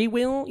like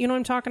 3-wheel, you know what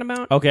I'm talking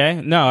about?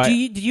 Okay, no.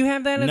 Did you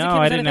have that as a kid? No,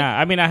 I did not.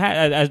 I mean, I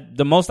had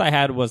the most I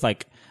had was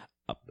like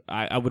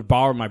I would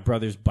borrow my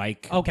brother's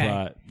bike.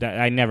 Okay. But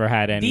I never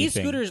had anything. These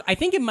scooters, I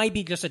think it might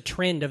be just a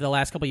trend of the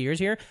last couple of years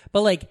here,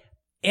 but like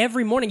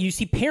every morning you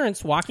see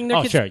parents walking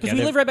their kids because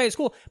we live right by a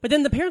school, but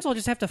then the parents all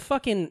just have to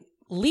fucking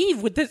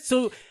leave with this.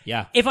 So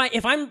yeah, if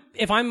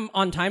I'm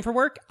on time for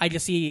work, I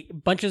just see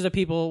bunches of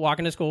people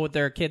walking to school with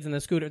their kids in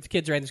the scooter. The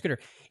kids riding the scooter.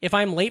 If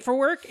I'm late for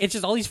work, it's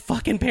just all these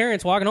fucking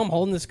parents walking home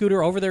holding the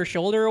scooter over their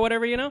shoulder or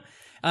whatever, you know.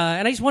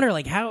 And I just wonder,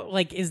 like, how,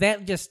 like, is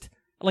that just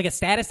like a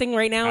status thing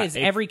right now? Is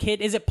every kid?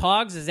 Is it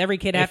Pogs? Does every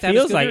kid have to have a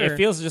scooter? It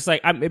feels just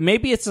like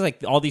maybe it's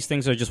like all these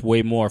things are just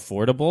way more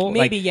affordable.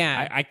 Maybe like,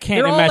 yeah. I can't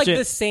They're imagine. all like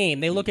the same.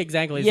 They look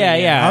exactly the yeah,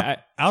 same. yeah.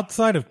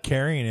 Outside of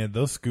carrying it,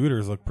 those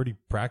scooters look pretty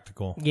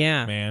practical.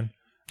 Yeah, man.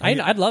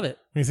 I'd love it.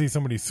 You see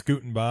somebody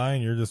scooting by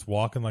and you're just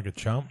walking like a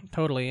chump.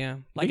 Totally, yeah,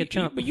 like a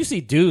chump. But you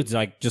see dudes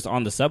like just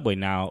on the subway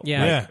now,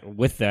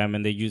 with them,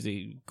 and they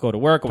usually go to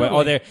work.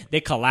 Totally. Or they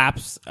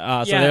collapse,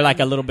 so they're like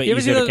a little bit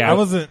easier to carry.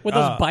 With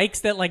those bikes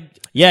that like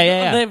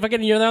yeah.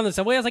 Fucking you're there on the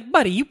subway. I was like,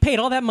 buddy, you paid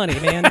all that money,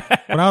 man.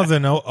 When I was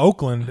in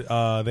Oakland,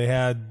 they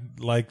had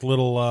like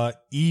little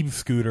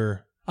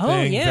e-scooter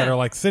things that are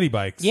like city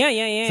bikes. Yeah.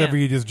 Except for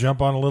you just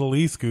jump on a little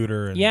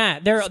e-scooter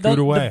and they're scoot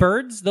away. The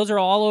birds. Those are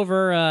all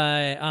over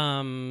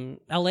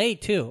L.A.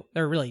 too.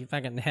 They're really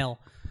fucking hell.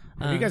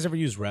 Have you guys ever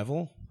used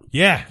Revel?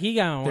 Yeah, he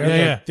got one.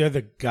 They're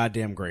the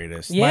goddamn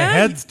greatest. Yeah? My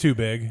head's too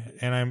big,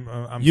 and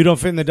I'm. You don't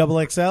fit in the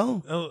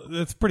XXL?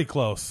 It's pretty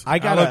close. I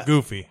look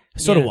goofy.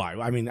 So do I.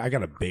 I mean, I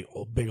got a big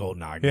old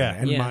noggin,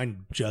 and Yeah.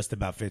 mine just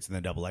about fits in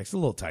the XX. It's a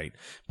little tight,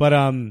 but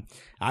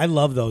I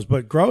love those.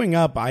 But growing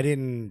up, I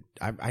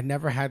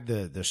never had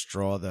the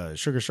straw, the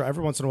sugar straw.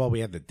 Every once in a while, we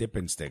had the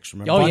dipping sticks.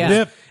 Remember? Oh, yeah.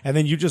 Dip. And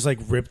then you just like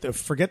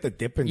forget the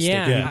dipping stick.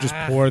 Yeah. And you just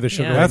pour the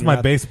sugar. Yeah. in That's your my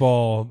mouth.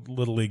 baseball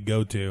little league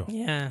go-to.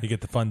 Yeah. You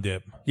get the fun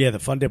dip. Yeah, the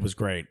fun dip was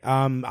great.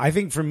 I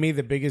think for me,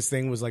 the biggest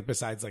thing was like,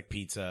 besides like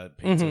pizza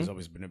has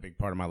always been a big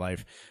part of my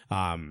life.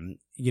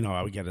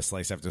 I would get a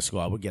slice after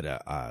school. I would get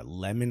a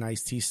lemon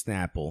iced tea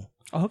Snapple.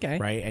 Oh, okay.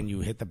 Right. And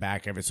you hit the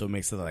back of it. So it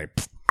makes it like,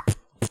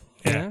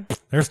 Yeah.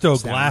 There's still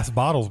glass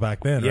bottles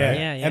back then, right?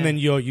 Yeah. And then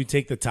you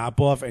take the top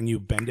off and you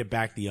bend it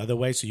back the other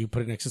way. So you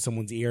put it next to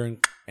someone's ear and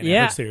it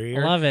hurts their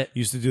ear. Love it.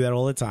 Used to do that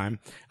all the time.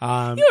 You're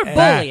a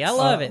bully. I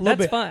love it.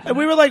 That's fun. And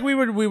we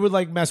would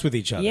like mess with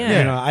each other. Yeah.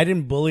 You know, I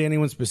didn't bully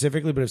anyone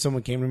specifically, but if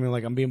someone came to me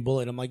like, I'm being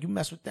bullied, I'm like, you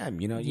mess with them.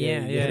 You know, you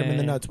hit them in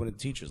the nuts when the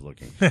teacher's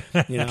looking.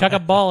 You know? Chuck a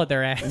ball at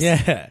their ass.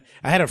 Yeah.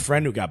 I had a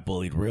friend who got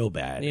bullied real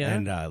bad. Yeah.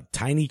 And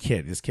tiny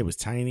kid. This kid was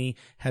tiny,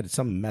 had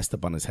something messed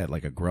up on his head,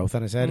 like a growth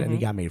on his head, and he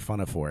got made fun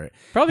of for it.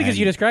 Probably because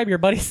you describe your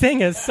buddy's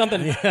thing as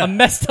something a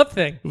messed up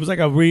thing. It was like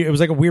a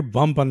weird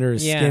bump under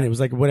his Yeah. skin. It was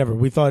like whatever.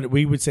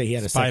 We would say he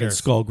had a second Spiders.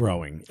 skull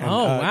growing. And,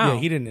 Oh, wow. Yeah,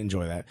 he didn't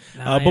enjoy that.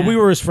 Oh, But yeah. we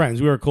were his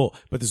friends. We were cool.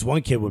 But this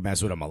one kid would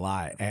mess with him a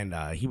lot, and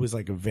he was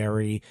like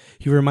he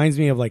reminds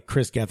me of like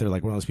Chris Gether,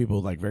 like one of those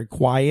people like very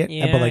quiet.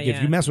 Yeah, but like yeah.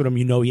 if you mess with him,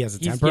 you know he has a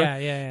temper.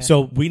 Yeah.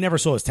 So we never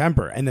saw his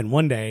temper, and then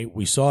one day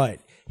we saw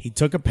it. He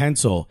took a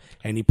pencil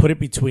and he put it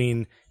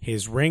between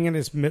his ring and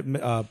his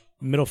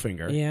middle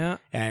finger. Yeah.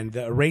 And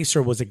the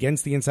eraser was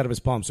against the inside of his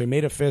palm. So he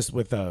made a fist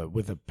with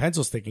a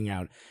pencil sticking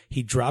out.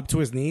 He dropped to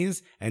his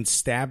knees and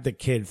stabbed the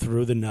kid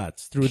through the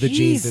nuts, through the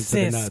jeans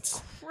into the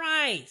nuts.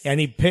 Christ. And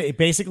he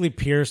basically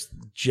pierced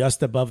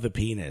just above the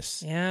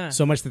penis. Yeah.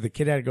 So much that the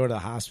kid had to go to the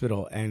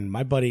hospital. And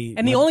my buddy.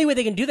 And the only way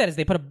they can do that is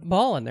they put a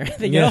ball in there.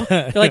 You know?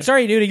 They're like,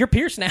 sorry, dude, you're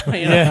pierced now. You know?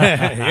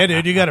 yeah,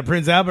 dude, you got a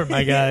Prince Albert,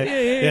 my guy.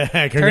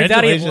 Yeah,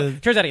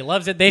 congratulations. Turns out he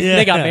loves it.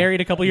 They got married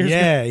a couple years ago.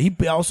 Yeah, he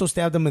also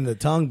stabbed him in the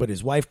tongue, but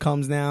his wife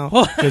comes now.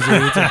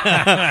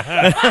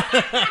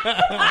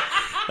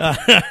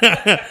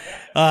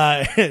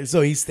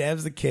 So he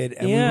stabs the kid,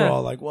 and we were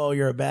all like, "Whoa,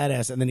 you're a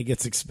badass!" And then he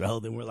gets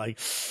expelled, and we're like,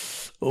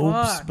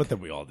 "Oops!" Fuck. But then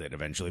we all did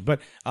eventually.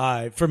 But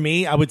for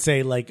me, I would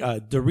say like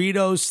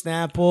Doritos,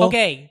 Snapple.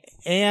 Okay.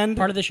 And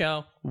Part of the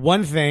show.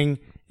 one thing,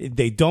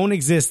 they don't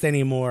exist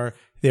anymore.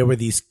 There were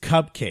these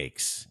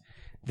cupcakes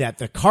that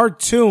the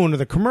cartoon or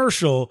the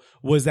commercial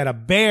was that a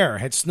bear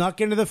had snuck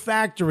into the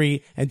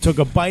factory and took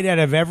a bite out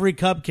of every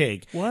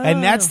cupcake. Wow.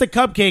 And that's the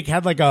cupcake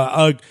had like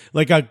a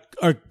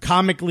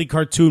comically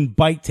cartoon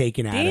bite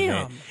taken out of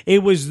Damn. it.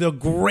 It was the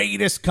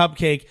greatest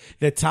cupcake.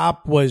 The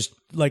top was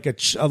like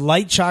a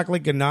light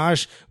chocolate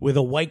ganache with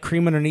a white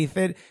cream underneath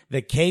it.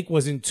 The cake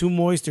wasn't too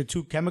moist or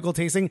too chemical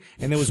tasting,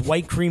 and there was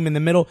white cream in the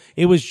middle.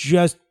 It was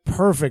just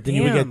perfect, and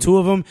you would Damn. get two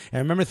of them. And I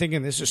remember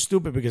thinking, this is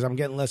stupid because I'm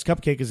getting less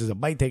cupcake because there's a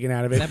bite taken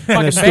out of it. That And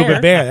fucking a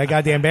stupid bear. that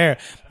goddamn bear.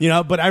 You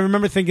know, but I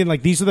remember thinking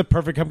like these are the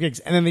perfect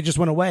cupcakes, and then they just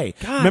went away.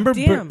 God remember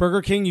damn.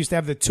 Burger King used to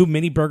have the two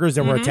mini burgers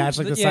that were attached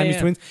like the Yeah, Siamese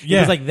yeah. twins? It Yeah.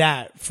 was like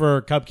that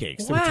for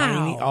cupcakes. They were Wow.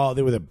 tiny. Oh,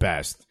 they were the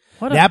best.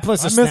 What a- That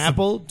plus a I miss them.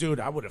 Snapple,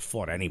 dude, I would have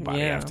fought anybody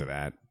Yeah. after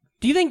that.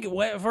 Do you think,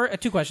 for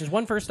two questions.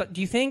 One first,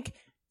 do you think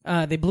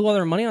they blew all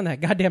their money on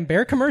that goddamn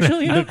bear commercial?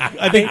 You know?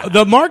 I think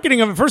the marketing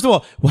of it. First of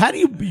all, how do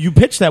you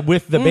pitch that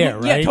with the bear?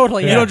 Yeah, Right?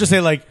 totally, You yeah. don't just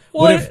say like,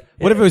 Well,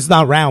 what if it was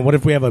not round? What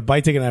if we have a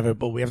bite taken out of it,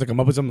 but we have to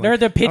come up with something? They're Like, at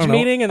their pitch I don't know,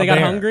 meeting and they a got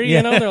bear. hungry. Yeah.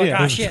 You know, they're like, Yeah.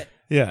 ah, shit.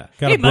 Yeah.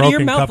 Got Hey, a buddy, your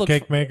broken mouth looks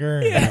cupcake maker.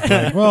 And it's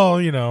like,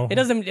 well, you know. It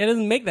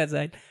doesn't make that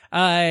side.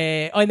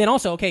 And then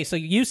also, okay, so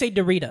you say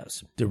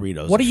Doritos.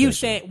 Doritos. What are you official.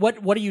 saying?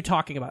 What are you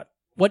talking about?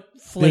 What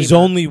flavor? There's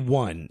only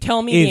one.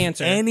 Tell me if the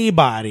answer.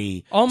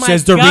 Anybody Oh my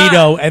says God.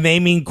 Dorito and they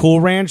mean Cool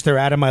Ranch, they're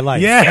out of my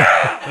life.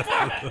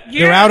 Yeah.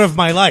 They're out of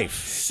my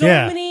life. So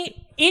Yeah.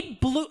 many.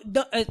 It blew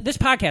this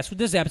podcast.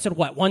 This is episode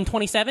what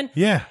 127.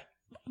 Yeah.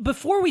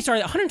 Before we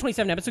started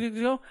 127 episodes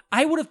ago,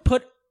 I would have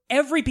put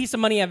every piece of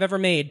money I've ever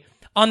made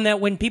on that.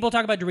 When people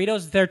talk about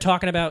Doritos, they're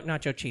talking about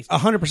nacho cheese.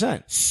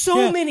 100%. So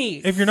Yeah. many.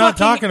 If you're not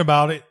fucking talking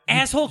about it,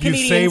 asshole you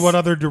say comedians what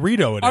other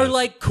Dorito it are is.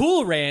 like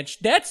Cool Ranch.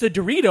 That's a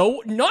Dorito.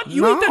 Not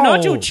you eat the No.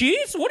 nacho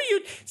cheese. What are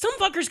you? Some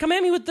fuckers come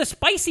at me with the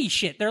spicy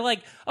shit. They're like,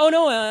 oh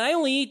no, I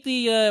only eat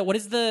the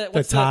what's The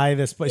what's Thai,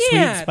 the sweet,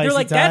 yeah, spicy they're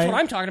like Thai. that's what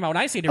I'm talking about when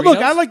I say Doritos. Look,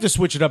 I like to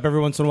switch it up every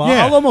once in a while.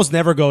 Yeah. I'll almost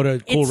never go to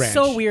Cool It's Ranch.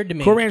 so weird to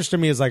me. Cool Ranch to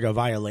me is like a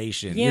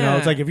violation. You know, Yeah.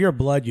 it's like if you're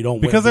blood, you don't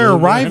because wear they're blue,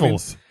 you know what I mean?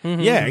 rivals.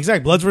 Yeah,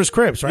 exactly. Bloods versus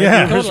Crips, right?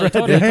 Yeah. Bloods versus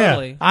Totally, Red. totally, Yeah.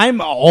 totally.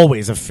 I'm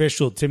always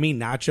official to me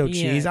nacho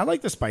Yeah. cheese. I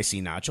like the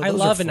spicy nacho. I Those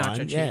love are a fun.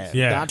 nacho cheese. Yeah.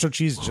 Yeah. Nacho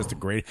cheese is just a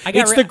great. I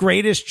got It's the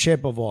greatest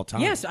chip of all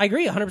time. Yes, I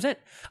agree 100%.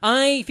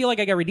 I feel like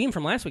I got redeemed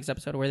from last week's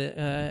episode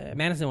where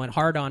Madison went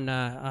hard on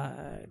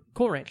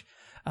Cool Ranch.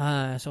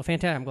 So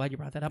fantastic. I'm glad you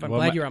brought that up. I'm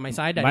glad you're on my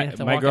side. I didn't have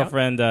to My walk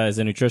girlfriend is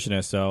a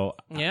nutritionist, so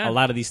Yeah. a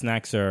lot of these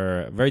snacks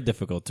are very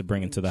difficult to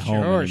bring into the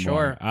home Sure, anymore.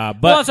 sure.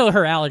 But Well, also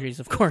her allergies,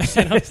 of course.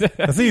 You know?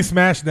 I see you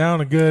smash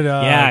down a good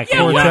yeah,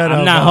 quartet I'm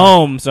of, not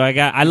home, so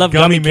I love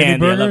gummy gummy mini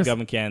candy. I love burgers?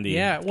 gummy candy.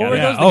 yeah. What Gotta were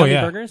have those? it. The Oh, gummy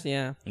yeah. burgers?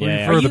 Yeah.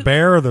 Yeah. For the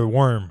bear or the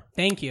worm?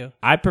 Thank you.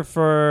 I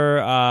prefer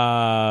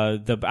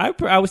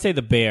I would say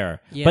the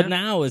bear, Yeah. but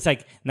now it's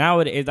like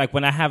it's like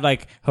when I have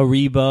like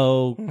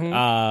Haribo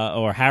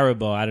or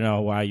Haribo. I don't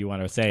know why you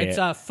want to say It's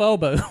it.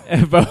 Phobo.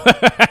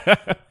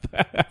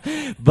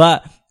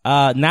 But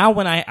now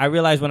when I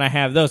realize when I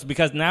have those,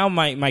 because now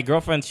my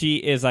girlfriend, she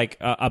is like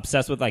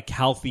obsessed with like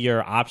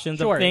healthier options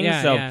Sure, of things.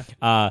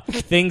 yeah, So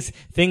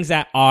things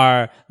that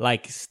are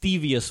like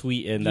stevia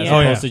sweetened as Yeah.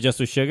 opposed Oh, to just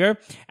with sugar.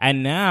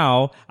 And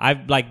now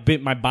I've like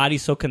been, my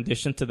body's so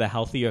conditioned to the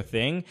healthier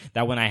thing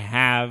that when I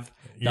have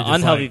the You're just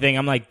unhealthy like- thing,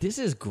 I'm like, this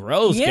is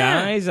gross,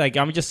 Yeah. guys. Like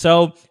I'm just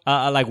so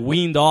like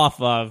weaned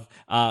off of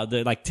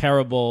the like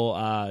terrible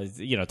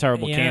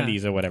terrible Yeah.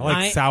 candies or I whatever.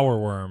 like sour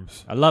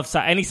worms. I love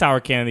any sour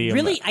candy. I'm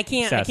Really, I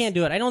can't obsessed.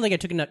 do it. I don't think I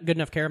took good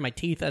enough care of my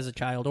teeth as a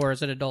child or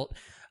as an adult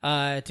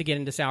to get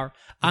into sour.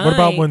 What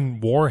about when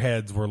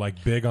warheads were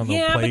like big on the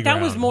Yeah, but playground?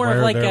 that was more of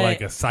where like they're a-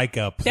 like a psych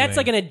up. That's thing.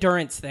 like an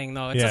endurance thing,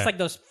 though. It's Yeah. just like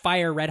those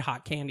fire red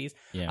hot candies.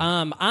 Yeah.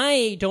 I'm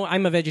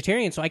a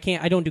vegetarian, so I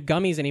don't do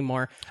gummies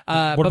anymore.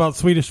 What but- about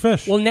Swedish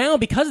fish? Well, now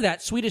because of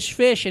that, Swedish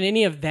fish and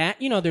any of that,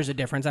 there's a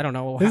difference. I don't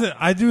know. Is it,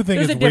 I do think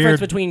There's it's a difference weird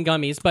between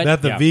gummies, but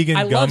that the Yeah. vegan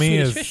I love gummy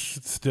Swedish is fish.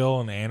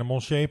 still an animal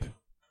shape.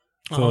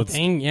 So oh it's,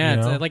 dang, yeah, you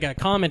it's know. like a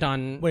comment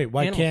on. Wait,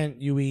 why animals.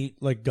 can't you eat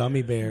like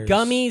gummy bears?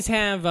 Gummies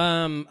have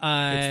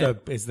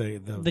It's the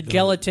the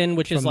gelatin,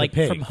 which is from the like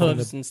pig, from from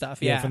hooves the- and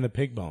stuff. Yeah, Yeah, from the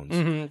pig bones.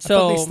 I So-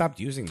 thought they stopped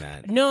using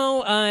that.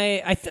 No,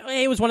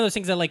 it was one of those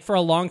things that like for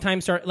a long time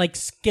like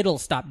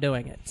Skittles stopped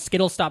doing it.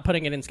 Skittles stopped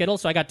putting it in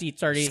Skittles, so I got to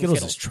start eating Skittles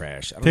Skittles. is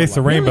trash. I don't Taste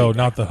know the why. rainbow,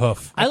 not the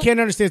hoof. I can't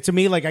understand. To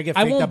me, like I get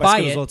I freaked won't out by buy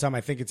Skittles it. all the time.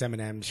 I think it's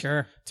M&M's.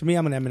 Sure. To me,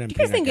 I'm an M&M. You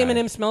guys think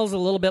M&M smells a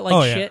little bit like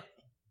Oh, yeah. shit?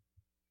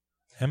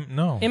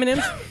 No.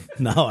 M&M's?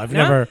 No, I've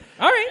No? never.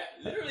 All right.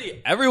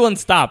 Literally, everyone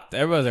stopped.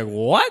 Everyone's like,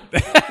 "What?"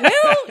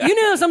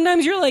 Well,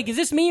 sometimes you're like, is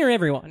this me or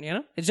everyone?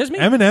 It's just me.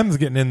 M&M's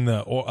getting in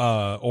the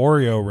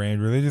Oreo range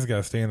where they just got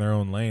to stay in their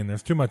own lane.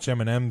 There's too much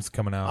M&M's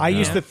coming out. I now.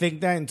 used to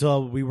think that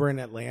until we were in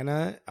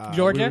Atlanta,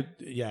 Georgia?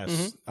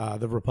 Yes,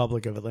 the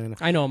Republic of Atlanta.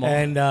 I know 'em all.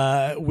 And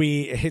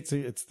it's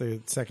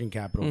the second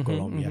capital of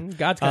Colombia.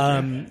 God's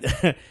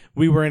country.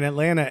 We were in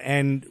Atlanta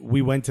and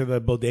we went to the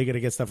bodega to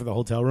get stuff for the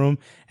hotel room,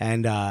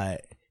 and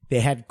they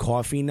had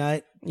coffee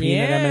nut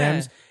peanut Yeah.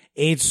 M&Ms.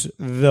 It's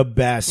the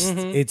best.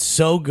 It's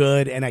so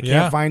good, and I can't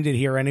Yeah. find it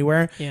here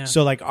anywhere. Yeah.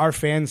 So, like, our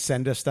fans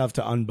send us stuff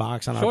to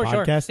unbox on Sure, our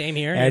sure. podcast. Same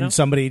here, And you know.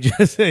 somebody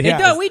just We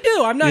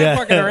do. I'm not Yeah.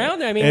 fucking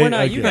around. I mean, we're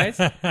not you Okay.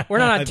 guys. We're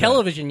not on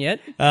television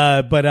yet.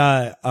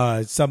 But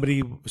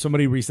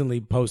somebody recently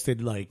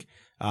posted like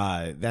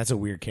that's a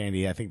weird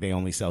candy. I think they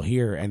only sell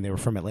here, and they were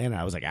from Atlanta.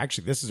 I was like,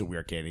 actually, this is a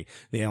weird candy.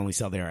 They only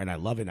sell there, and I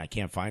love it. And I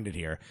can't find it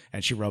here.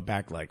 And she wrote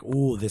back like,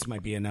 "Ooh, this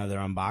might be another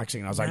unboxing."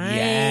 And I was like,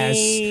 "Yes,"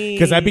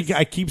 because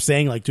I keep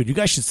saying like, "Dude, you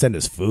guys should send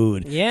us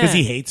food." Yeah. because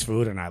he hates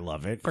food, and I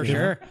love it For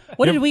sure.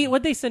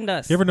 What'd they send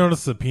us? You ever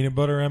notice the peanut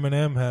butter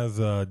M&M has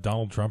a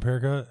Donald Trump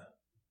haircut?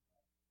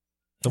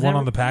 The Is one that-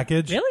 on the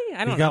package? Really? I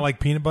don't He's know. got like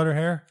peanut butter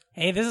hair?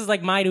 Hey, this is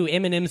like my do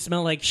M&M's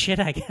smell like shit,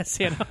 I guess,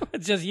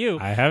 It's just you.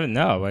 I haven't.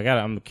 No,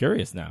 I'm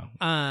curious now.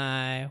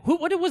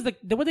 What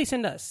did they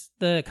send us?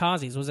 The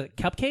Causies. Was it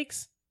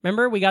cupcakes?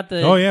 Remember? We got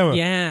the Oh, yeah.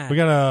 Yeah. We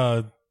got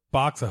a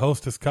box of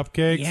Hostess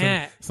cupcakes.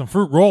 Yeah. And some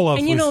fruit roll-ups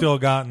And you we know- still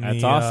got in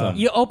That's the, awesome.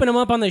 You open them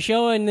up on the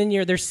show, and then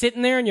they're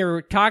sitting there, and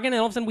you're talking, and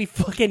all of a sudden we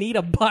fucking eat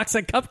a box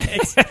of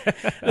cupcakes.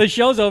 The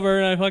show's over,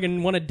 and I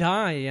fucking want to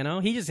die. You know,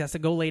 he just has to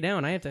go lay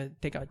down. I have to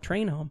take a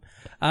train home.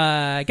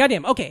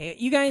 Goddamn. Okay,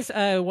 you guys.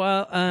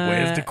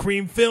 Where's the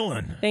cream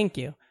filling? Thank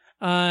you.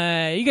 You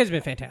guys have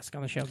been fantastic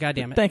on the show. God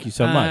damn it. Thank you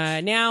so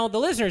much. Now, the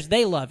listeners,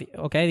 they love you.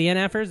 Okay. The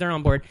NFers, they're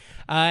on board.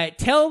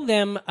 Tell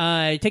them,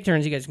 take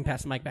turns. You guys can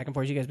pass the mic back and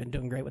forth. You guys have been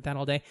doing great with that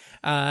all day.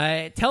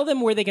 Tell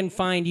them where they can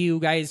find you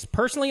guys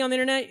personally on the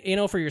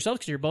internet, for yourselves,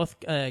 because you're both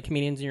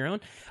comedians in your own.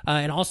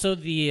 And also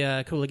the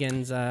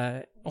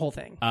Cooligans whole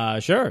thing.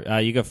 Sure.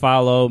 You can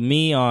follow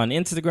me on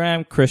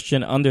Instagram,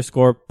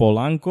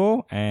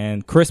 Christian_Polanco,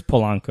 and Chris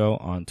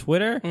Polanco on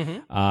Twitter,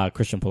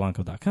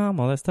 ChristianPolanco.com,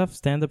 all that stuff,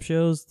 stand-up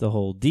shows, the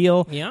whole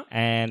deal. Yeah.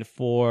 And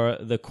for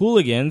the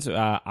Cooligans,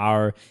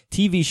 our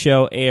TV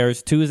show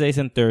airs Tuesdays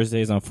and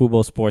Thursdays on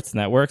Fubo Sports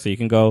Network, so you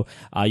can go,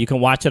 you can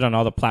watch it on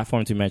all the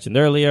platforms we mentioned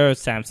earlier,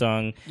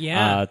 Samsung,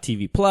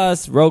 TV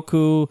Plus,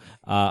 Roku,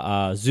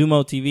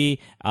 Zumo TV,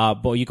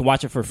 but you can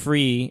watch it for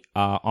free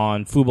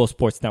on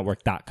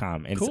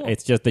FuboSportsNetwork.com. Cool.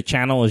 It's just the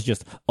channel is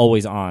just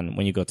always on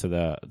when you go to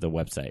the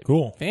website.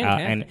 Cool.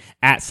 Fantastic. And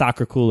at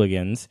Soccer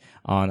Cooligans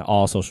on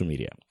all social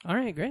media. All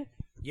right, great.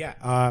 Yeah,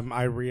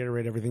 I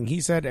reiterate everything he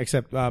said,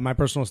 except my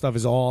personal stuff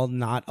is all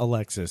not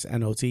Alexis,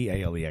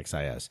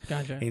 NOTALEXIS.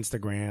 Gotcha.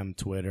 Instagram,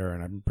 Twitter,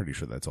 and I'm pretty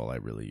sure that's all I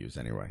really use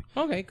anyway.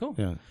 Okay, cool.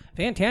 Yeah.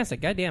 Fantastic.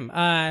 Goddamn.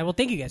 Well,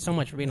 thank you guys so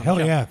much for being on Hell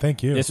the show. yeah,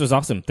 thank you. This was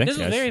awesome. Thanks, This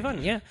was guys. very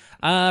fun, yeah.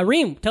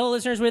 Reem, tell the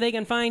listeners where they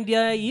can find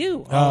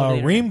you.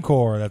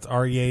 Reamcore, that's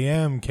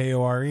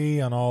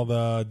REAMKORE on all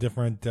the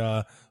different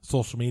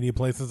social media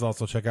places.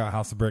 Also check out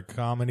House of Brick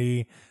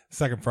Comedy,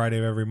 second Friday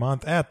of every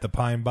month at the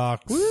Pine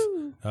Box.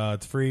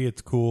 It's free,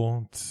 it's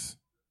cool, it's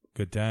a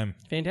good time.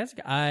 Fantastic.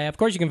 Of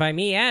course, you can find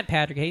me at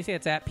Patrick Hasty.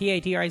 It's at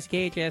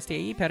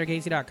PATRICKHSTAE,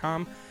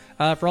 PatrickHasty.com.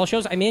 For all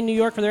shows, I'm in New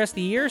York for the rest of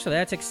the year, so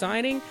that's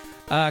exciting.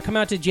 Come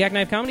out to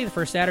Jackknife Comedy the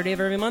first Saturday of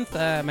every month.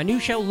 My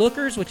new show,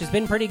 Lookers, which has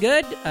been pretty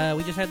good.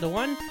 We just had the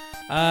one.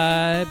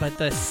 But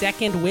the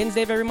second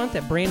Wednesday of every month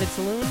at Branded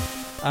Saloon.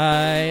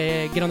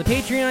 Get on the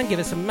Patreon, give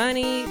us some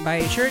money, buy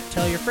a shirt,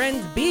 tell your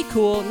friends, be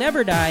cool,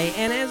 never die,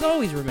 and as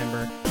always,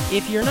 remember,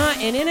 if you're not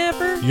an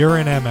NFer, You're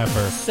an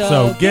MFer,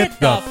 so get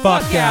the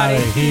fuck out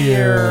of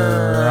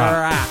here.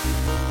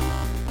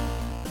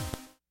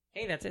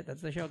 Hey, that's it.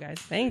 That's the show, guys.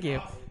 Thank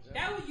you.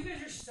 You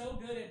guys are so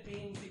good at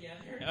being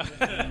together.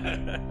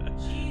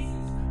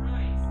 Jesus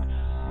Christ.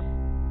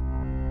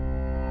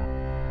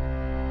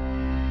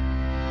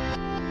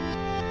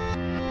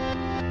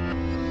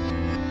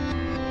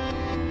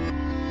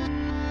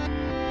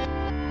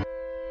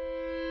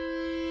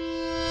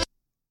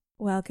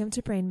 Welcome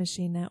to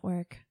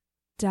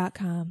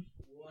BrainMachineNetwork.com.